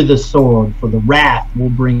fear the sword, for the wrath will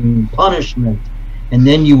bring punishment, and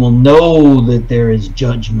then you will know that there is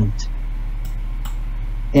judgment.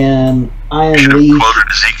 And I Should have unleash. quoted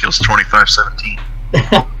Ezekiel's 25:17.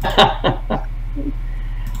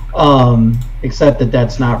 Except that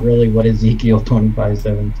that's not really what Ezekiel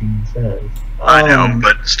 25:17 says. I know,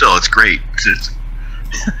 but still, it's great.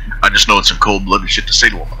 I just know it's some cold-blooded shit to say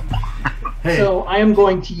to him. Hey. So I am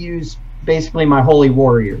going to use basically my holy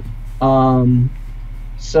warrior. I'm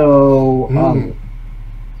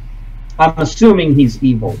assuming he's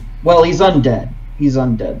evil. Well, he's undead. He's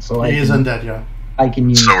undead. So he is undead, yeah. I can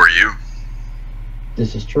use. So are you.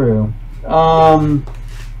 This is true. I'm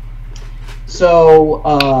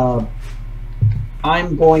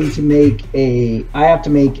going to make a. I have to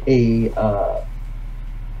make a.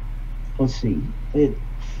 Let's see.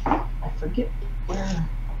 I forget where.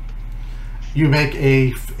 You make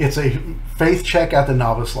it's a faith check at the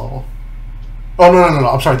novice level. Oh, no.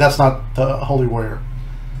 I'm sorry, that's not the Holy Warrior.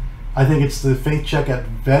 I think it's the faith check at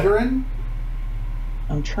veteran.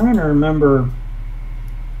 I'm trying to remember.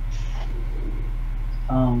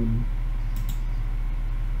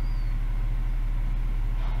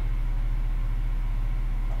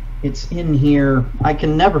 It's in here. I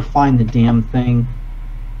can never find the damn thing.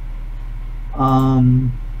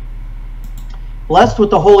 Blessed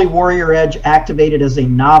with the Holy Warrior Edge activated as a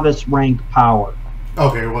novice rank power.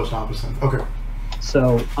 Okay, it was novice then. Okay.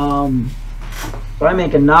 So, so I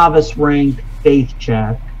make a novice rank faith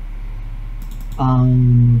check.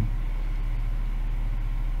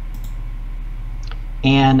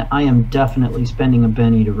 And I am definitely spending a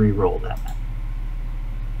Benny to re-roll that.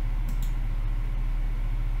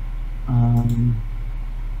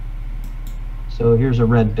 So here's a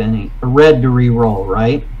red Benny. A red to re-roll,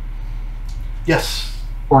 right? Yes.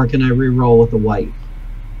 Or can I re-roll with a white?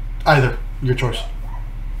 Either. Your choice.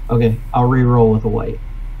 Okay, I'll re-roll with a white.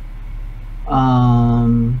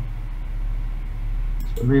 So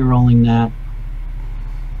re-rolling that.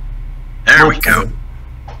 There we go.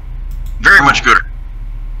 Very much gooder.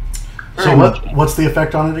 So what's the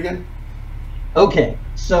effect on it again? Okay,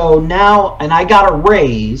 so now, and I got a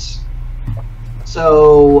raise.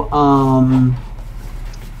 So,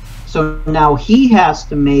 so now he has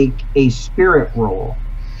to make a spirit roll.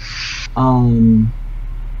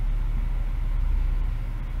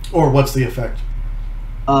 Or what's the effect?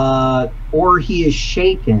 Or he is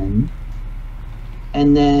shaken,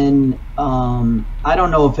 and then I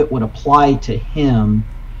don't know if it would apply to him.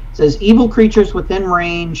 It says evil creatures within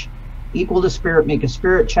range equal to spirit make a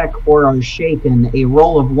spirit check or are shaken. A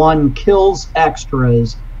roll of 1 kills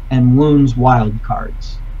extras and wounds wild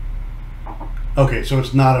cards. Okay, so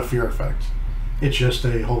it's not a fear effect. It's just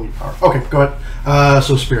a holy power. Okay, go ahead.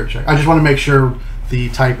 So spirit check. I just want to make sure the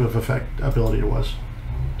type of effect ability it was.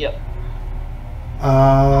 Yep.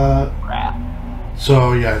 Crap.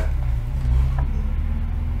 So yeah,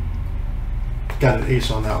 got an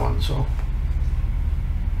ace on that one. So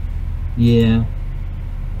yeah.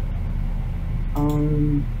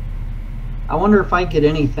 I wonder if I get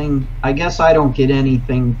anything. I guess I don't get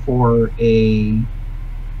anything for a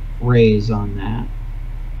raise on that.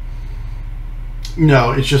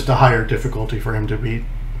 No, it's just a higher difficulty for him to beat.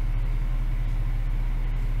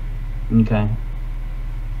 Okay.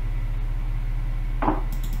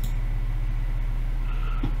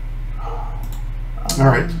 All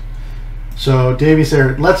right. So Davey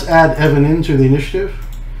said, let's add Evan into the initiative.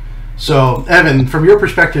 So Evan, from your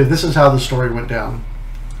perspective, this is how the story went down.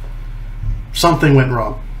 Something went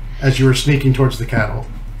wrong as you were sneaking towards the cattle,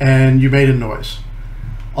 and you made a noise.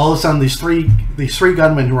 All of a sudden, these three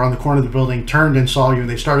gunmen who were on the corner of the building turned and saw you, and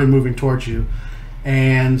they started moving towards you.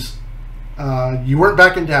 And you weren't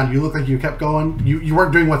backing down. You looked like you kept going. You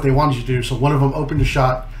weren't doing what they wanted you to do. So one of them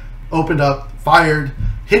opened up, fired,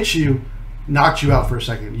 hit you, knocked you out for a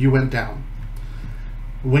second. You went down.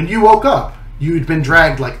 When you woke up, you'd been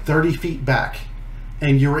dragged like 30 feet back,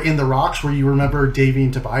 and you were in the rocks where you remember Davey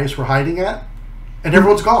and Tobias were hiding at, and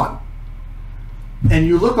everyone's gone. And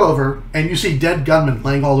you look over, and you see dead gunmen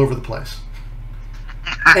laying all over the place.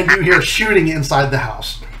 And you hear shooting inside the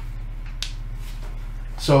house.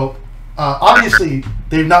 So, obviously,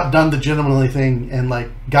 they've not done the gentlemanly thing and, like,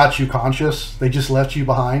 got you conscious. They just left you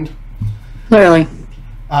behind. Clearly.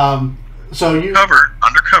 So you...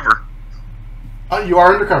 Undercover. You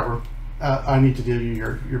are undercover. I need to deal you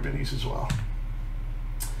your bennies as well.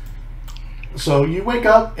 So you wake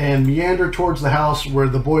up and meander towards the house where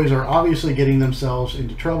the boys are obviously getting themselves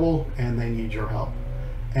into trouble and they need your help.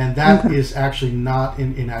 And that is actually not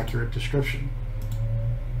an inaccurate description.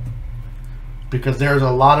 Because there's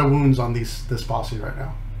a lot of wounds on this posse right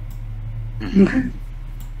now. Okay.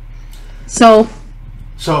 So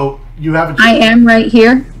you have I am right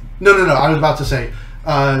here? No. I was about to say,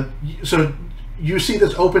 so you see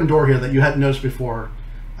this open door here that you hadn't noticed before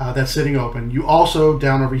that's sitting open. You also,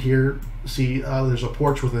 down over here, see there's a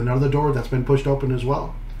porch with another door that's been pushed open as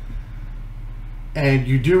well. And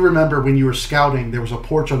you do remember when you were scouting, there was a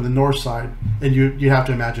porch on the north side, and you have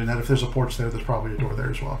to imagine that if there's a porch there, there's probably a door there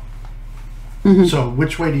as well. Mm-hmm. So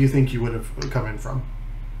which way do you think you would have come in from?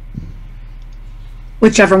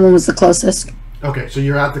 Whichever one was the closest. Okay, so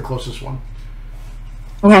you're at the closest one.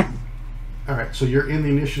 Okay. All right, so you're in the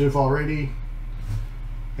initiative already.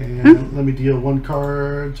 And let me deal 1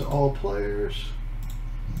 card to all players.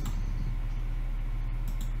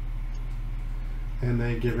 And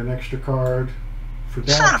they give an extra card for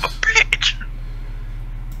Dax. Son of a bitch!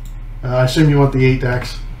 I assume you want the 8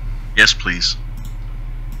 Dax. Yes, please.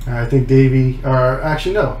 I think Davey, or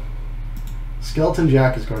actually no. Skeleton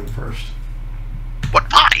Jack is going first. What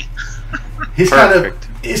body? He's Perfect.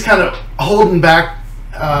 kind of holding back.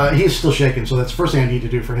 He's still shaking, so that's the first thing I need to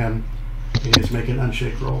do for him. Is make an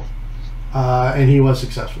unshake roll, and he was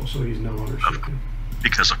successful, so he's no longer shaking.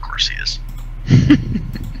 Because of course he is.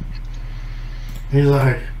 He's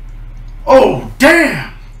like, "Oh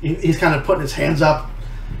damn!" He's kind of putting his hands up.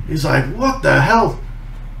 He's like, "What the hell?"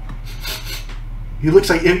 He looks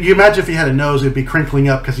like, you imagine if he had a nose, it'd be crinkling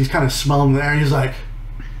up because he's kind of smelling the air. He's like,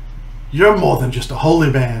 "You're more than just a holy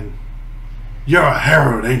man. You're a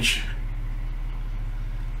herald, ain't you?"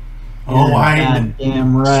 Oh, I ain't.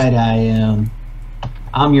 Damn right I am.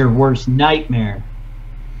 I'm your worst nightmare.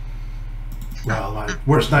 Well, my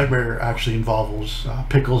worst nightmare actually involves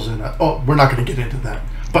pickles and... oh, we're not going to get into that.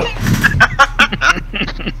 But...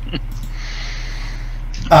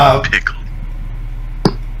 Pickle.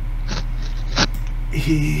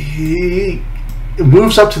 He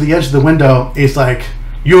moves up to the edge of the window. He's like,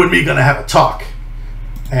 "You and me going to have a talk."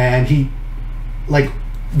 And he... like...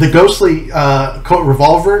 the ghostly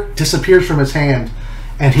revolver disappears from his hand,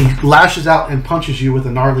 and he lashes out and punches you with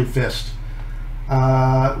a gnarly fist.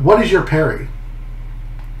 What is your parry?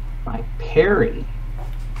 My parry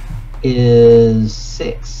is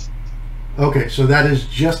 6. Okay, so that is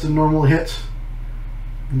just a normal hit.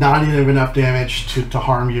 Not even enough damage to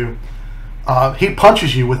harm you. He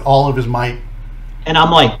punches you with all of his might. And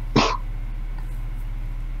I'm like,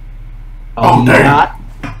 Oh, you damn. not?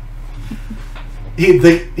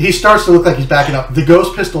 He starts to look like he's backing up. The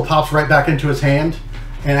ghost pistol pops right back into his hand,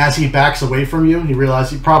 and as he backs away from you, he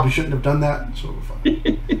realizes he probably shouldn't have done that. So we're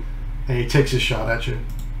fine. And he takes his shot at you.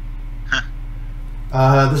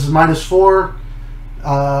 This is -4.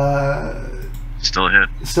 Still a hit.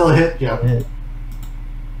 Still a hit, yeah.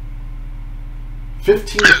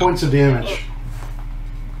 15 points of damage.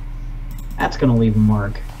 That's gonna leave a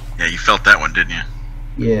mark. Yeah, you felt that one, didn't you?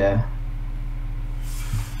 Yeah.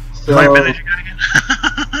 How many So minutes you got again?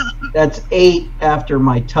 that's 8 after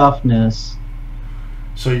my toughness.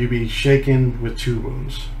 So you'd be shaken with 2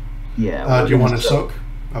 wounds. Yeah. Do you want to soak?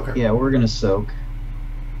 Okay. Yeah, we're gonna soak.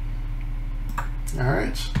 All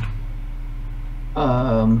right.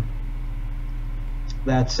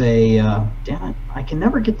 That's a damn it! I can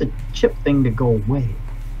never get the chip thing to go away.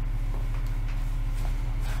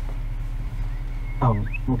 Oh,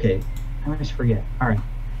 okay. I always forget. All right.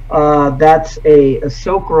 That's a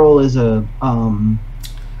soak roll is a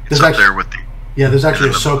It's up there with the. Yeah, there's actually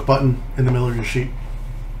a soak button in the middle of your sheet.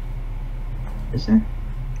 Is there?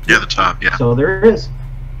 Yeah, the top. Yeah. So there is.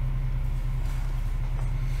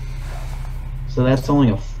 So that's only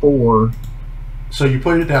a 4. So you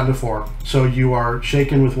put it down to 4. So you are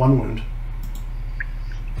shaken with 1 wound.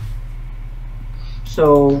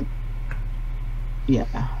 So yeah.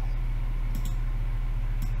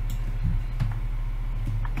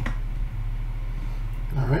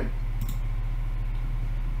 All right.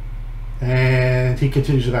 And he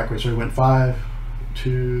continues it backwards. So he went 5,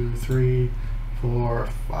 2, 3, 4,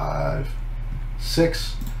 5,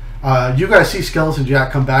 6. You guys see Skeleton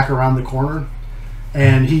Jack come back around the corner,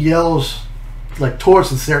 and he yells like towards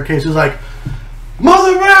the staircase. He's like,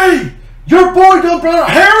 "Mother May, your boy done brought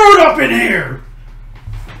a herald up in here."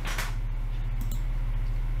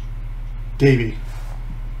 Davey.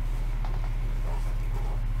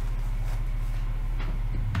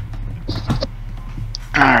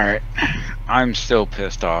 Alright. I'm still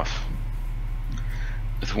pissed off.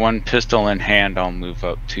 With 1 pistol in hand, I'll move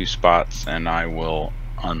up 2 spots and I will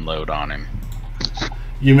unload on him.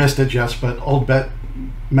 You missed it, Jess, but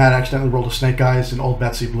Matt accidentally rolled a snake eyes, and Old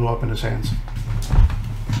Betsy blew up in his hands.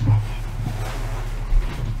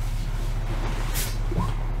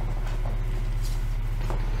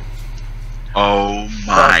 Oh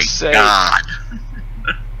my god!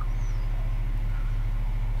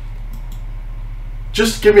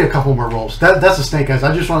 Just give me a couple more rolls. That's a snake eyes.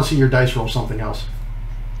 I just want to see your dice roll something else.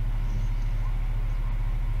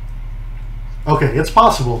 Okay, it's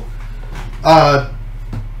possible. Yeah,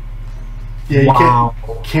 you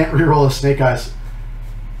can't reroll a snake eyes.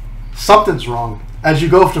 Something's wrong. As you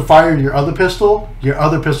go to fire your other pistol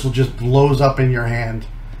just blows up in your hand.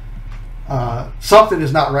 Something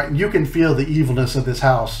is not right. You can feel the evilness of this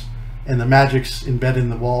house and the magic's embedded in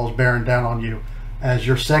the walls bearing down on you as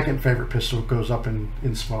your second favorite pistol goes up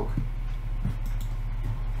in smoke.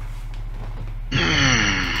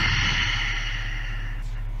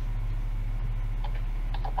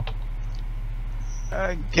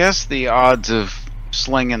 I guess the odds of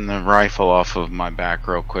slinging the rifle off of my back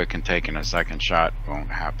real quick and taking a second shot won't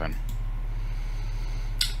happen.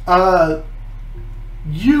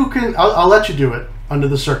 You can. I'll let you do it. under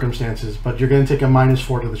the circumstances, but you're going to take a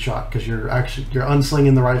 -4 to the shot because you're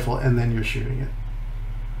unslinging the rifle and then you're shooting it.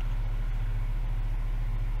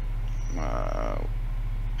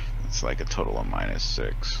 It's like a total of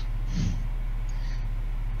 -6.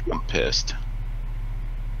 I'm pissed.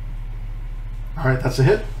 All right, that's a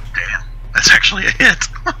hit. Damn, that's actually a hit.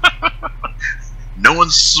 No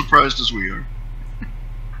one's surprised as we are.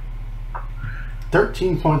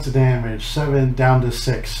 13 points of damage, 7 down to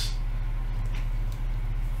 6.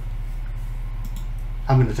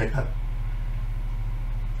 I'm going to take that.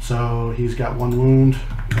 So he's got 1 wound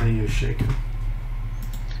and he is shaken.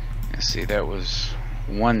 Let's see, that was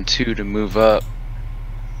 1, 2 to move up.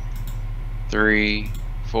 3,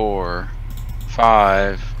 4,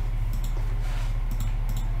 5.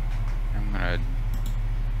 I'm gonna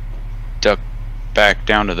duck back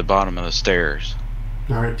down to the bottom of the stairs.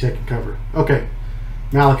 Alright, taking cover. Okay,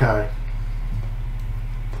 Malachi.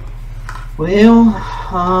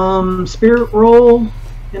 Well, spirit roll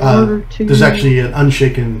in order to... There's actually an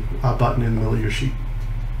unshaken button in the middle of your sheet.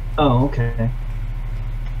 Oh, okay.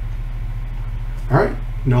 Alright,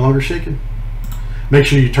 no longer shaken. Make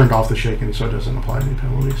sure you turned off the shaken so it doesn't apply any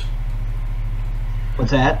penalties.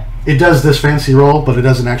 What's that? It does this fancy roll, but it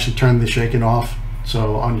doesn't actually turn the shaken off.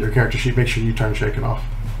 So on your character sheet, make sure you turn shaken off.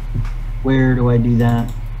 Where do I do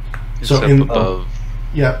that? It's So up in- above.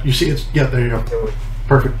 Yeah, you see it's... Yeah, there you go.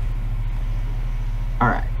 Perfect. All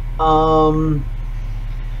right.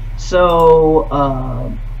 So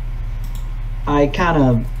I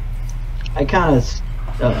kind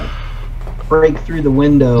of break through the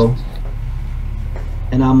window,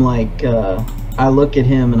 and I'm like, I look at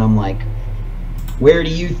him and I'm like, "Where do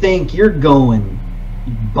you think you're going,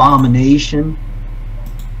 abomination?"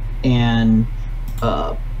 And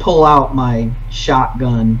pull out my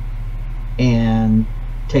shotgun and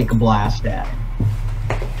take a blast at him.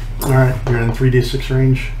 Alright, you're in 3d6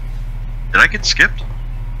 range. Did I get skipped?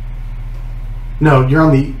 No, you're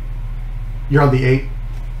on the 8.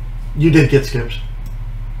 You did get skipped.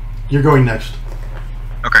 You're going next.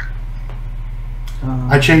 Okay.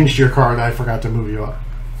 I changed your card. I forgot to move you up.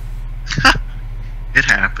 It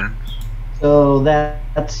happened. So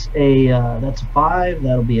that's a 5.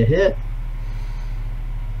 That'll be a hit,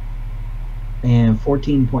 and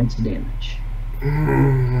 14 points of damage.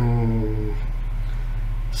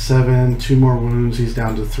 7, 2 more wounds. He's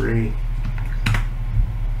down to 3.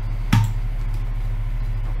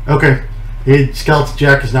 Okay, Skeleton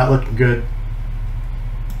Jack is not looking good.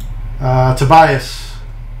 Tobias.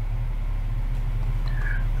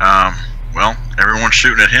 Well, everyone's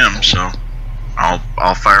shooting at him, so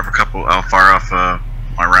I'll fire up a couple. I'll fire off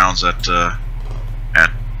my rounds at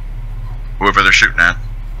whoever they're shooting at,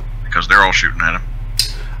 because they're all shooting at him.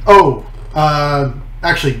 Oh,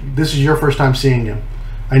 actually, this is your first time seeing him.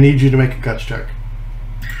 I need you to make a guts check.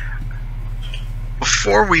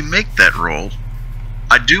 Before we make that roll,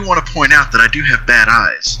 I do want to point out that I do have bad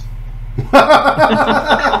eyes.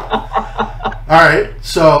 Alright,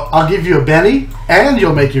 so I'll give you a Benny, and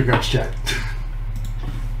you'll make your guts check.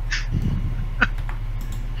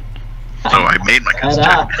 So I made my guts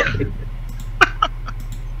check.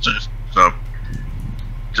 so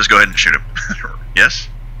just go ahead and shoot him. Yes?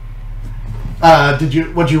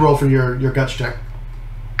 What'd you roll for your guts check?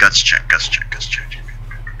 Guts check.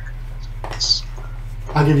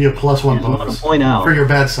 I'll give you a +1 I want bonus to point out, for your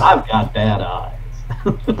bad side. I've got bad eyes.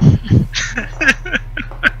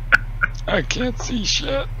 I can't see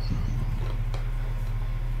shit.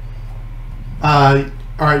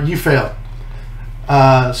 Alright, you failed.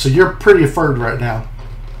 So you're pretty afraid right now.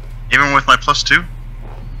 Even with my +2?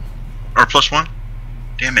 Or +1?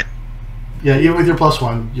 Damn it. Yeah, even with your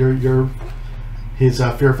 +1, his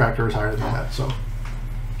fear factor is higher than that, so.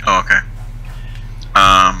 Oh, okay.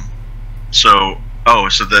 So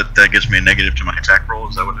that gives me a negative to my attack roll.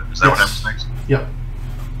 Is that what happens next? Yep.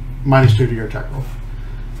 -2 to your attack roll.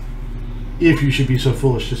 If you should be so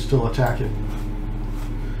foolish to still attack it.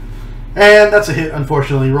 And that's a hit,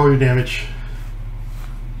 unfortunately. Roll your damage.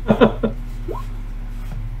 For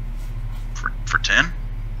 10?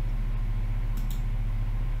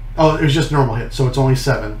 Oh, it was just normal hit, so it's only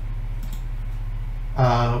 7.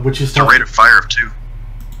 Which is It's a rate of fire of 2.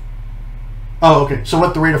 Oh, okay. So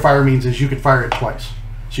what the rate of fire means is you could fire it twice.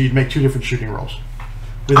 So you'd make 2 different shooting rolls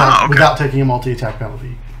without taking a multi-attack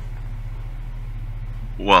penalty.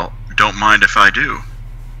 Well, don't mind if I do.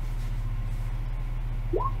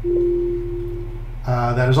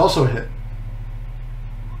 That is also a hit,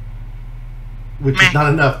 which is not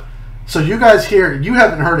enough. So you guys hear, you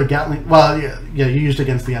haven't heard a Gatling, well, yeah, you used it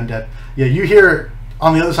against the undead. Yeah, you hear,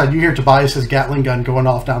 on the other side, you hear Tobias' Gatling gun going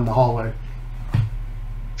off down the hallway.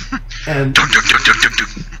 And Dun, dun, dun, dun, dun,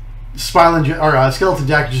 dun. Smiling, or Skeleton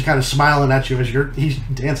Jack is just kind of smiling at you as he's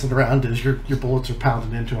dancing around as your bullets are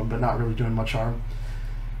pounding into him, but not really doing much harm.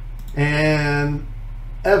 And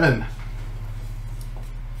Evan,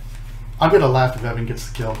 I'm gonna laugh if Evan gets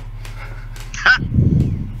the kill.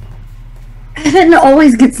 Evan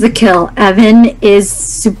always gets the kill. Evan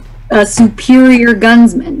is a superior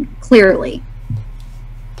gunsman, clearly.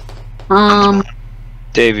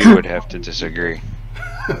 Davey would have to disagree.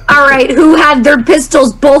 All right, who had their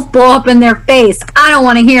pistols both blow up in their face? I don't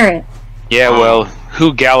want to hear it. Yeah, well,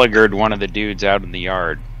 who Gallaghered one of the dudes out in the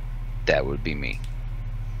yard? That would be me.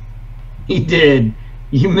 He did.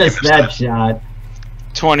 You missed that shot.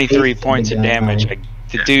 23 points of guy. damage.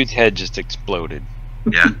 The dude's head just exploded.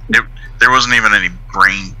 Yeah, there wasn't even any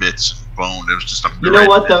brain bits boned. It was just a. You know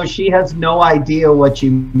what though? She has no idea what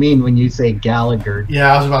you mean when you say Gallagher.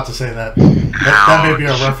 Yeah, I was about to say that. That may be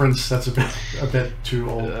a reference that's a bit too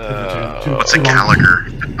old. What's a too long. Gallagher?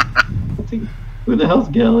 Who the hell's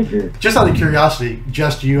Gallagher? Just out of curiosity,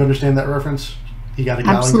 Jess, do you understand that reference? He got a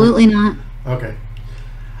Gallagher? Absolutely not. Okay.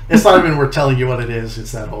 It's not even worth telling you what it is.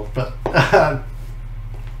 It's that old. But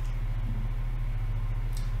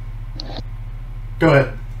go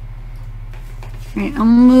ahead. All right, I'll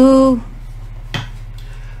move.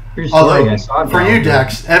 Although, for you,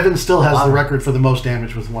 Dax, Evan still has the record for the most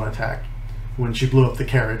damage with one attack when she blew up the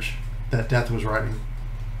carriage that Death was riding.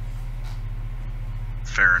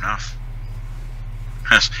 Fair enough.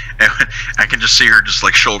 I can just see her just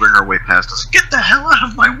like shouldering her way past us. Get the hell out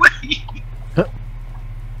of my way!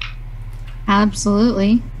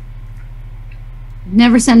 Absolutely.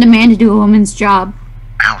 Never send a man to do a woman's job.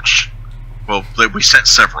 Ouch. Well, we sent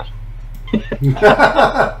several.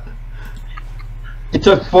 It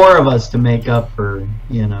took 4 of us to make up for,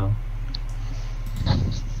 you know.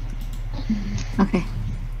 Okay.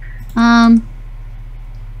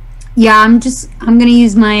 Yeah, I'm gonna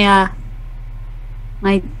use my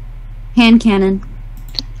my hand cannon.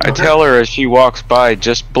 I tell her as she walks by,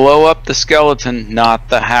 just blow up the skeleton, not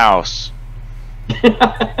the house.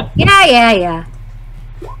 Yeah.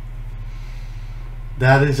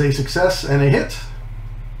 That is a success and a hit.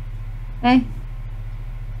 Okay.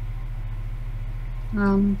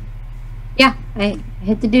 Yeah, I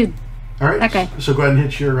hit the dude. All right. Okay. So go ahead and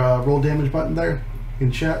hit your roll damage button there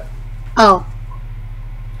in chat. Oh.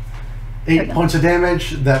 8 points of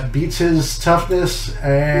damage. That beats his toughness,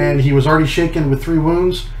 and he was already shaken with 3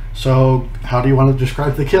 wounds. So how do you want to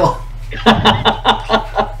describe the kill?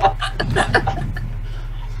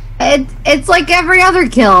 It's like every other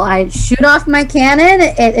kill. I shoot off my cannon,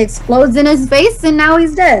 it explodes in his face, and now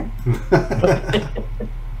he's dead.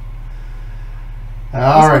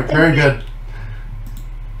 All right, very good.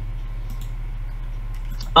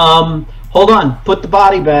 Hold on. Put the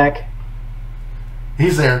body back.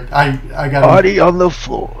 He's there. I got Body on the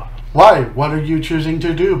floor. Why? What are you choosing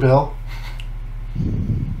to do, Bill?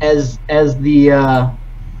 As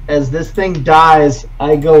this thing dies,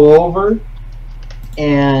 I go over,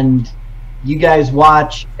 and you guys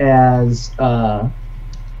watch as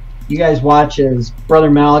Brother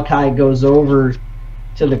Malachi goes over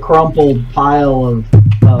to the crumpled pile of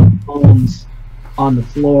bones on the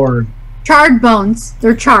floor. Charred bones.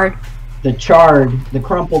 They're charred. The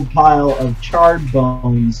crumpled pile of charred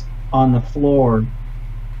bones on the floor,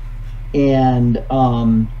 and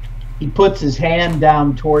he puts his hand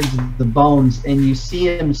down towards the bones, and you see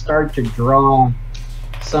him start to draw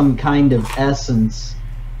some kind of essence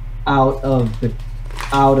out of the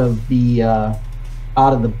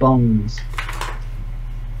bones.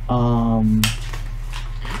 I'm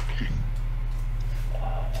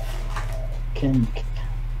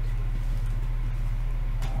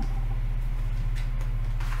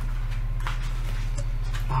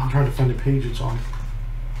trying to find the page it's on.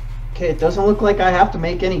 Okay, it doesn't look like I have to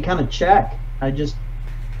make any kind of check. It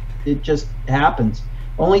just happens.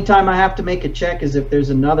 Only time I have to make a check is if there's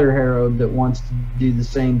another Herod that wants to do the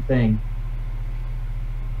same thing.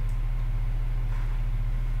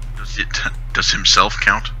 Does himself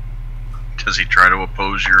count? Does he try to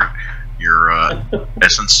oppose your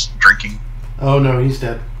essence drinking? Oh no, he's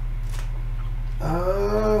dead.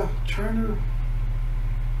 Trying to.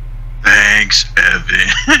 Thanks, Evan.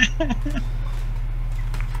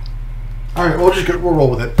 All right, we'll roll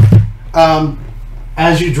with it.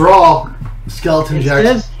 As you draw Skeleton It Jack.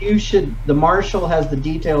 says you should. The marshal has the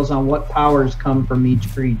details on what powers come from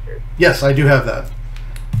each creature. Yes, I do have that.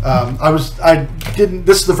 I didn't.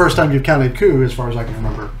 This is the first time you've counted coup, as far as I can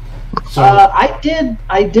remember. So I did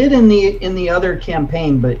in the other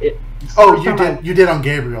campaign, but you did on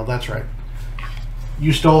Gabriel. That's right.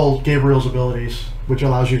 You stole Gabriel's abilities which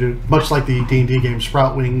allows you to, much like the D&D game,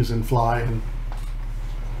 sprout wings and fly. And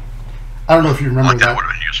I don't know if you remember That that. would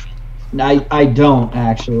have been useful. I don't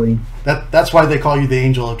actually. That's why they call you the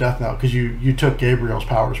Angel of Death now, because you took Gabriel's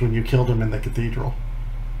powers when you killed him in the cathedral.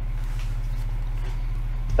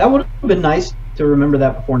 That would have been nice to remember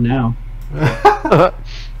that before now. It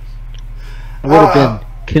would have been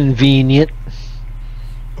convenient.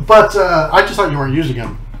 But I just thought you weren't using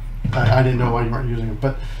him. I didn't know why you weren't using him.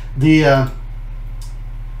 But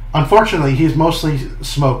unfortunately, he's mostly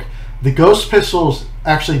smoke. The ghost pistols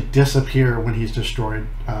actually disappear when he's destroyed,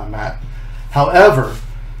 Matt. However,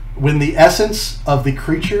 when the essence of the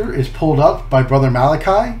creature is pulled up by Brother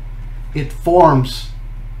Malachi, it forms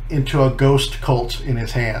into a ghost cult in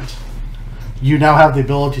his hands. You now have the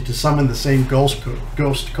ability to summon the same ghost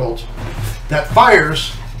cult that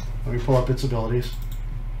fires. Let me pull up its abilities.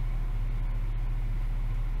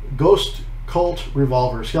 Ghost Cult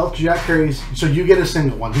Revolver. Skeleton Jack carries, so you get a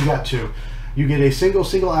single one. He got two. You get a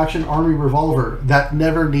single action army revolver that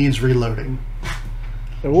never needs reloading.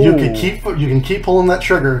 Ooh. You can keep pulling that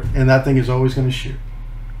trigger, and that thing is always going to shoot.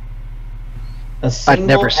 I'd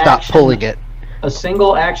never stop pulling it. A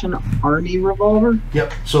single action army revolver?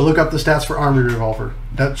 Yep. So look up the stats for army revolver.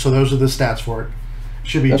 So those are the stats for it.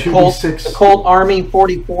 Should be The 2d6. The Colt Army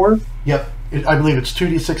 44? Yep. I believe it's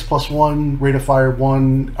 2d6 plus 1, rate of fire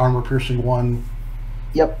 1, armor piercing 1.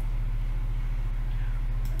 Yep.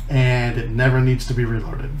 And it never needs to be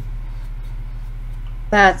reloaded.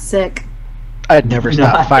 That's sick. I'd never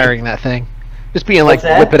stop firing that thing. Just being like, What's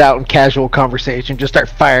that? whip it out in casual conversation, just start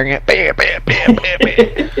firing it. Bam, bam, bam, bam,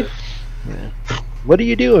 bam. Yeah. What are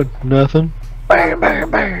you doing? Nothing. Bam,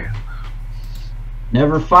 bam, bam.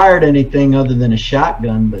 Never fired anything other than a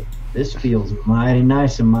shotgun, but this feels mighty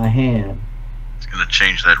nice in my hand. It's going to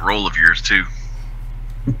change that roll of yours, too.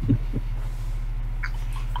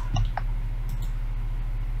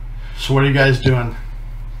 So what are you guys doing?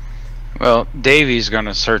 Well, Davy's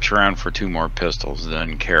gonna search around for 2 more pistols,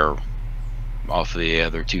 then care off the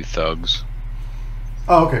other 2 thugs.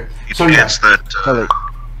 Oh, okay. It So yeah, adds that.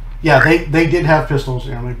 they did have pistols.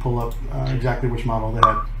 Let me pull up exactly which model they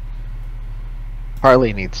had.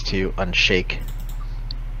 Harley needs to unshake.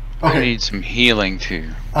 I Okay. need some healing too.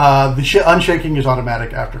 The unshaking is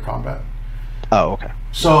automatic after combat. Oh, okay.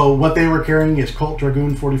 So what they were carrying is Colt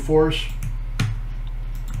Dragoon 44s,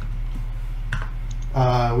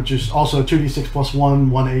 which is also 2d6 plus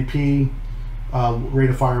 1, 1 AP, rate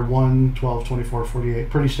of fire 1, 12, 24, 48.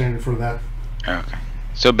 Pretty standard for that. Okay.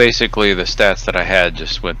 So basically, the stats that I had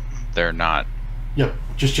just they're not. Yep,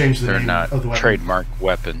 just change the They're name not of the weapon. trademark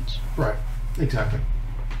weapons. Right, exactly.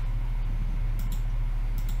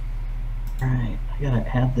 Alright, I gotta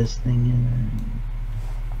add this thing in.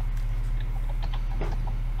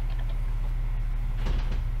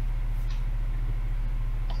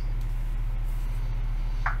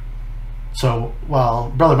 So while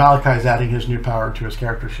Brother Malachi is adding his new power to his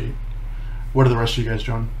character sheet, what are the rest of you guys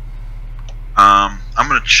doing? I'm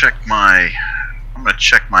gonna check my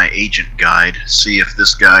agent guide, see if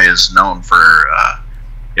this guy is known for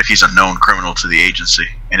if he's a known criminal to the agency,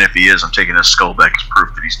 and if he is, I'm taking his skull back as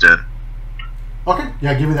proof that he's dead. Okay,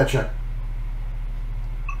 yeah, give me that check.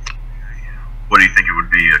 What do you think it would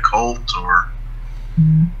be, a cult or?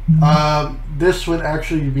 This would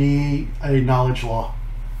actually be a knowledge law.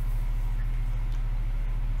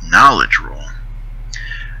 Knowledge roll.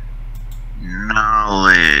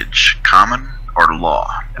 Knowledge, common or law?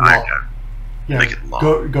 Law. Yeah, Make it law.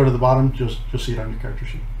 go to the bottom. Just see it on your character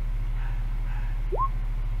sheet.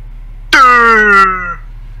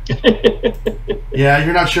 Yeah,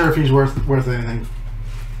 you're not sure if he's worth anything.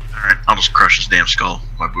 All right, I'll just crush his damn skull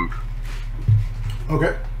with my boot.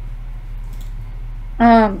 Okay.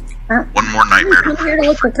 One more nightmare. Come here to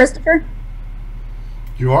look for Christopher.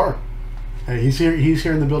 You are. Hey, he's here. He's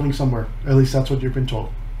here in the building somewhere. At least that's what you've been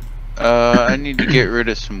told. I need to get rid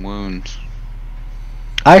of some wounds.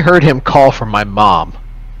 I heard him call for my mom,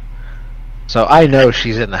 so I know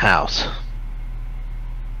she's in the house.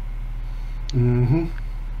 Mm-hmm.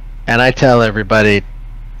 And I tell everybody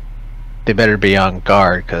they better be on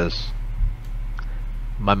guard, because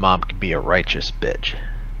my mom can be a righteous bitch.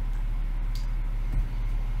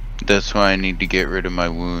 That's why I need to get rid of my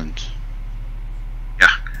wounds. Yeah.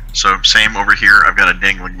 So same over here. I've got a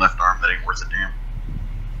dangling left arm that ain't worth a damn.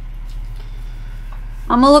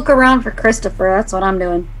 I'm gonna look around for Christopher. That's what I'm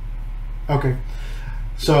doing. Okay.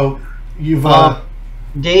 So you've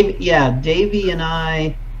Davey and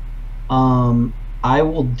I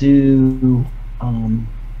will do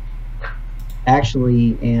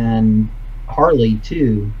actually, and Harley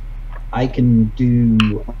too. I can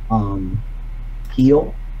do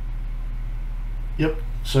heal. Yep.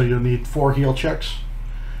 So you'll need 4 heal checks.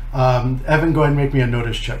 Evan, go ahead and make me a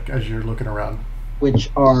notice check as you're looking around. Which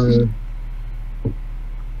are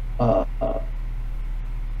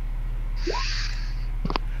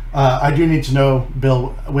I do need to know, Bill,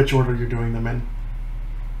 which order you're doing them in.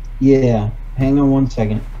 yeah. Hang on one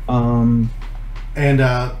second. And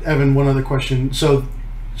Evan, one other question. So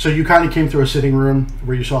you kind of came through a sitting room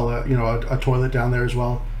where you saw a toilet down there as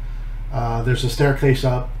well. There's a staircase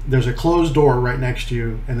up. There's a closed door right next to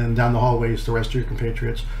you, and then down the hallway is the rest of your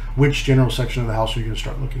compatriots. Which general section of the house are you going to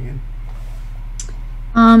start looking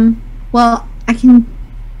in? Well, I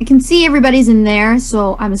can see everybody's in there,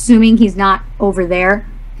 so I'm assuming he's not over there.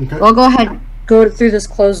 Okay. So I'll go ahead and go through this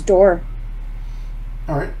closed door.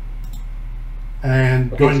 All right. And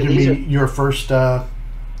go ahead and give me your first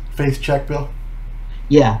faith check, Bill.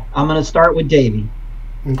 Yeah, I'm going to start with Davy.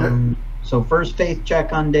 Okay. So first faith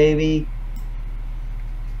check on Davy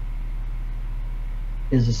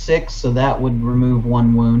is a 6, so that would remove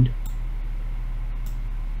 1 wound.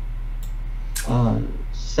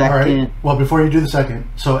 Second. All right. Well, before you do the second,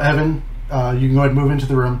 so Evan, you can go ahead and move into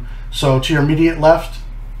the room. So to your immediate left,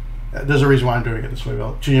 there's a reason why I'm doing it this way,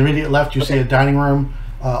 Bill. To your immediate left, you see a dining room,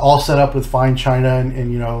 all set up with fine china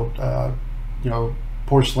and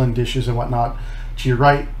porcelain dishes and whatnot. To your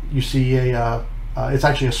right, you see it's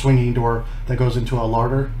actually a swinging door that goes into a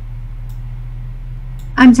larder.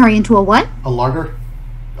 I'm sorry, into a what? A larder?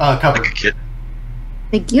 Cupboard. Like a kid.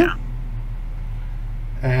 Thank you.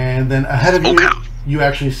 And then ahead of you, Smokehouse. you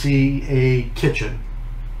actually see a kitchen.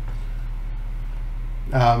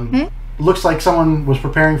 Looks like someone was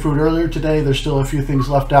preparing food earlier today. There's still a few things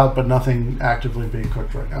left out, but nothing actively being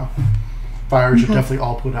cooked right now. Fires are definitely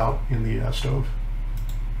all put out in the stove.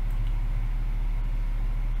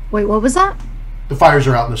 Wait, what was that? The fires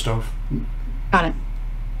are out in the stove. Got it.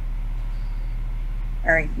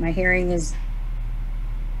 All right, my hearing is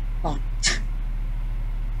on.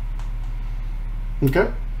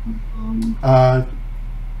 Okay.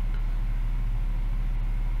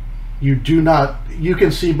 You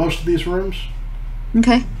can see most of these rooms.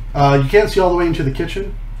 Okay. You can't see all the way into the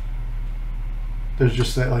kitchen. There's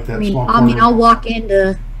just that small corner. I'll walk in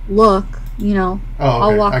to look, Oh, okay.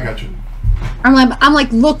 I'll walk. I got you. I'm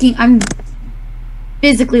like looking. I'm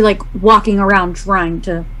physically like walking around trying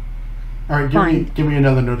to. All right, give me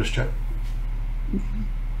another notice check.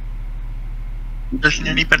 Doesn't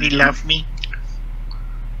anybody love me?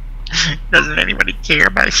 Doesn't anybody care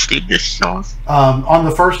about a steak this sauce? On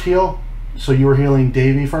the first heal, so you were healing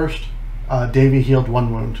Davy first. Davy healed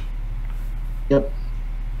 1 wound. Yep.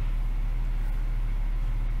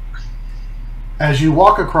 As you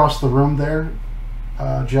walk across the room there,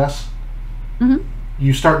 Jess,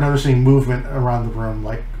 you start noticing movement around the room.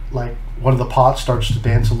 Like one of the pots starts to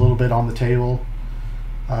dance a little bit on the table.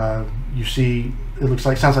 You see,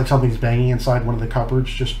 sounds like something's banging inside one of the cupboards,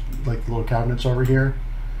 just like the little cabinets over here.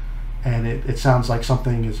 And it sounds like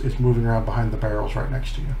something is moving around behind the barrels right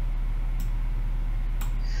next to you.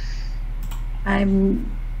 I move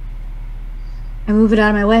it out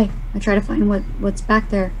of my way. I try to find what's back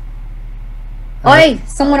there. Oi,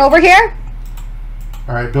 someone over here?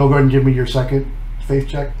 All right, Bill, go ahead and give me your second faith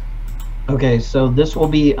check. Okay, so this will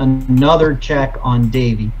be another check on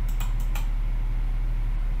Davy.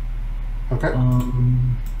 Okay.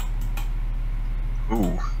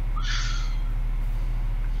 Ooh.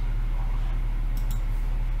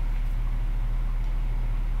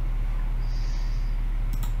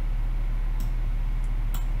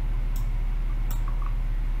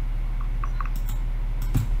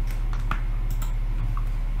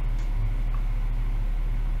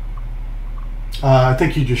 I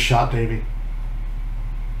think you just shot Davy.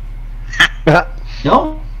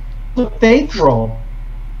 No, it's a faith roll.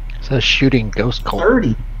 It's a shooting ghost cult.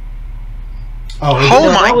 30. Oh,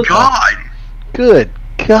 Oh my god! Good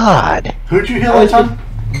God. Who'd you heal that time?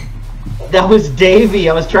 That was Davy.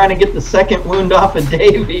 I was trying to get the second wound off of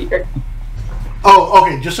Davy. Oh,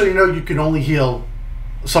 okay. Just so you know, you can only heal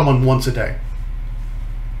someone once a day.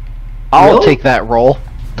 I'll Really? take that roll.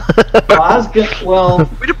 Well,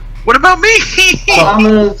 What about me? I'm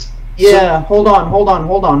gonna. Yeah, hold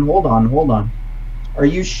on. Are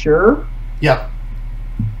you sure? Yeah.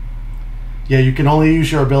 Yeah, you can only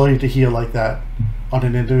use your ability to heal like that on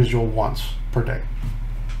an individual once per day.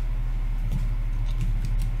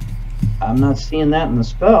 I'm not seeing that in the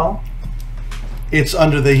spell. It's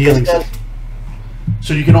under the healing It says- system.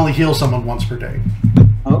 So you can only heal someone once per day.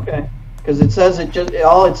 Okay, because it says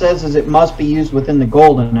all it says is it must be used within the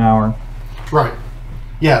golden hour. Right.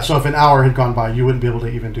 Yeah, so if an hour had gone by, you wouldn't be able to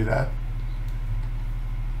even do that.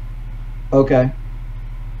 Okay.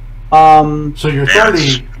 So your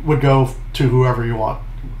 30 would go to whoever you want.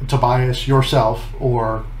 Tobias, yourself,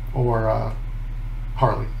 or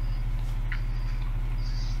Harley.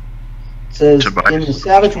 It says Tobias. in the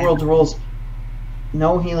Savage World rules,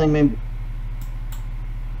 no healing may.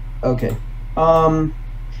 Okay.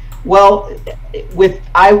 Well,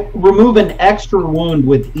 I remove an extra wound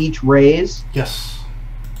with each raise. Yes.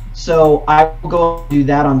 So I will go do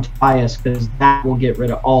that on Tobias because that will get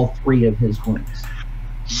rid of all 3 of his wounds.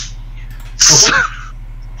 Okay.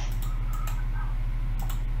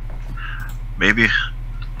 Maybe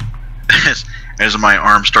as my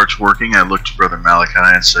arm starts working, I look to Brother Malachi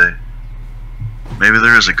and say, maybe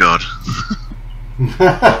there is a god.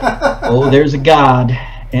 Oh, there's a god,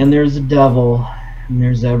 and there's a devil, and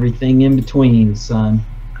there's everything in between, son.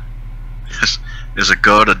 There's a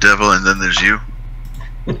god, a devil, and then there's you.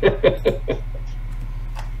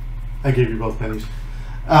 I gave you both pennies.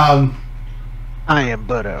 I am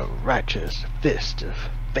but a righteous fist of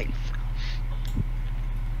faith,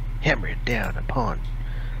 hammering down upon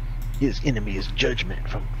his enemy's judgment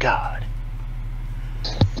from God.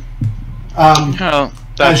 Oh,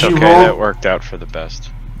 that's As you okay. roll- That worked out for the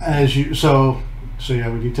best. As you so yeah,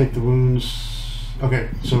 when you take the wounds. Okay,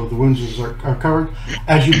 so the wounds are covered.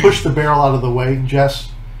 As you push the barrel out of the way,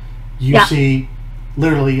 Jess, you see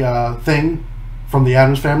literally a thing from the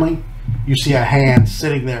Addams Family. You see a hand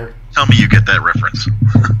sitting there. Tell me you get that reference.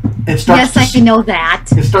 It starts. Yes, I know that.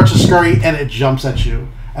 It starts to scurry and it jumps at you.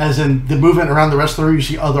 As in the movement around the rest of the room, you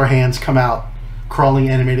see other hands come out, crawling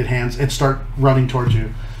animated hands, and start running towards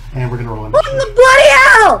you. And we're gonna roll in. What in the bloody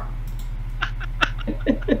hell?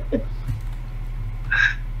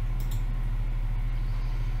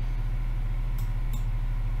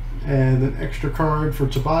 And an extra card for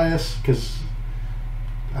Tobias, because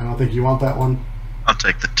I don't think you want that one. I'll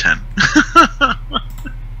take the 10.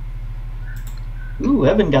 Ooh,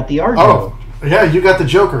 Evan got the Argo. Oh, yeah, you got the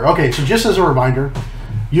Joker. Okay, so just as a reminder,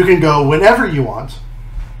 you can go whenever you want,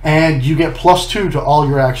 and you get +2 to all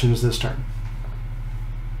your actions this turn.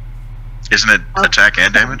 Isn't it attack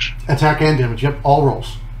and damage? Attack and damage, yep, all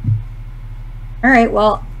rolls. All right,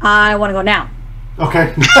 well, I want to go now.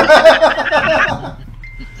 Okay.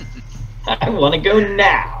 I want to go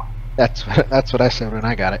now. That's what I said when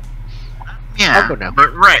I got it. Yeah, I'll go now.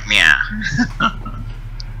 but right now.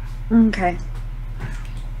 Okay.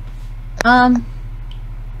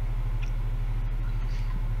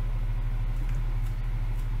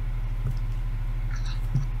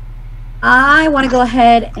 I want to go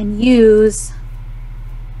ahead and use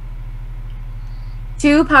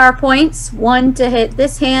 2 power points, one to hit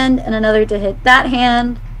this hand and another to hit that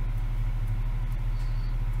hand.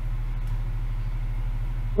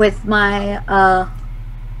 With my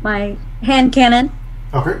my hand cannon.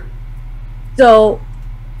 Okay. So,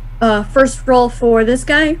 first roll for this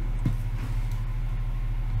guy.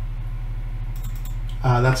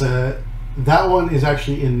 That one is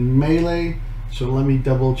actually in melee, so let me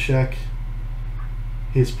double check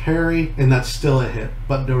his parry, and that's still a hit,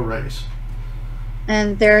 but no raise.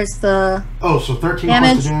 And there's the Oh, so 13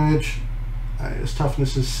 damage. points of damage. His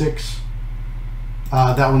toughness is 6.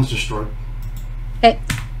 That one's destroyed. Okay.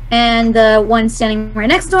 And the one standing right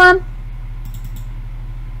next to him.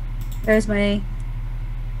 There's my.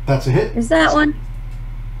 That's a hit. There's that one.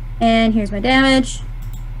 And here's my damage.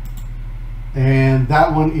 And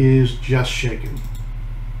that one is just shaken.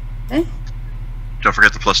 Okay. Don't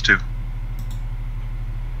forget the +2.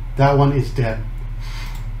 That one is dead.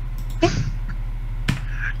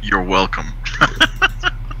 You're welcome.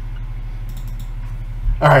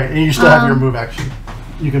 Alright, and you still have your move action.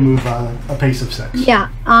 You can move a pace of 6. Yeah,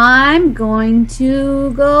 I'm going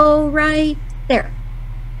to go right there.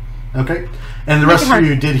 Okay. And the rest of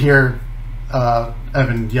you did hear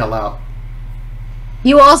Evan yell out.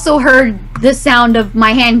 You also heard the sound of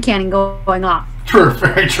my hand cannon going off. True,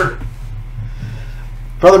 very true.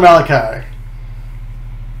 Brother Malachi.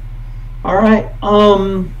 All right.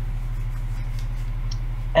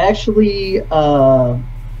 Actually,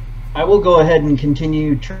 I will go ahead and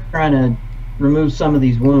continue trying to remove some of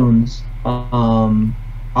these wounds. I'll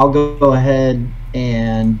go ahead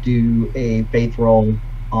and do a faith roll,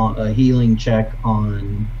 on a healing check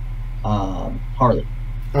on Harley.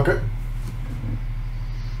 Okay.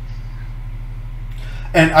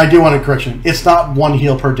 And I do want a correction. It's not 1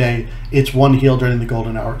 heal per day. It's 1 heal during the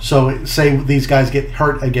golden hour. So say these guys get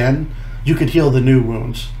hurt again, you could heal the new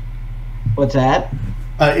wounds. What's that?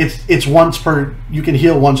 It's once per. You can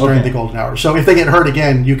heal once during Okay. the golden hour. So if they get hurt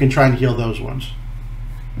again, you can try and heal those wounds.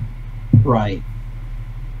 Right.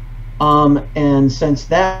 And since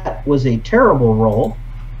that was a terrible roll,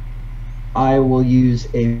 I will use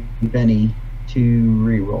a Benny to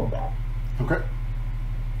re-roll that. Okay.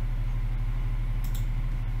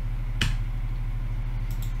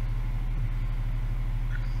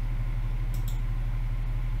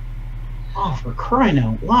 Oh, for crying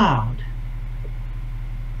out loud.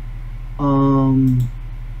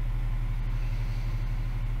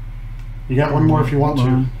 You got one more if you want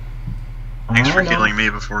to. Thanks for I know. killing me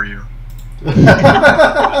before you.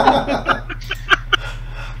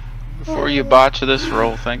 Before you botch this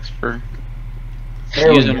roll, thanks for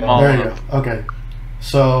There we using go. them all There you up. go. Okay.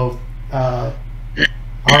 So,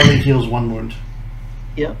 Harley heals 1 wound.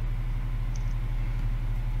 Yep.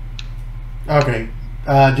 Okay.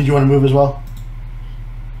 Did you want to move as well?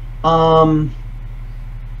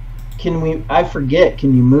 Can we? I forget.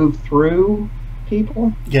 Can you move through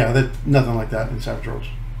people? Yeah, nothing like that in Savage Worlds.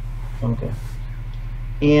 Okay.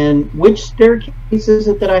 And which staircase is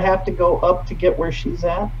it that I have to go up to get where she's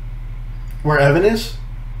at? Where Evan is?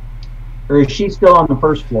 Or is she still on the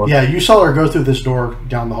first floor? Yeah, you saw her go through this door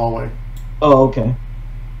down the hallway. Oh, okay.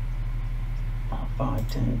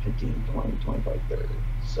 5, 10, 15, 20, 25, 30.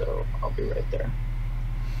 So I'll be right there.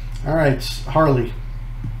 All right, Harley.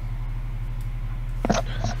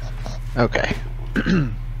 Okay.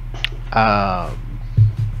 2,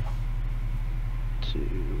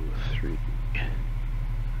 3.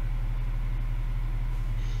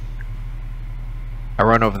 I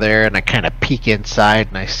run over there and I kind of peek inside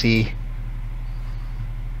and I see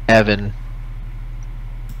Evan.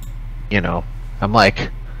 You know, I'm like,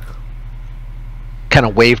 kind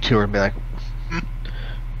of wave to her and be like,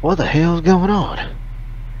 what the hell's going on?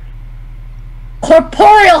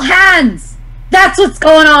 Corporeal hands! That's what's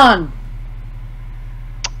going on!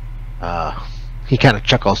 He kind of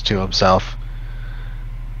chuckles to himself.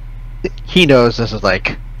 He knows this is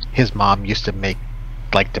like his mom used to make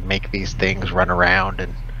these things run around,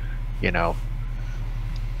 and you know.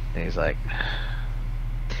 And he's like,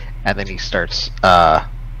 and then he starts. I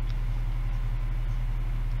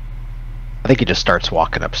think he just starts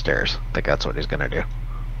walking upstairs. I think that's what he's gonna do.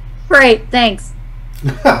 Great, thanks.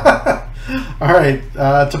 All right,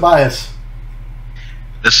 Tobias.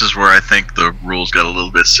 This is where I think the rules got a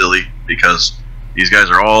little bit silly because these guys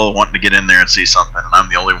are all wanting to get in there and see something, and I'm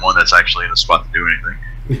the only one that's actually in a spot to do anything.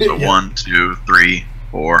 So Yeah. 1, 2, 3,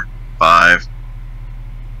 4, 5.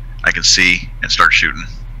 I can see and start shooting.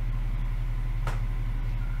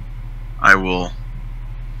 I will.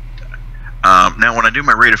 Now, when I do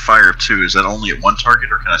my rate of fire of 2, is that only at one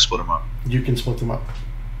target, or can I split them up? You can split them up.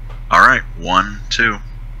 All right, 1, 2.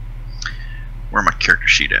 Where my character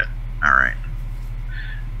sheet at? All right.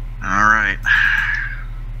 All right.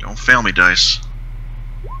 Don't fail me, dice.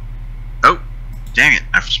 Oh, dang it!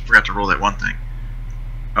 I forgot to roll that one thing.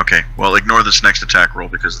 Okay, well, ignore this next attack roll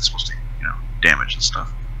because it's supposed to, damage and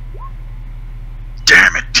stuff.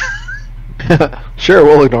 Damn it! Sure,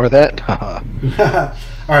 we'll ignore that.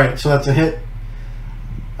 All right, so that's a hit.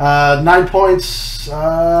 9 points.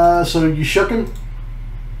 So you shook him?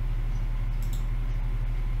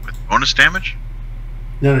 With bonus damage?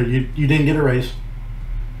 No, you didn't get a raise.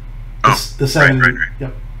 Oh, The 7. right.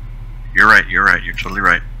 Yep. You're right. You're totally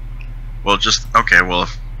right. Well, okay. Well,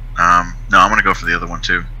 if no, I'm gonna go for the other one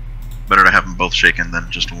too. Better to have them both shaken than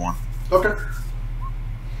just one. Okay.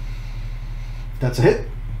 That's a hit.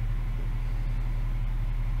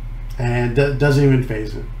 And doesn't even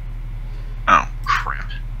phase it. Oh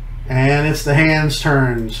crap! And it's the hands'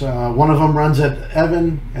 turns. One of them runs at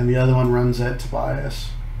Evan, and the other one runs at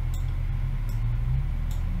Tobias.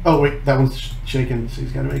 Oh wait, that one's shaken, so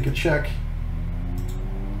he's got to make a check.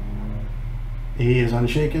 He is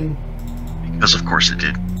unshaken. Because of course it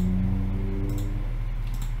did.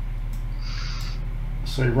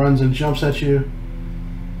 So he runs and jumps at you.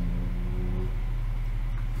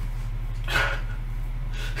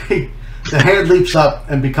 The hand leaps up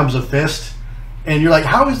and becomes a fist, and you're like,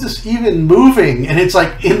 how is this even moving? And it's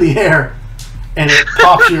like in the air, and it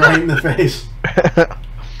pops you right in the face.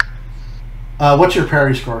 What's your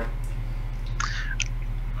parry score?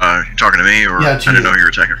 You talking to me, or Yeah, I to didn't you. know you were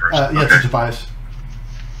attacking first. Yeah, Okay. to Tobias.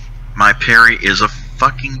 My parry is a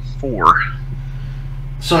fucking 4.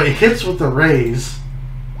 So it hits with the raise.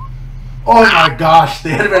 Oh my gosh, the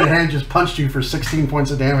animated hand just punched you for 16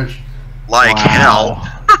 points of damage. Like hell.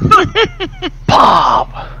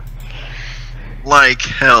 Bob! Like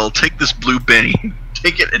hell. Take this blue Benny.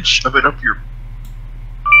 Take it and shove it up your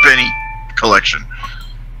Benny collection.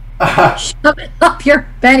 Shove it up your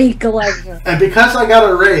Benny collection. And because I got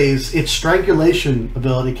a raise, its strangulation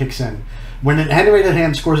ability kicks in. When an animated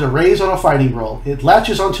hand scores a raise on a fighting roll, it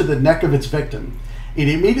latches onto the neck of its victim. It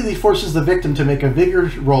immediately forces the victim to make a vigor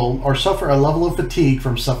roll or suffer a level of fatigue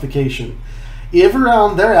from suffocation. Every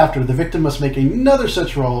round thereafter, the victim must make another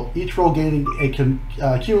such roll, each roll gaining a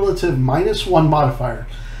cumulative -1 modifier.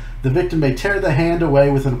 The victim may tear the hand away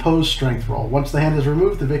with an opposed strength roll. Once the hand is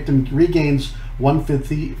removed, the victim regains 1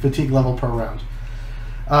 fatigue level per round.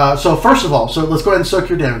 So first of all, let's go ahead and soak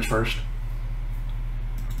your damage first.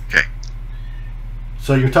 Okay.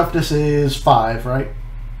 So your toughness is 5, right?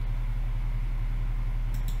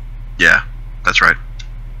 Yeah, that's right.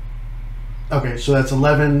 Okay, so that's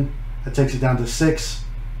 11. That takes it down to 6.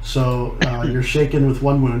 So you're shaken with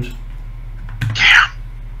 1 wound. Damn.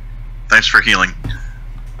 Thanks for healing.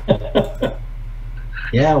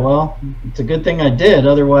 Yeah, well, it's a good thing I did.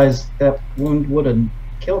 Otherwise, that wound would have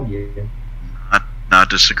killed you. Not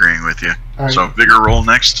disagreeing with you. All right. So vigor roll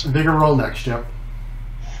next. Vigor roll next, yep.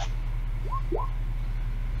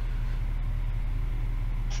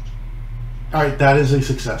 Alright, that is a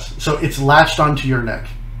success. So it's latched onto your neck.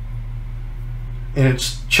 And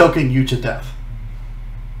it's choking you to death.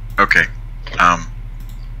 Okay.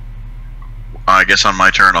 I guess on my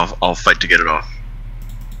turn I'll fight to get it off.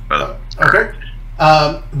 Okay.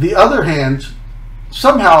 The other hand,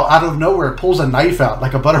 somehow out of nowhere, pulls a knife out,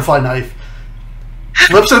 like a butterfly knife,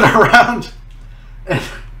 flips it around, and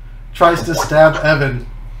tries to stab Evan.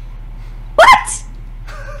 What?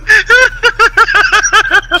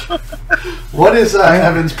 What is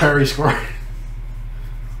Evan's parry score?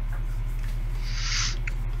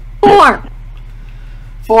 4.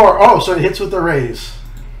 4. Oh, so it hits with the raise.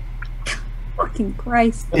 Fucking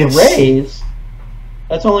Christ. The raise?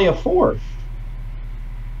 That's only a 4.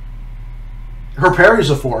 Her parry's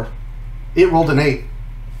a 4. It rolled an 8.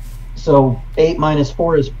 So 8 minus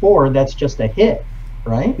 4 is 4. That's just a hit,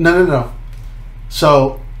 right? No.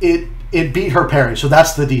 So it beat her parry, so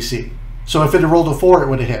that's the DC. So if it had rolled a 4, it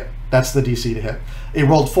would have hit. That's the DC to hit. It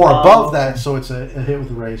rolled 4 above that, so it's a hit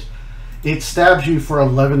with a raise. It stabs you for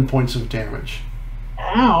 11 points of damage.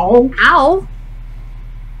 Ow! Ow!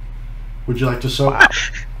 Would you like to soak?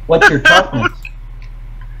 What's your toughness?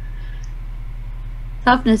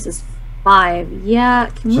 Toughness is 5.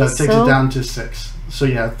 Yeah, can So we that takes it down to 6. So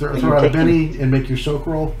yeah, throw out a Benny and make your soak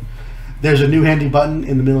roll. There's a new handy button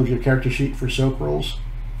in the middle of your character sheet for soak rolls.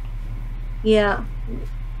 Yeah.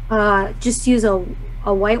 Just use a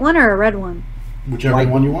white one or a red one? Whichever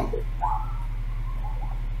one you want.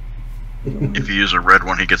 If you use a red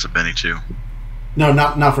one, he gets a Benny too. No,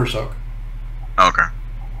 not for soak. Okay.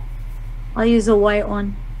 I'll use a white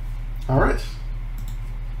one. Alright.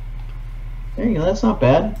 There you go. That's not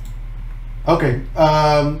bad. Okay,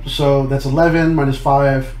 so that's 11 minus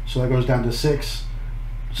 5, so that goes down to 6.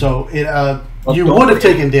 So it you would have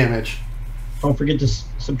taken damage. Don't forget to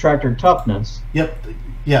subtract her toughness. Yep,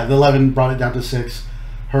 yeah, the 11 brought it down to 6.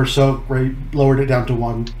 Her soak rate lowered it down to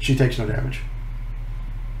 1. She takes no damage.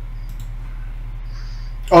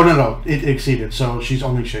 Oh, no, it exceeded, so she's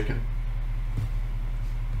only shaken.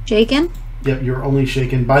 Shaken? Yep, you're only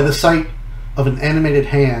shaken by the sight of an animated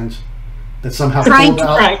hand that somehow Trying pulled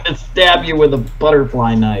out. Trying to stab you with a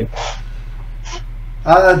butterfly knife.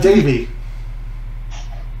 Davey.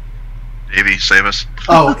 Davey, save us.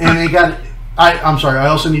 Oh, and it got. I'm sorry. I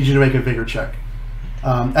also need you to make a vigor check.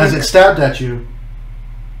 As it stabbed at you,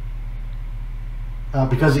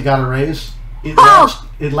 because it got a raise,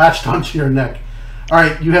 it latched onto your neck. All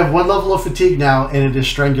right, you have 1 level of fatigue now, and it is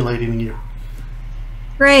strangulating you.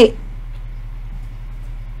 Great.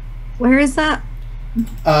 Where is that?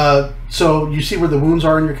 So you see where the wounds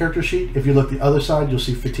are in your character sheet? If you look the other side, you'll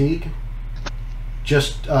see fatigue.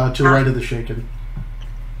 Just to the right of the shaken.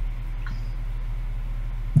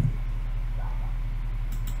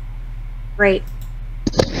 Great.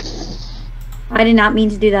 I did not mean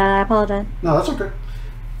to do that. I apologize. No, that's okay.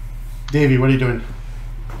 Davey, what are you doing?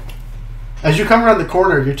 As you come around the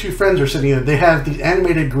corner, your 2 friends are sitting there. They have these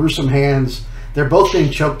animated, gruesome hands. They're both being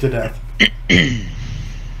choked to death.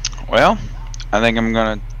 Well, I think I'm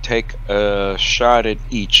gonna take a shot at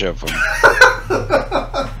each of them.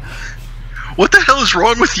 What the hell is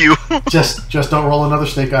wrong with you? just don't roll another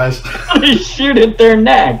snake eyes. Shoot at their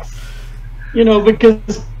necks. You know,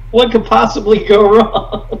 because what could possibly go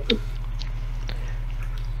wrong?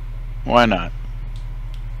 Why not?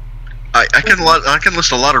 I can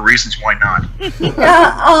list a lot of reasons why not.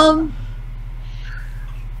 Yeah,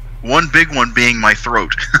 One big one being my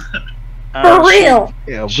throat. for real.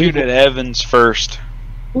 Yeah, Shoot at Evans first.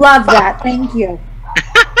 Love that. Thank you.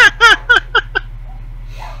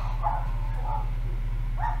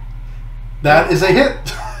 That is a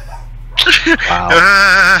hit.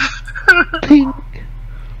 Wow.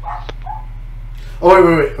 Oh,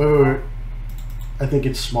 wait. I think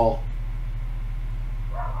it's small.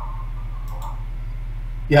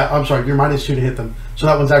 Yeah, I'm sorry. You're -2 to hit them. So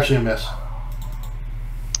that one's actually a miss.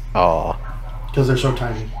 Oh. Because they're so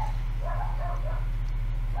tiny.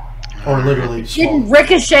 Or literally small. Didn't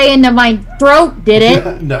ricochet into my throat, did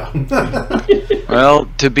it? No. Well,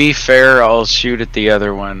 to be fair, I'll shoot at the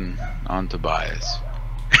other one on Tobias.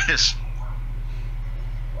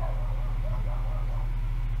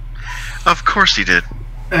 Of course he did.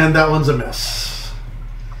 And that one's a miss.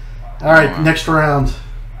 Alright, next round.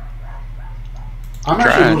 I'm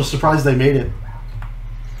actually a little surprised they made it.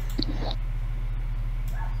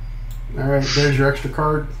 Alright, there's your extra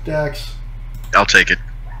card, Dax. I'll take it.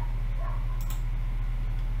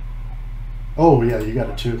 Oh, yeah, you got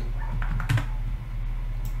it too.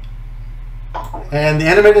 And the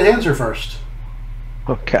animated hands are first.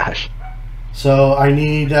 Oh gosh. So I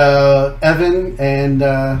need Evan and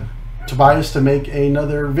Tobias to make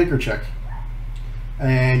another vigor check.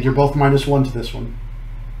 And you're both -1 to this one.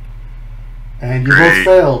 And you both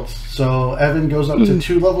failed. So Evan goes up to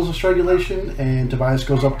 2 levels of strangulation, and Tobias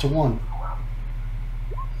goes up to 1.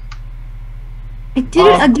 I did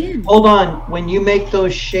it again. Hold on. When you make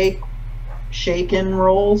those shaken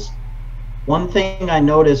rolls, one thing I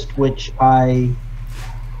noticed, which I...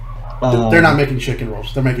 They're not making shaken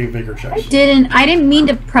rolls. They're making vigor checks. I didn't mean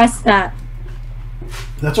to press that.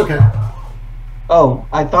 That's okay. Oh,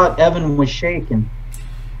 I thought Evan was shaken.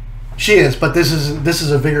 She is, but this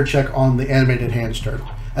is a vigor check on the animated hands turn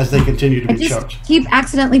as they continue to be choked. Keep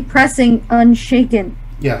accidentally pressing unshaken.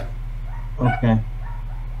 Yeah. Okay.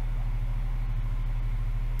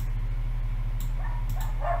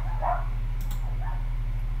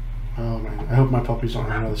 Oh man, I hope my puppies don't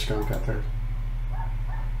have another skunk out there.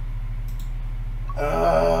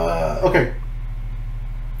 Okay.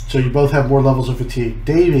 So you both have more levels of fatigue.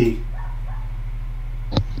 Davey.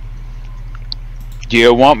 Do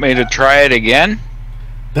you want me to try it again?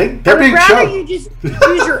 They're I would being rather choked. you just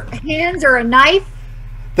use your hands or a knife.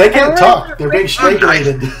 They can't talk. They're being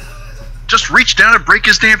strangulated. Just reach down and break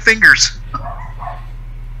his damn fingers. I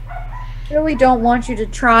really don't want you to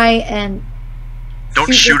try and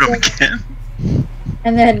Don't shoot him this thing again.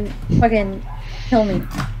 and then fucking kill me.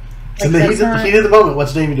 In the heat of the moment,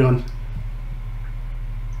 what's Davey doing?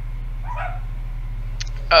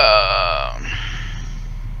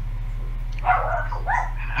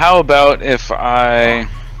 How about if I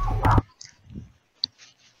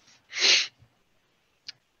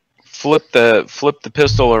flip the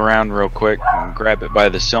pistol around real quick and grab it by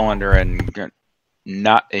the cylinder and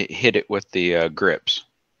not hit it with the grips?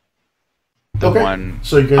 The one,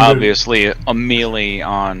 so you're gonna obviously a melee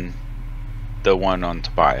on the one on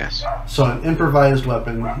Tobias. So an improvised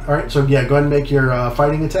weapon. All right. So yeah, go ahead and make your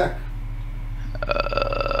fighting attack.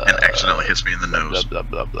 And accidentally hits me in the nose. Blah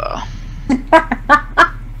blah blah blah.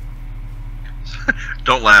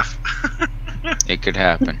 Don't laugh. It could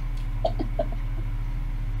happen.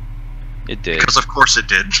 It did. Because of course it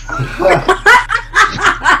did.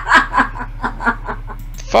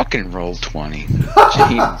 Fucking roll 20.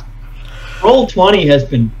 Jeez. Roll 20 has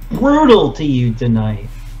been brutal to you tonight.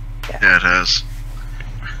 Yeah, it has.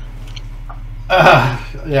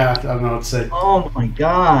 Yeah, I don't know what to say. Oh my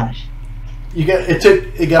gosh. You get it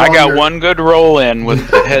took it got. I got one good roll in with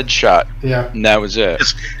the headshot. Yeah, and that was it.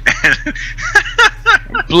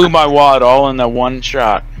 Blew my wad all in that one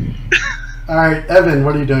shot. All right, Evan,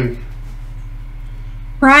 what are you doing?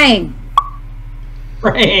 Crying.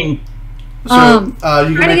 Praying. So, you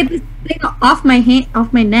trying can to get this thing off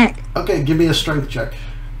my neck. Okay, give me a strength check.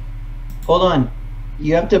 Hold on.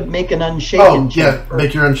 You have to make an unshaken Oh, check yeah, first.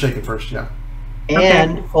 make your unshaken first, yeah.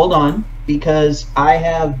 And hold on, because I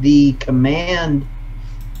have the command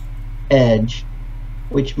edge,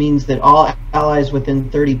 which means that all allies within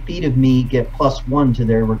 30 feet of me get +1 to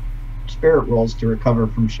their spirit rolls to recover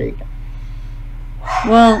from shaken.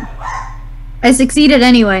 Well, I succeeded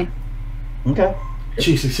anyway. Okay.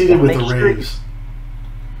 She succeeded with the Make sure- raise.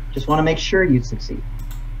 Just want to make sure you succeed.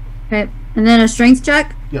 Okay, and then a strength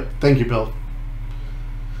check. Yep, thank you, Bill.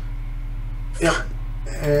 Yep.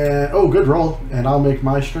 And, oh, good roll. And I'll make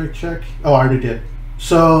my strength check. Oh, I already did.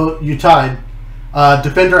 So you tied.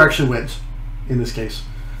 Defender actually wins in this case.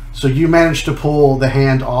 So you managed to pull the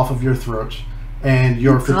hand off of your throat, and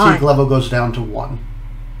your fatigue level goes down to 1.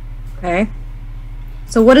 Okay.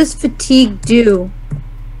 So what does fatigue do?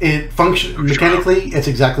 It functions mechanically. It's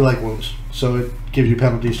exactly like wounds, so it gives you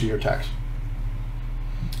penalties to your attacks.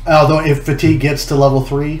 Although if fatigue gets to level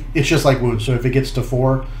 3, it's just like wounds. So if it gets to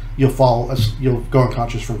 4, you'll fall. You'll go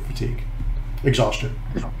unconscious from fatigue, exhaustion.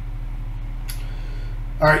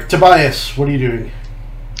 All right, Tobias, what are you doing?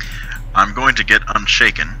 I'm going to get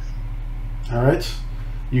unshaken. All right,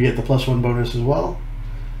 you get the +1 bonus as well.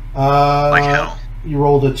 Like hell. You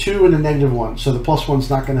rolled a 2 and a -1, so the +1's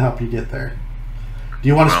not going to help you get there. Do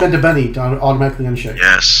you want to spend a Benny to automatically unshake?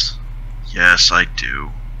 Yes. Yes, I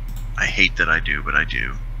do. I hate that I do, but I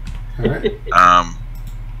do. Alright.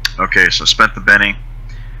 Okay, so spent the Benny.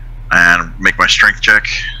 And make my strength check.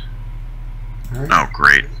 All right. Oh,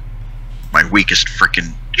 great. My weakest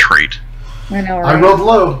freaking trait. I know, right? I rolled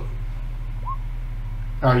low.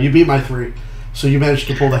 Alright, you beat my 3. So you managed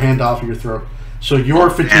to pull the hand off of your throat. So your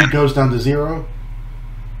fatigue goes down to 0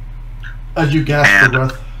 as you gasp for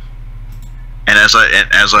breath. And as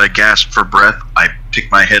I gasp for breath, I pick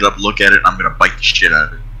my head up, look at it, and I'm gonna bite the shit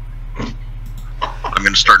out of it. I'm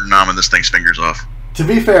gonna start nomming this thing's fingers off. To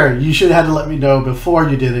be fair, you should have had to let me know before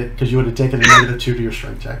you did it, because you would have taken a -2 to your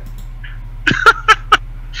strength check.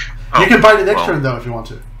 You can bite it next turn though if you want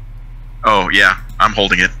to. Oh yeah, I'm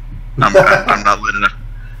holding it. I'm not letting it.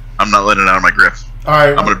 I'm not letting it out of my grip. All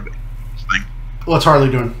right. I'm gonna. This thing. What's Harley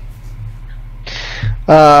doing?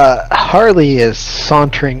 Harley is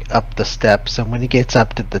sauntering up the steps, and when he gets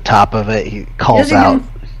up to the top of it, he calls out,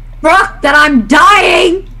 "Fuck that! I'm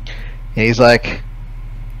dying!" And he's like,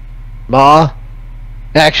 "Ma."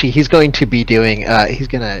 Actually, he's going to be doing. He's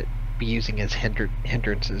gonna be using his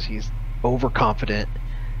hindrances. He's overconfident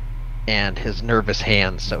and his nervous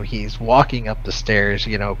hands, so he's walking up the stairs.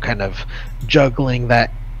 You know, kind of juggling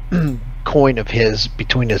that coin of his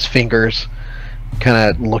between his fingers, kind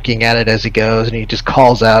of looking at it as he goes, and he just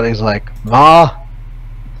calls out. He's like, "Ma,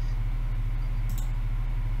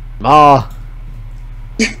 Ma."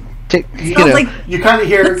 You kind of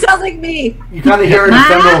hear. It sounds like me. You kind of hear an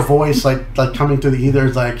ephemeral voice, like coming through the ether.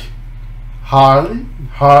 It's like,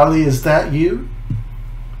 Harley, is that you?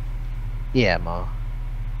 Yeah, Ma.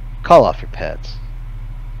 Call off your pets.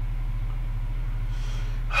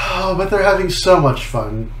 Oh, but they're having so much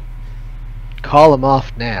fun. Call them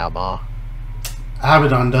off now, Ma.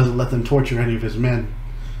 Abaddon doesn't let them torture any of his men.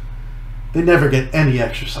 They never get any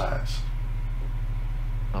exercise.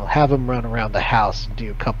 I'll have them run around the house and do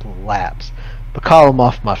a couple of laps, but call them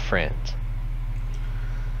off, my friends.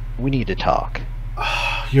 We need to talk.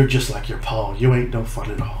 Oh, you're just like your Paul. You ain't no fun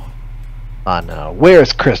at all. I know.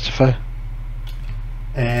 Where's Christopher?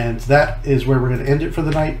 And that is where we're going to end it for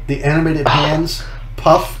the night. The animated hands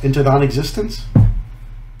puff into non-existence.